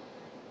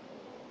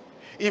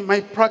 in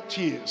my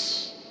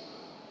practice,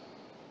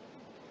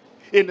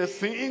 in the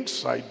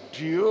things I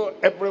do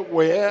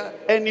everywhere,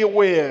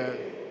 anywhere.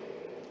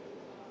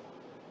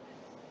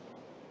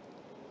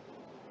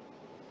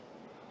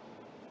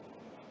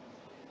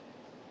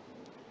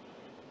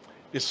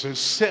 The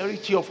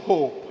sincerity of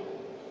hope,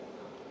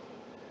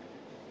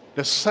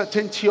 the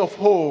certainty of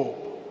hope.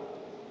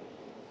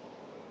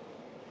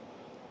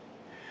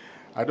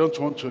 I don't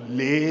want to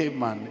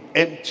live an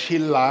empty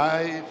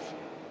life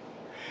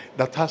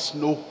that has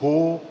no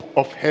hope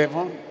of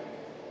heaven.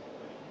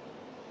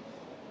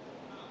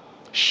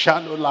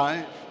 Shallow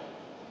life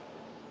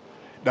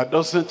that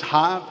doesn't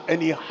have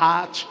any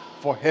heart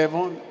for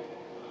heaven.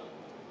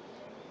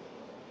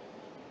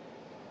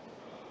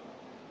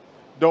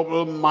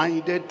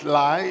 Double-minded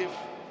life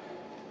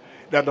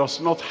that does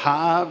not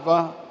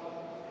have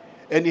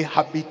any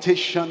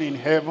habitation in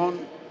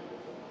heaven.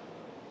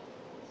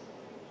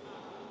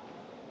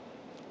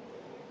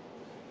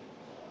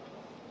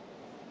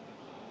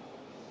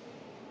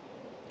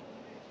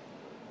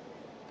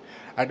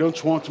 I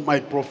don't want my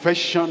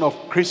profession of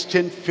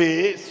Christian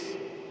faith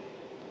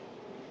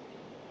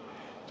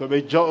to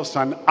be just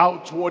an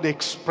outward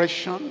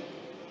expression.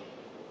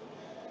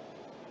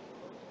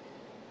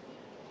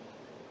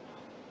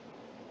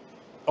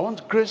 I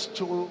want grace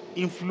to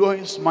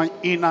influence my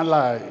inner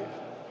life.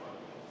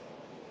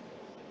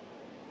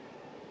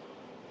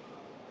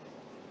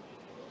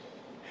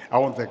 I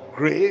want the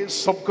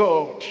grace of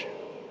God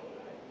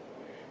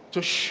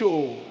to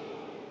show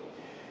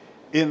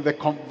in the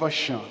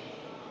conversion,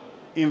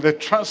 in the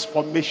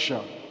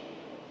transformation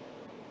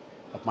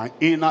of my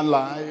inner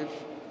life,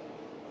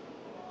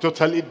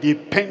 totally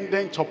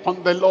dependent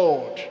upon the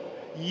Lord,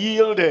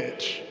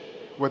 yielded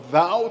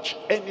without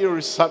any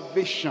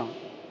reservation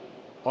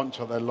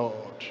unto the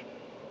Lord.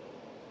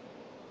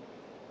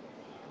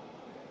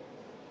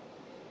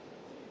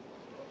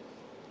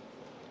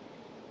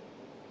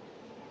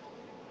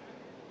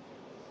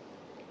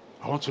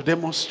 I want to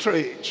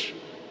demonstrate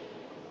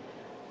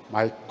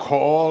my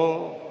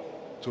call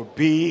to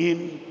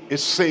being a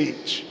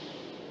saint.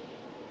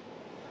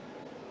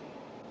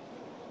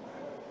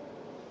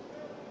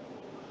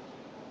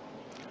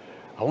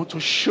 I want to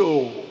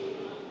show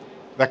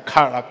the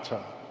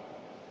character,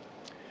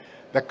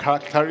 the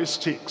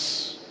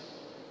characteristics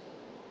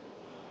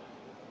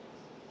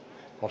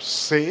of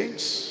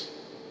saints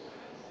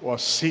or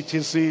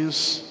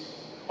citizens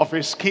of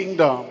his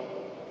kingdom.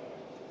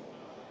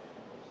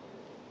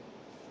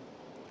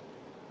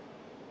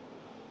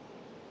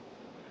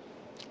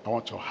 I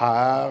want to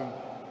have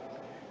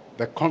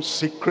the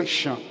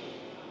consecration,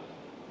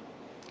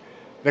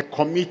 the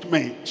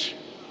commitment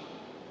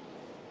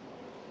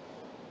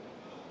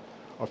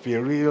of a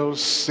real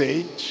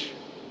saint,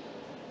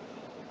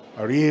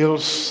 a real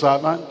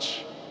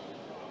servant,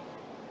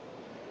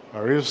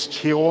 a real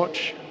steward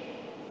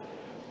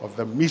of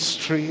the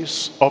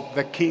mysteries of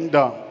the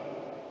kingdom.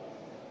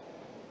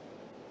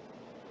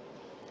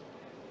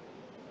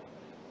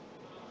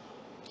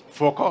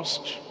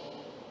 Focused,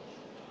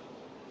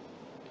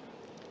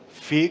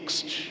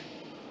 fixed.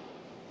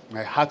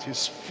 My heart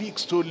is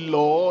fixed, O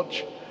Lord.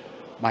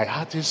 My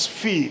heart is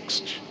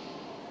fixed.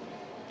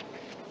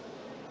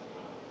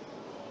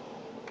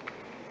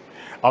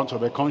 I want to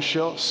be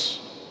conscious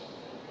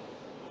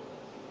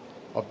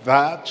of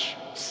that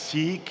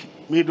thick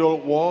middle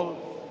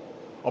wall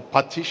of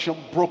partition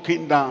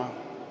broken down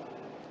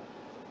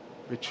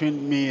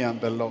between me and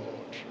the Lord.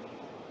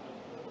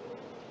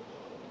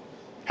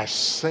 I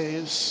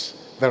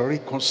sense the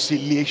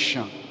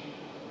reconciliation.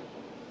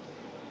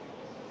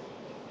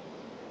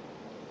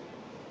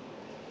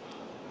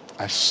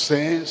 I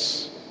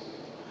sense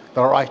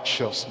the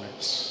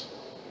righteousness.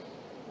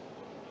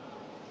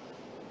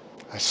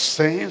 I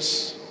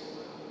sense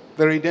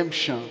the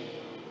redemption,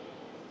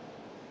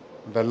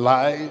 the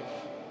life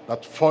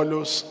that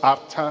follows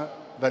after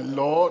the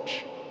Lord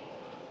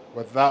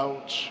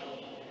without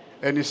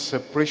any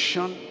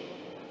separation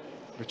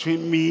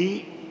between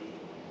me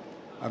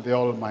and the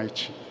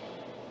Almighty.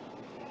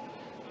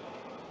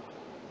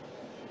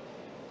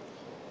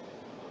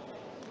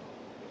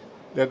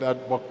 Let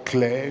that blood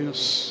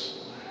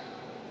cleanse.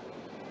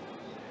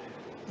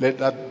 Let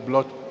that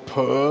blood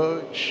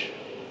purge.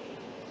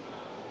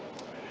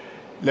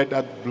 Let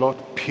that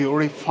blood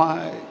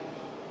purify.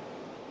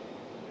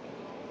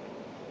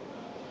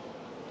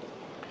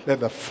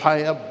 Let the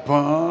fire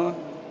burn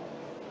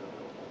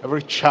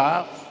every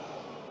chaff.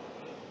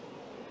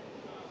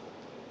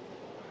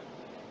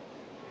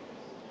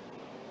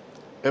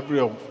 Every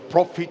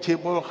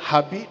unprofitable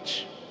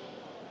habit.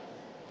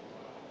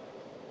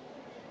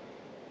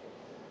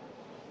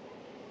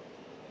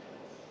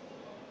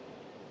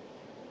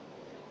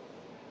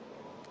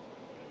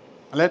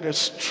 And let the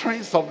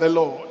strength of the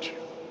Lord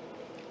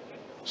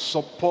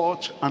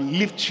support and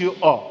lift you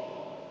up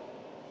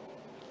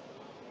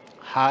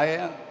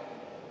higher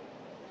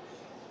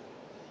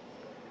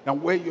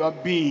than where you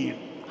have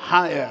been,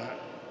 higher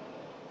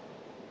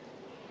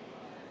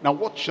than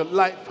what your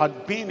life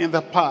had been in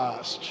the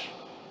past,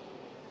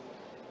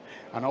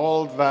 and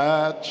all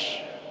that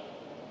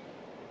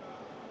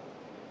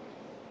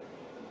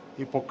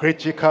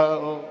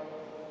hypocritical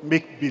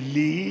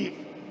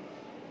make-believe,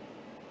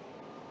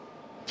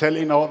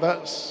 telling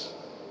others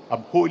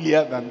I'm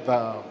holier than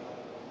thou.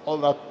 All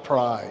that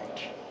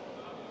pride.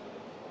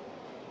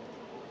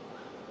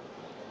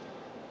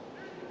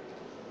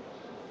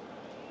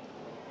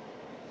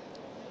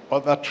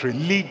 All that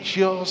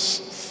religious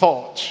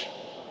thought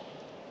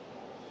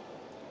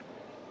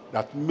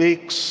that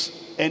makes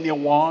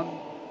anyone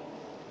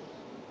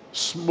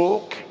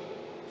smoke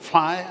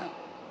fire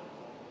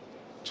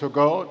to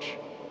God.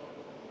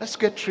 Let's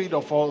get rid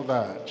of all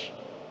that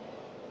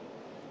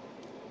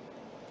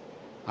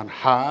and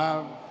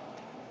have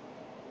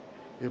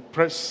a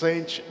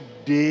present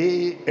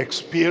day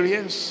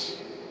experience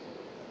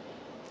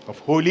of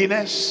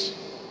holiness,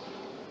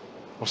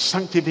 of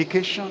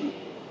sanctification,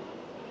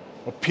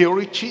 of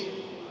purity,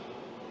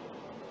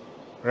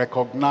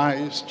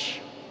 recognized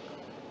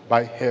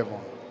by heaven.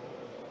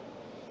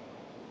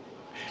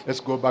 Let's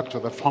go back to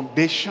the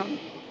foundation.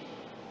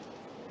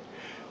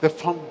 The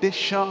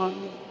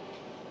foundation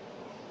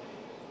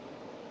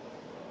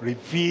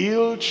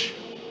revealed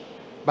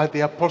by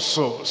the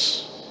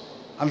apostles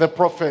and the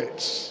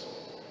prophets.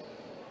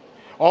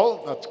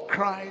 All that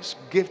Christ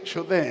gave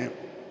to them,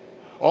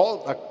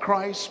 all that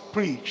Christ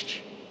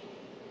preached,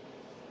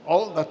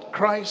 all that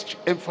Christ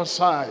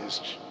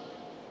emphasized,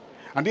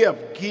 and they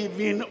have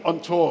given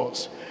unto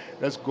us.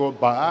 Let's go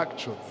back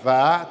to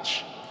that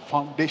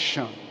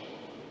foundation.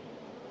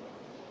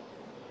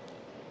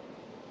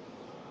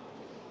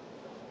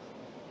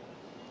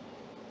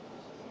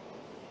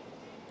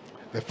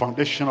 The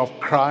foundation of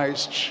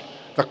Christ,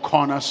 the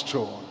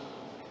cornerstone.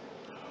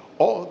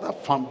 other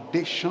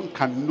foundation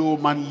can no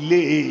man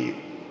lay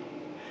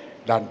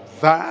than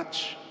that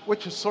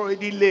which is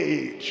already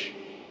laid,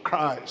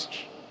 Christ.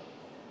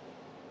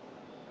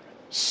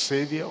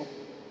 Savior,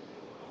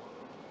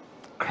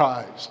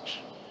 Christ.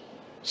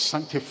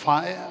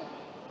 Sanctifier,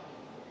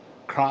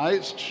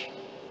 Christ.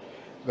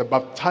 The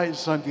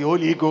baptizer in the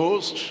Holy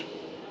Ghost,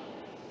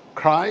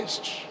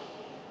 Christ.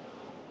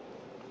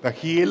 The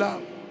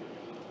healer,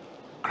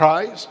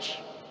 Christ.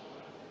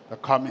 The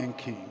coming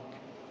King.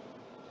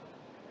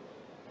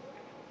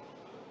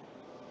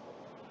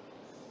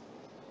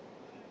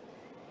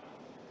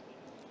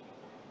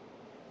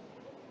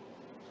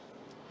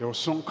 He will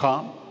soon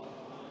come.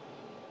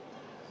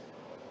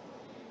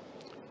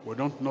 We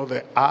don't know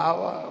the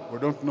hour. We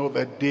don't know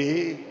the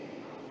day.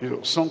 It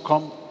will soon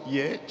come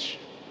yet.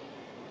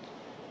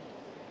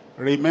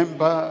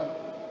 Remember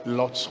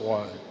Lot's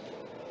wife.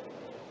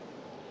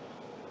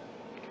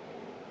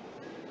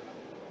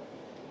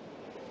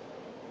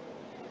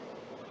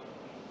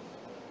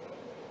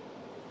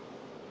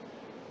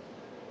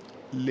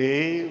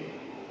 Live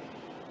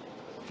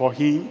for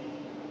him.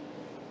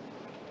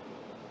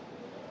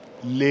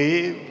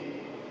 Live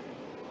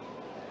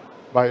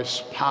by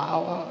his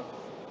power.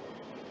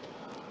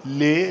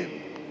 Live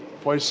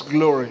for his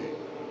glory.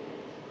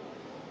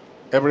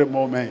 Every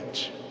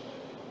moment.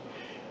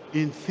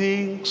 In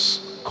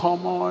things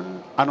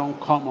common and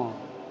uncommon.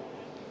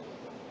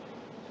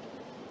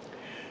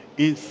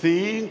 In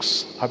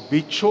things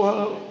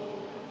habitual,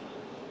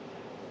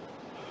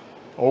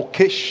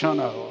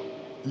 occasional.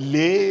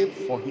 Live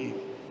for him.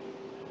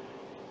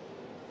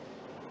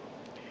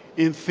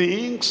 In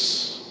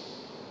things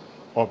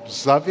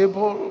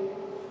observable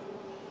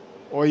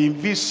or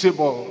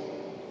invisible,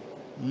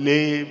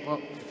 live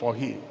for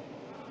him.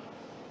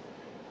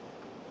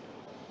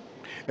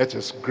 Let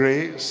his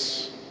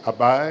grace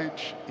abide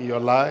in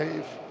your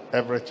life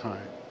every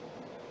time.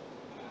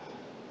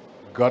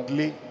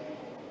 Godly,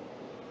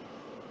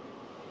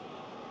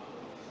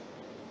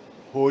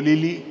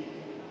 holily,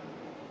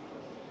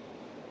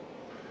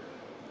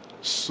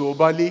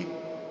 soberly,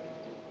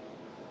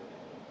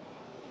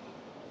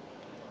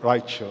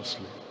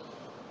 righteously.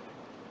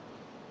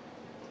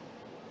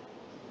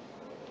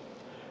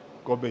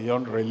 Go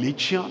beyond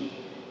religion.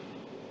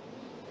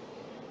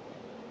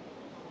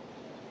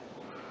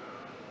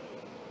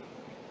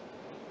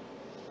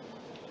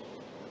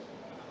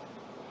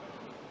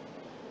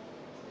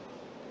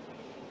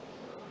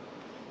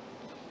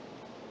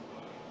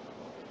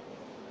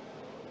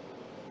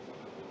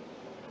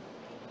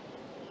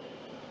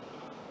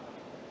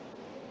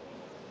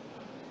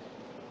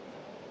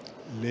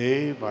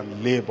 Live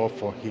and labor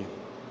for him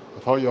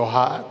with all your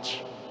heart,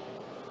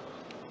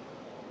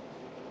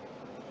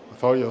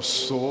 with all your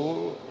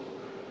soul,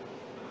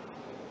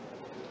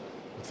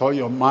 with all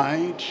your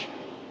mind.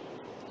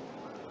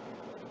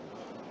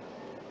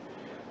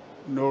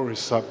 No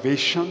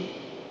reservation.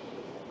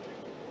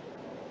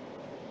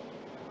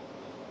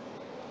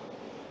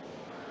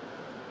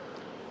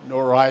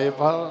 No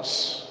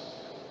rivals.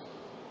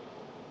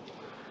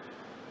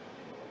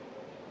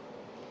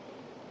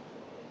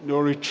 No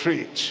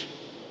retreat.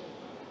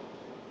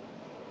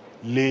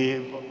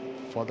 Live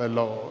for the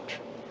Lord.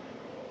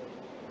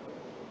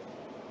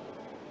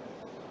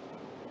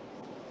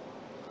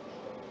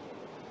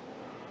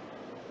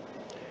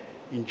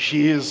 In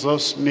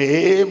Jesus'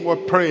 name we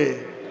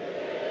pray.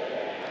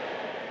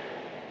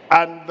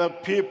 And the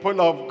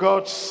people of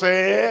God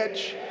said,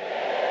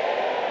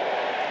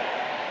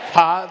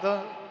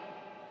 Father,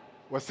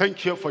 we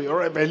thank you for your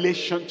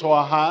revelation to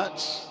our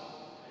hearts.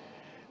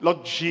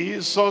 Lord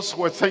Jesus,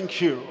 we thank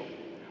you.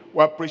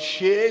 We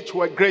appreciate,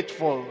 we're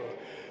grateful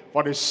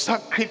for the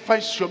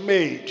sacrifice you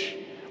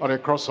made on the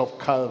cross of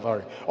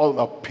Calvary. All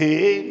the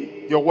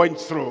pain you went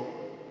through,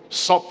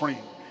 suffering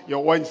you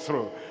went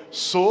through,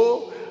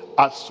 so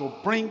as to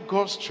bring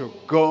us to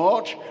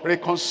God,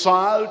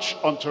 reconciled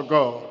unto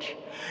God,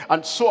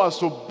 and so as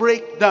to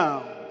break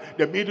down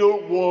the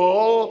middle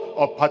wall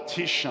of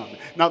partition,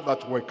 now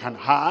that we can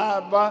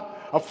have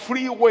a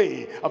free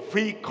way, a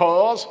free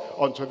course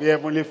unto the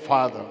Heavenly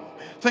Father.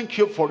 Thank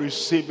you for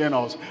receiving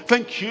us.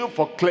 Thank you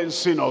for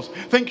cleansing us.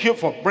 Thank you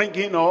for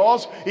bringing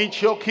us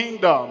into your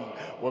kingdom.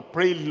 We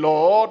pray,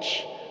 Lord,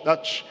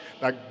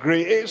 that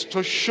grace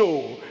to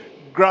show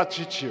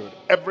gratitude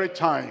every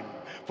time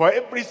for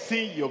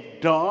everything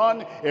you've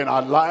done in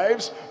our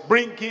lives,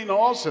 bringing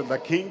us in the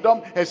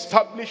kingdom,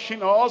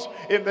 establishing us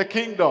in the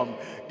kingdom.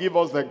 Give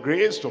us the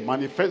grace to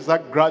manifest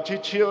that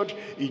gratitude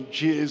in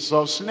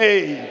Jesus'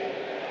 name.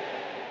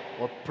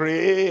 We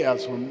pray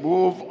as we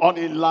move on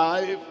in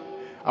life,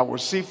 and we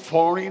see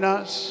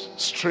foreigners,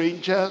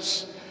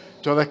 strangers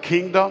to the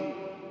kingdom,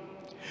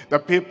 the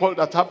people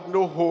that have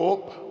no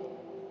hope,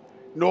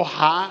 no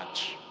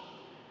heart,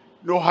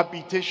 no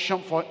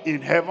habitation for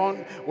in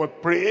heaven. We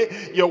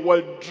pray you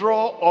will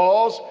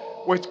draw us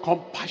with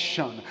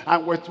compassion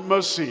and with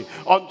mercy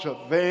unto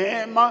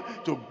them,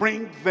 to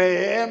bring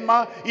them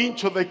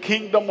into the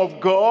kingdom of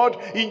God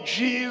in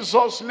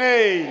Jesus'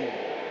 name.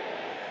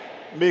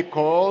 Make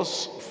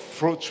us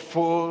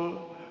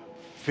fruitful,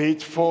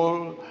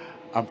 faithful,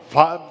 and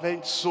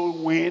fervent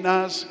soul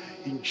winners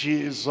in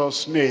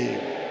Jesus' name.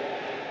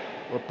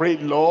 We pray,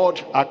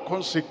 Lord, our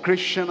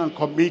consecration and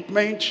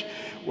commitment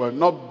will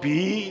not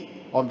be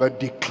on the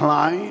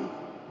decline,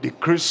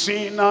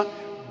 decreasing,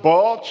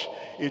 but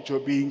it will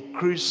be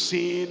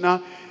increasing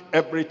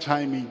every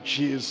time in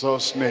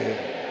Jesus' name.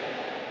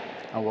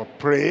 And we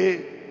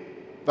pray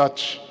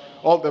that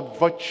all the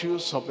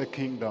virtues of the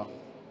kingdom,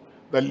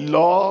 the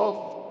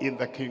love in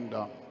the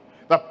kingdom,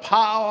 the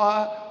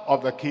power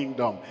of the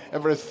kingdom,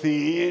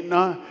 everything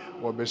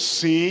will be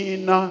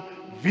seen,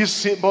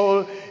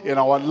 visible in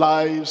our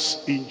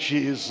lives in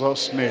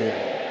Jesus' name.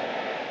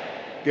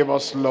 Give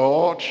us,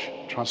 Lord,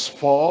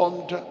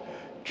 transformed,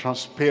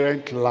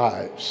 transparent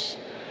lives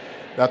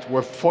that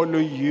will follow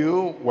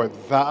you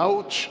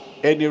without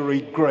any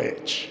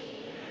regret,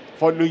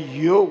 follow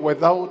you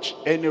without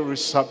any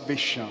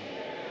reservation,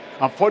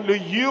 and follow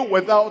you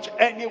without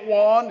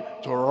anyone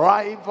to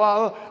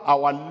rival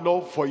our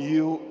love for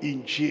you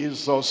in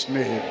Jesus'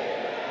 name.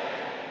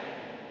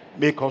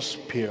 Make us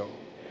pure.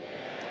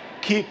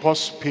 Keep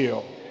us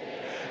pure.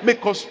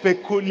 Make us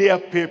peculiar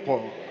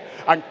people.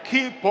 And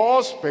keep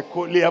us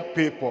peculiar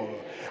people.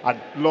 And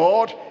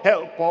Lord,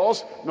 help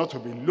us not to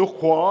be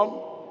lukewarm,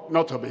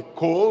 not to be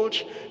cold,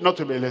 not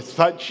to be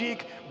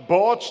lethargic,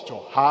 but to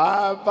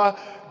have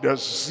the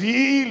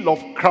zeal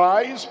of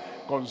Christ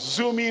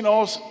consuming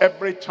us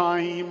every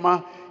time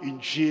in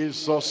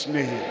Jesus'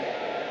 name.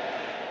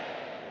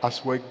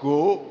 As we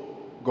go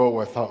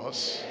with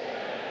us.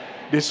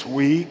 This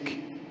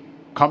week,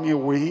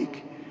 coming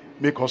week,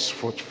 make us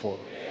fruitful.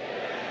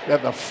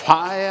 Let the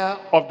fire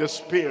of the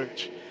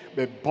Spirit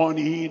be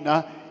burning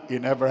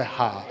in every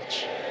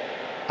heart.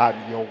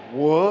 And your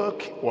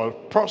work will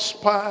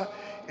prosper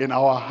in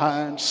our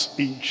hands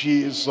in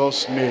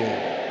Jesus'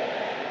 name.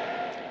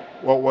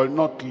 We will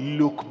not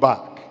look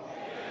back.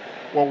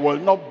 We will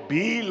not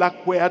be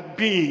like we had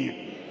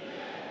been.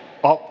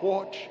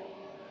 Upward,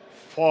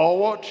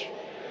 forward,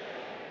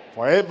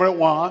 for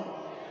everyone,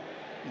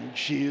 in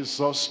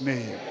Jesus'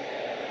 name.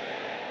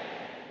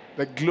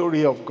 The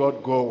glory of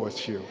God go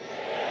with you.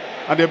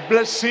 And the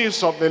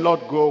blessings of the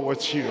Lord go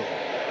with you.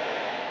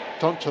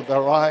 Turn to the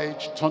right,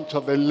 turn to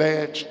the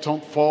left,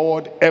 turn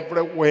forward,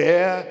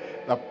 everywhere.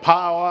 The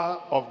power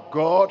of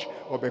God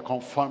will be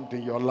confirmed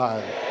in your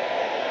life.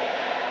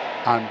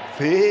 And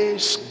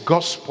this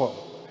gospel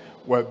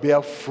will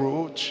bear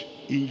fruit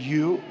in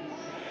you,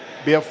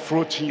 bear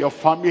fruit in your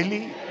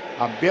family,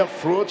 and bear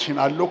fruit in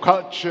our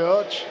local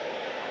church.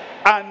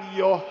 And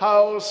your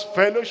house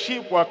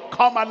fellowship will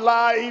come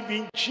alive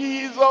in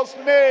Jesus'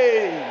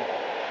 name.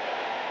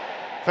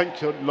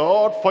 Thank you,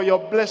 Lord, for your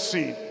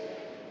blessing,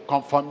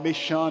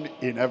 confirmation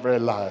in every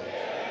life.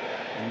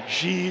 In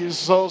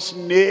Jesus'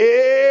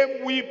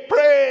 name we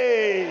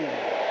pray.